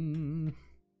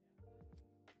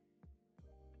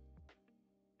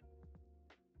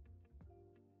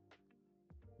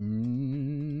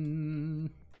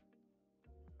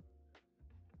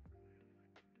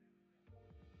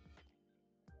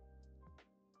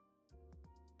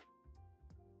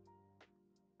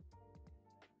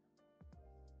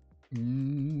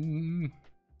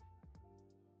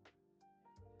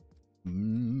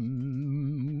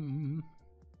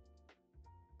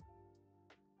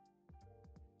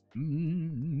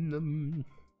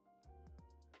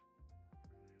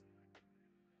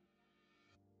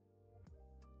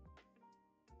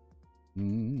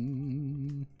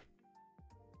 Mm.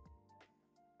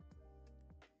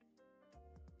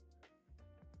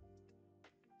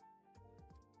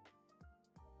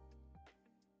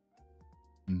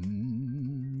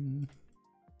 Mm.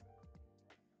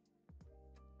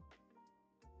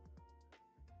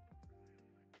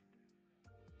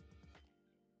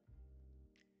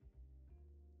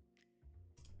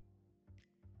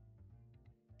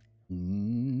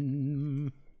 Mm.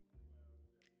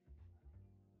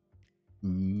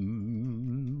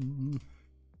 Mm.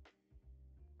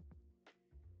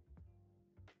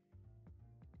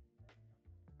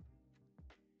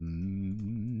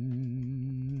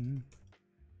 Mm.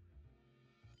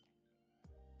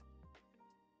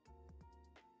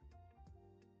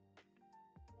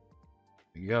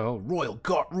 There you go. Royal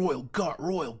Guard, Royal Guard,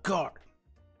 Royal Guard.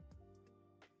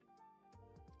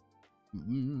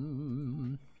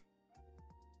 Mm.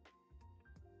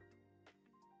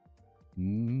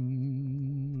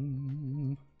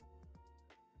 Mm.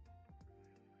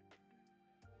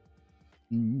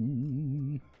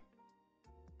 Mm.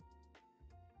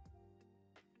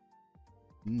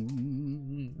 Mm.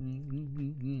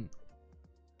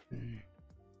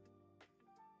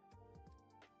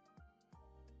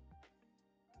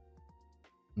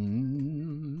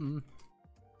 Mm.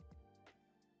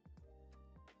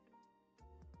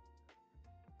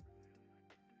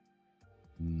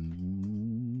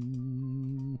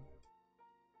 Mm.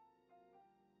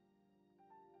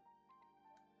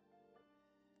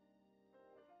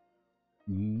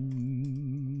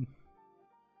 Mm.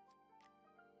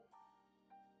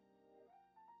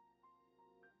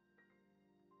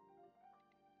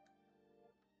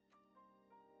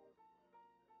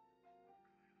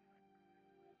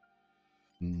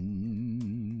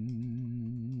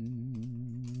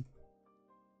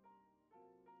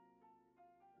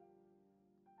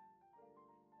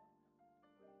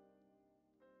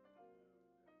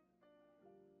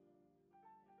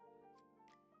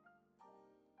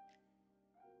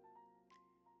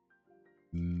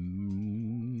 Mm.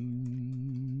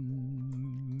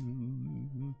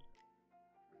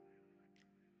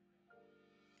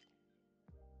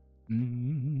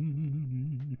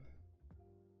 Mm.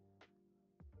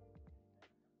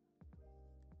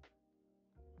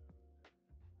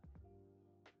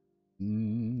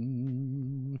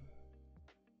 Mm.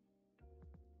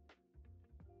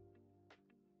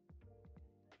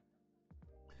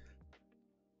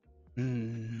 Mm.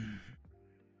 Mm.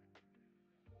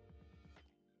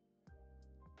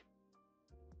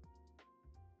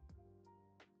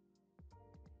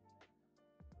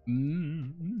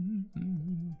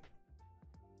 Mm.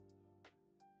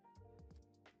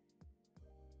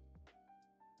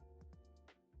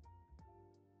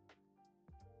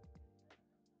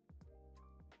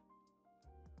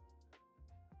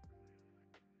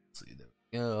 See, there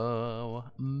we go.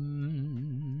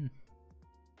 Mm.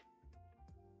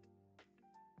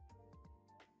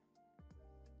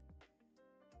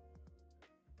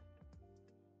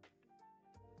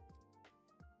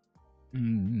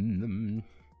 Mm.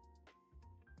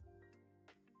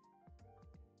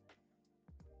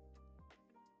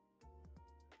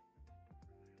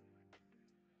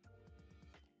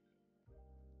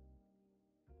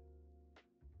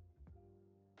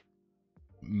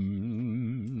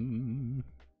 Mm.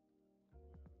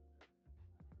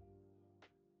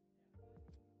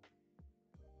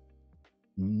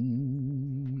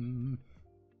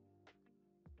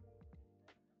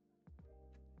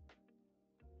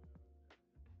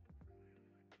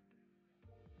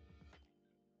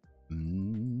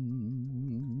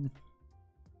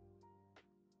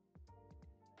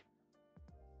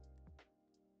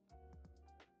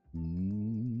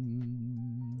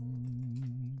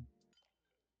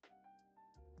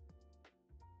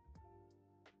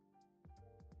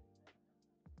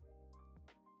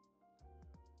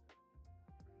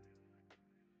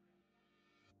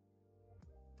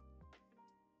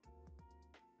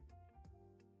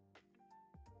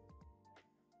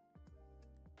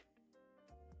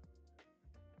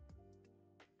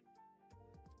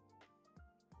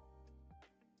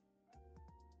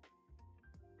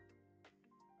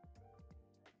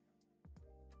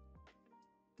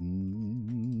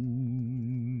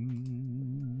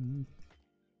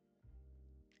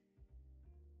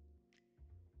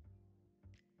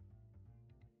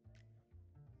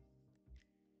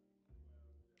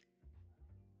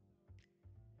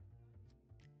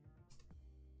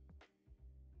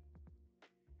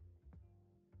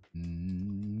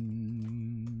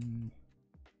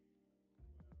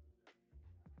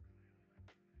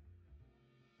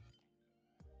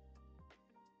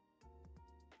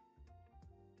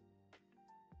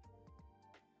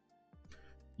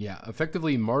 Yeah,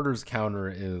 effectively, Martyr's counter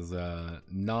is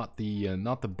not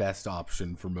the best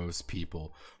option for most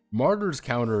people. Martyr's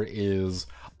counter is,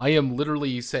 I am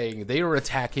literally saying they are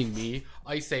attacking me.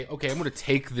 I say, okay, I'm going to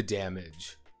take the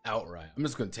damage outright. I'm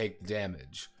just going to take the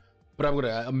damage, but I'm going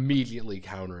to immediately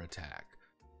counterattack.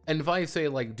 And if I say,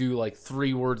 like, do like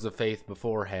 3 words of faith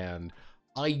beforehand,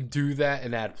 I do that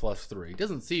and add +3. It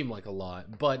doesn't seem like a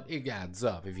lot, but it adds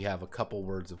up if you have a couple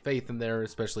words of faith in there,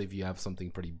 especially if you have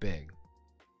something pretty big.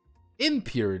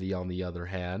 Impurity, on the other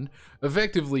hand,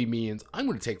 effectively means I'm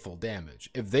going to take full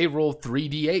damage. If they roll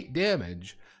 3d8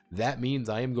 damage, that means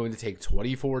I am going to take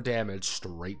 24 damage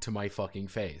straight to my fucking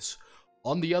face.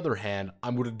 On the other hand,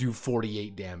 I'm going to do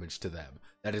 48 damage to them.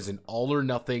 That is an all or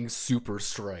nothing super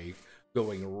strike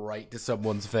going right to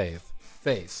someone's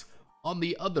face. On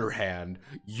the other hand,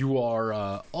 you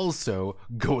are also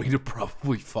going to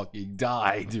probably fucking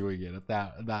die doing it at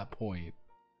that point.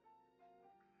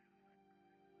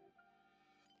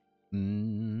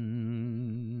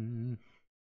 Mm.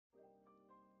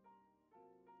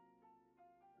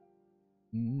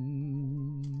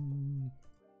 Mm.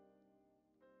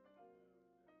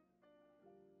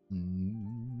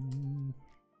 Mm.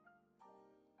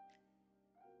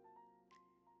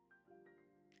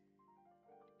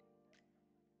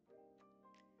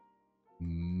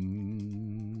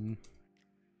 Mm.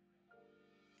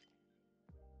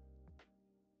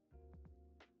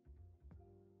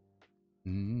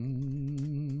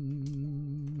 Mm.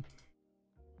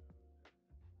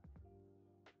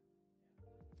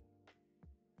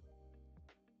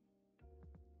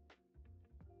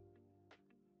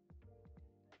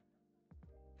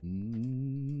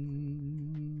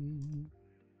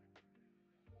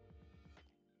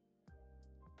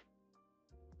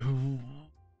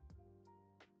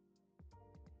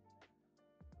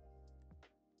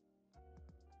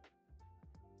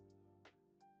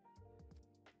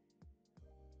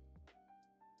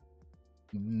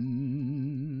 Mm.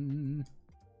 Mm.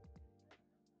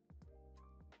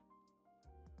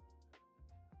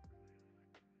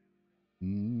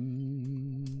 Mm.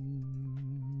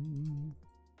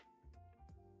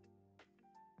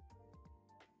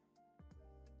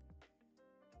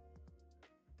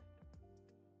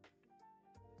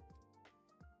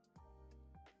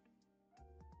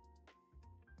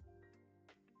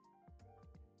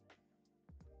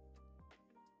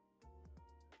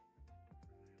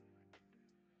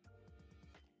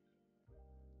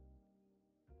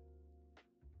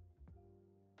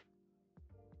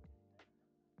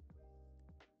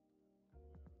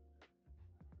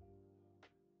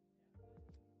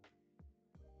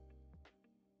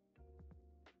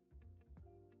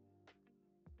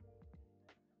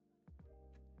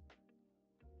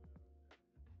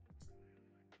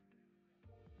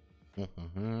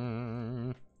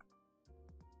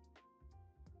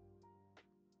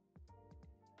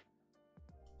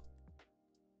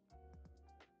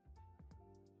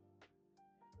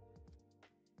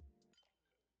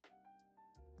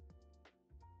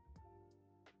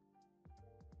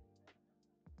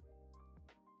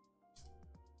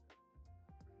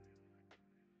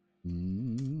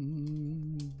 Mm.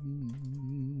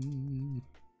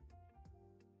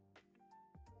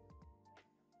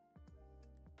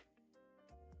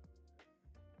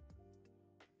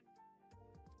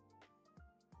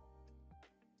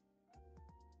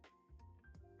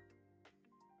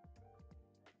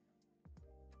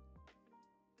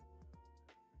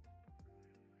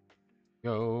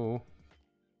 Go.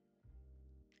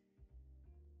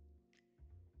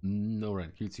 No,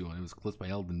 right, cutesy one. It was clipped by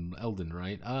Elden,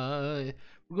 right? We're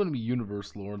going to be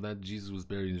Universe lore. That Jesus was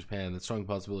buried in Japan. The strong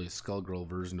possibility a Skullgirl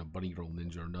version of Bunny Girl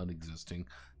Ninja are non-existing.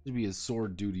 There'd be a sore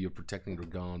duty of protecting their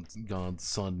God's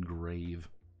son grave.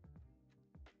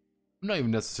 I'm not even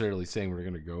necessarily saying we're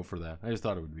going to go for that. I just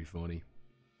thought it would be funny.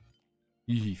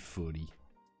 Funny.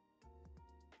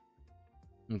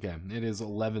 Okay, it is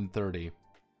 11:30.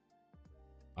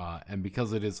 And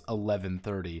because it is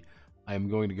 11:30, I am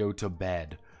going to go to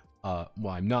bed. Well,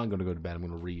 I'm not going to go to bed. I'm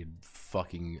going to read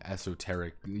fucking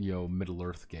esoteric,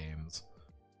 Middle-earth games.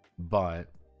 But,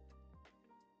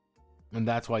 and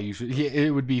that's why you should,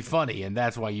 it would be funny, and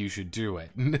that's why you should do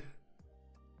it.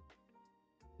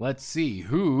 Let's see,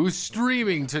 who's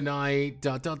streaming tonight?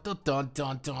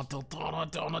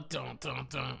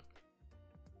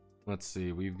 Let's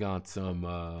see, we've got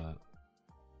some,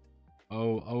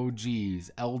 oh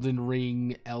geez, Elden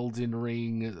Ring,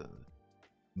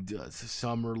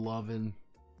 Summer Lovin',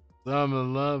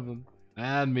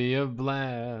 add me a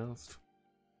blast.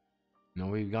 No,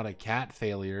 we've got a cat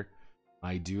failure.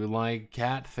 I do like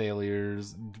cat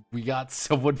failures. We got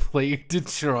someone playing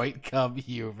Detroit Come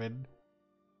Human.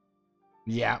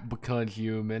 Yeah, become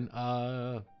human.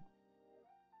 Oh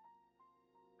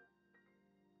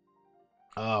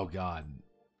god.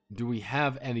 Do we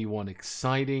have anyone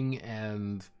exciting?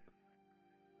 And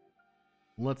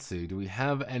let's see, do we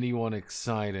have anyone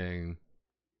exciting?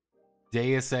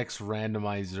 Deus Ex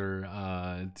Randomizer,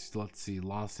 let's see,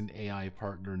 Lost in AI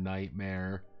Partner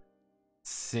Nightmare.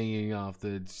 Singing off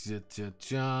the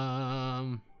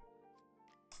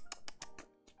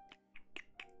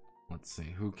let's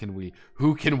see, who can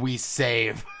we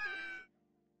save?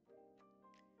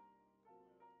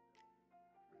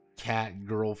 Cat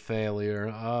girl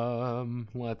failure.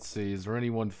 Let's see, is there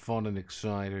anyone fun and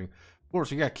exciting? Of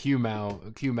course, we got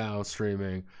Q-Mao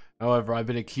streaming. However, I've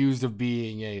been accused of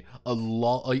being a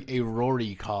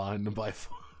Rory-con by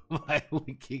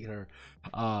linking her.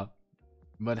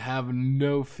 But have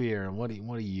no fear. What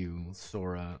are you,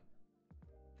 Sora?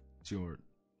 Jort.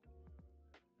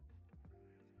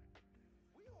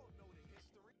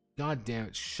 God damn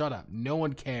it! Shut up. No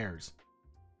one cares.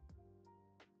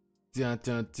 Dun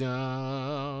dun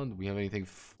dun. Do we have anything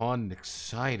fun,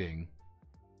 exciting?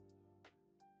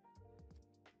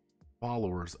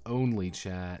 Followers only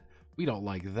chat. We don't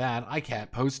like that. I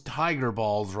can't post tiger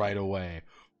balls right away.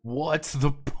 What's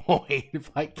the point if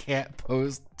I can't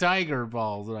post tiger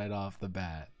balls right off the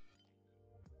bat?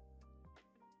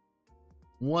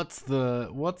 What's the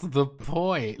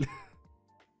point?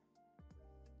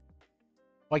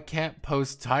 I can't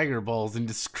post tiger balls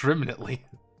indiscriminately.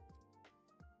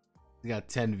 We got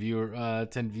 10 viewer.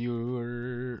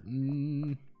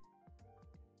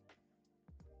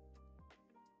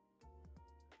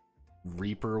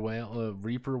 Reaper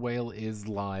whale is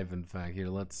live. In fact, here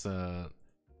let's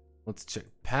check.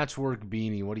 Patchwork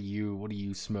beanie. What are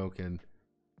you smoking?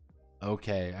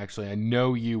 Okay, actually, I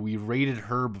know you. We rated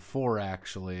her before,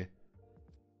 actually.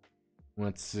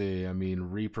 Let's see. I mean,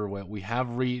 Reaper whale. We have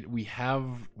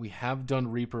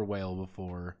done Reaper whale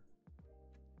before.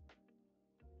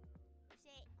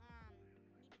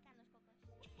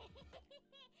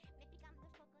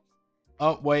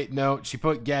 Oh, wait, no. She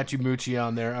put Gachimuchi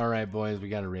on there. Alright, boys, we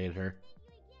gotta raid her.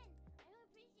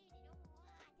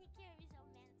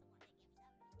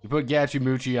 You put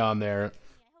Gachimuchi on there.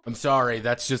 I'm sorry,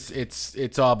 that's just,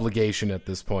 it's obligation at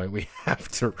this point. We have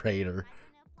to raid her.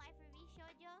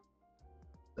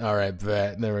 Alright,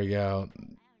 bet. There we go.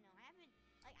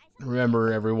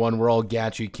 Remember, everyone, we're all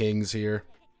Gachi kings here.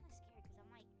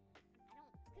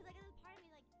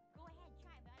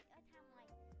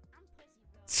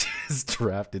 Just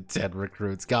drafted 10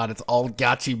 recruits. God, it's all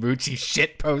Gachimuchi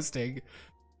shit posting.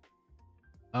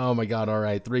 Oh my god,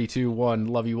 alright. 3, 2, 1.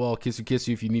 Love you all. Kiss you, kiss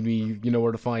you. If you need me, you know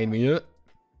where to find me.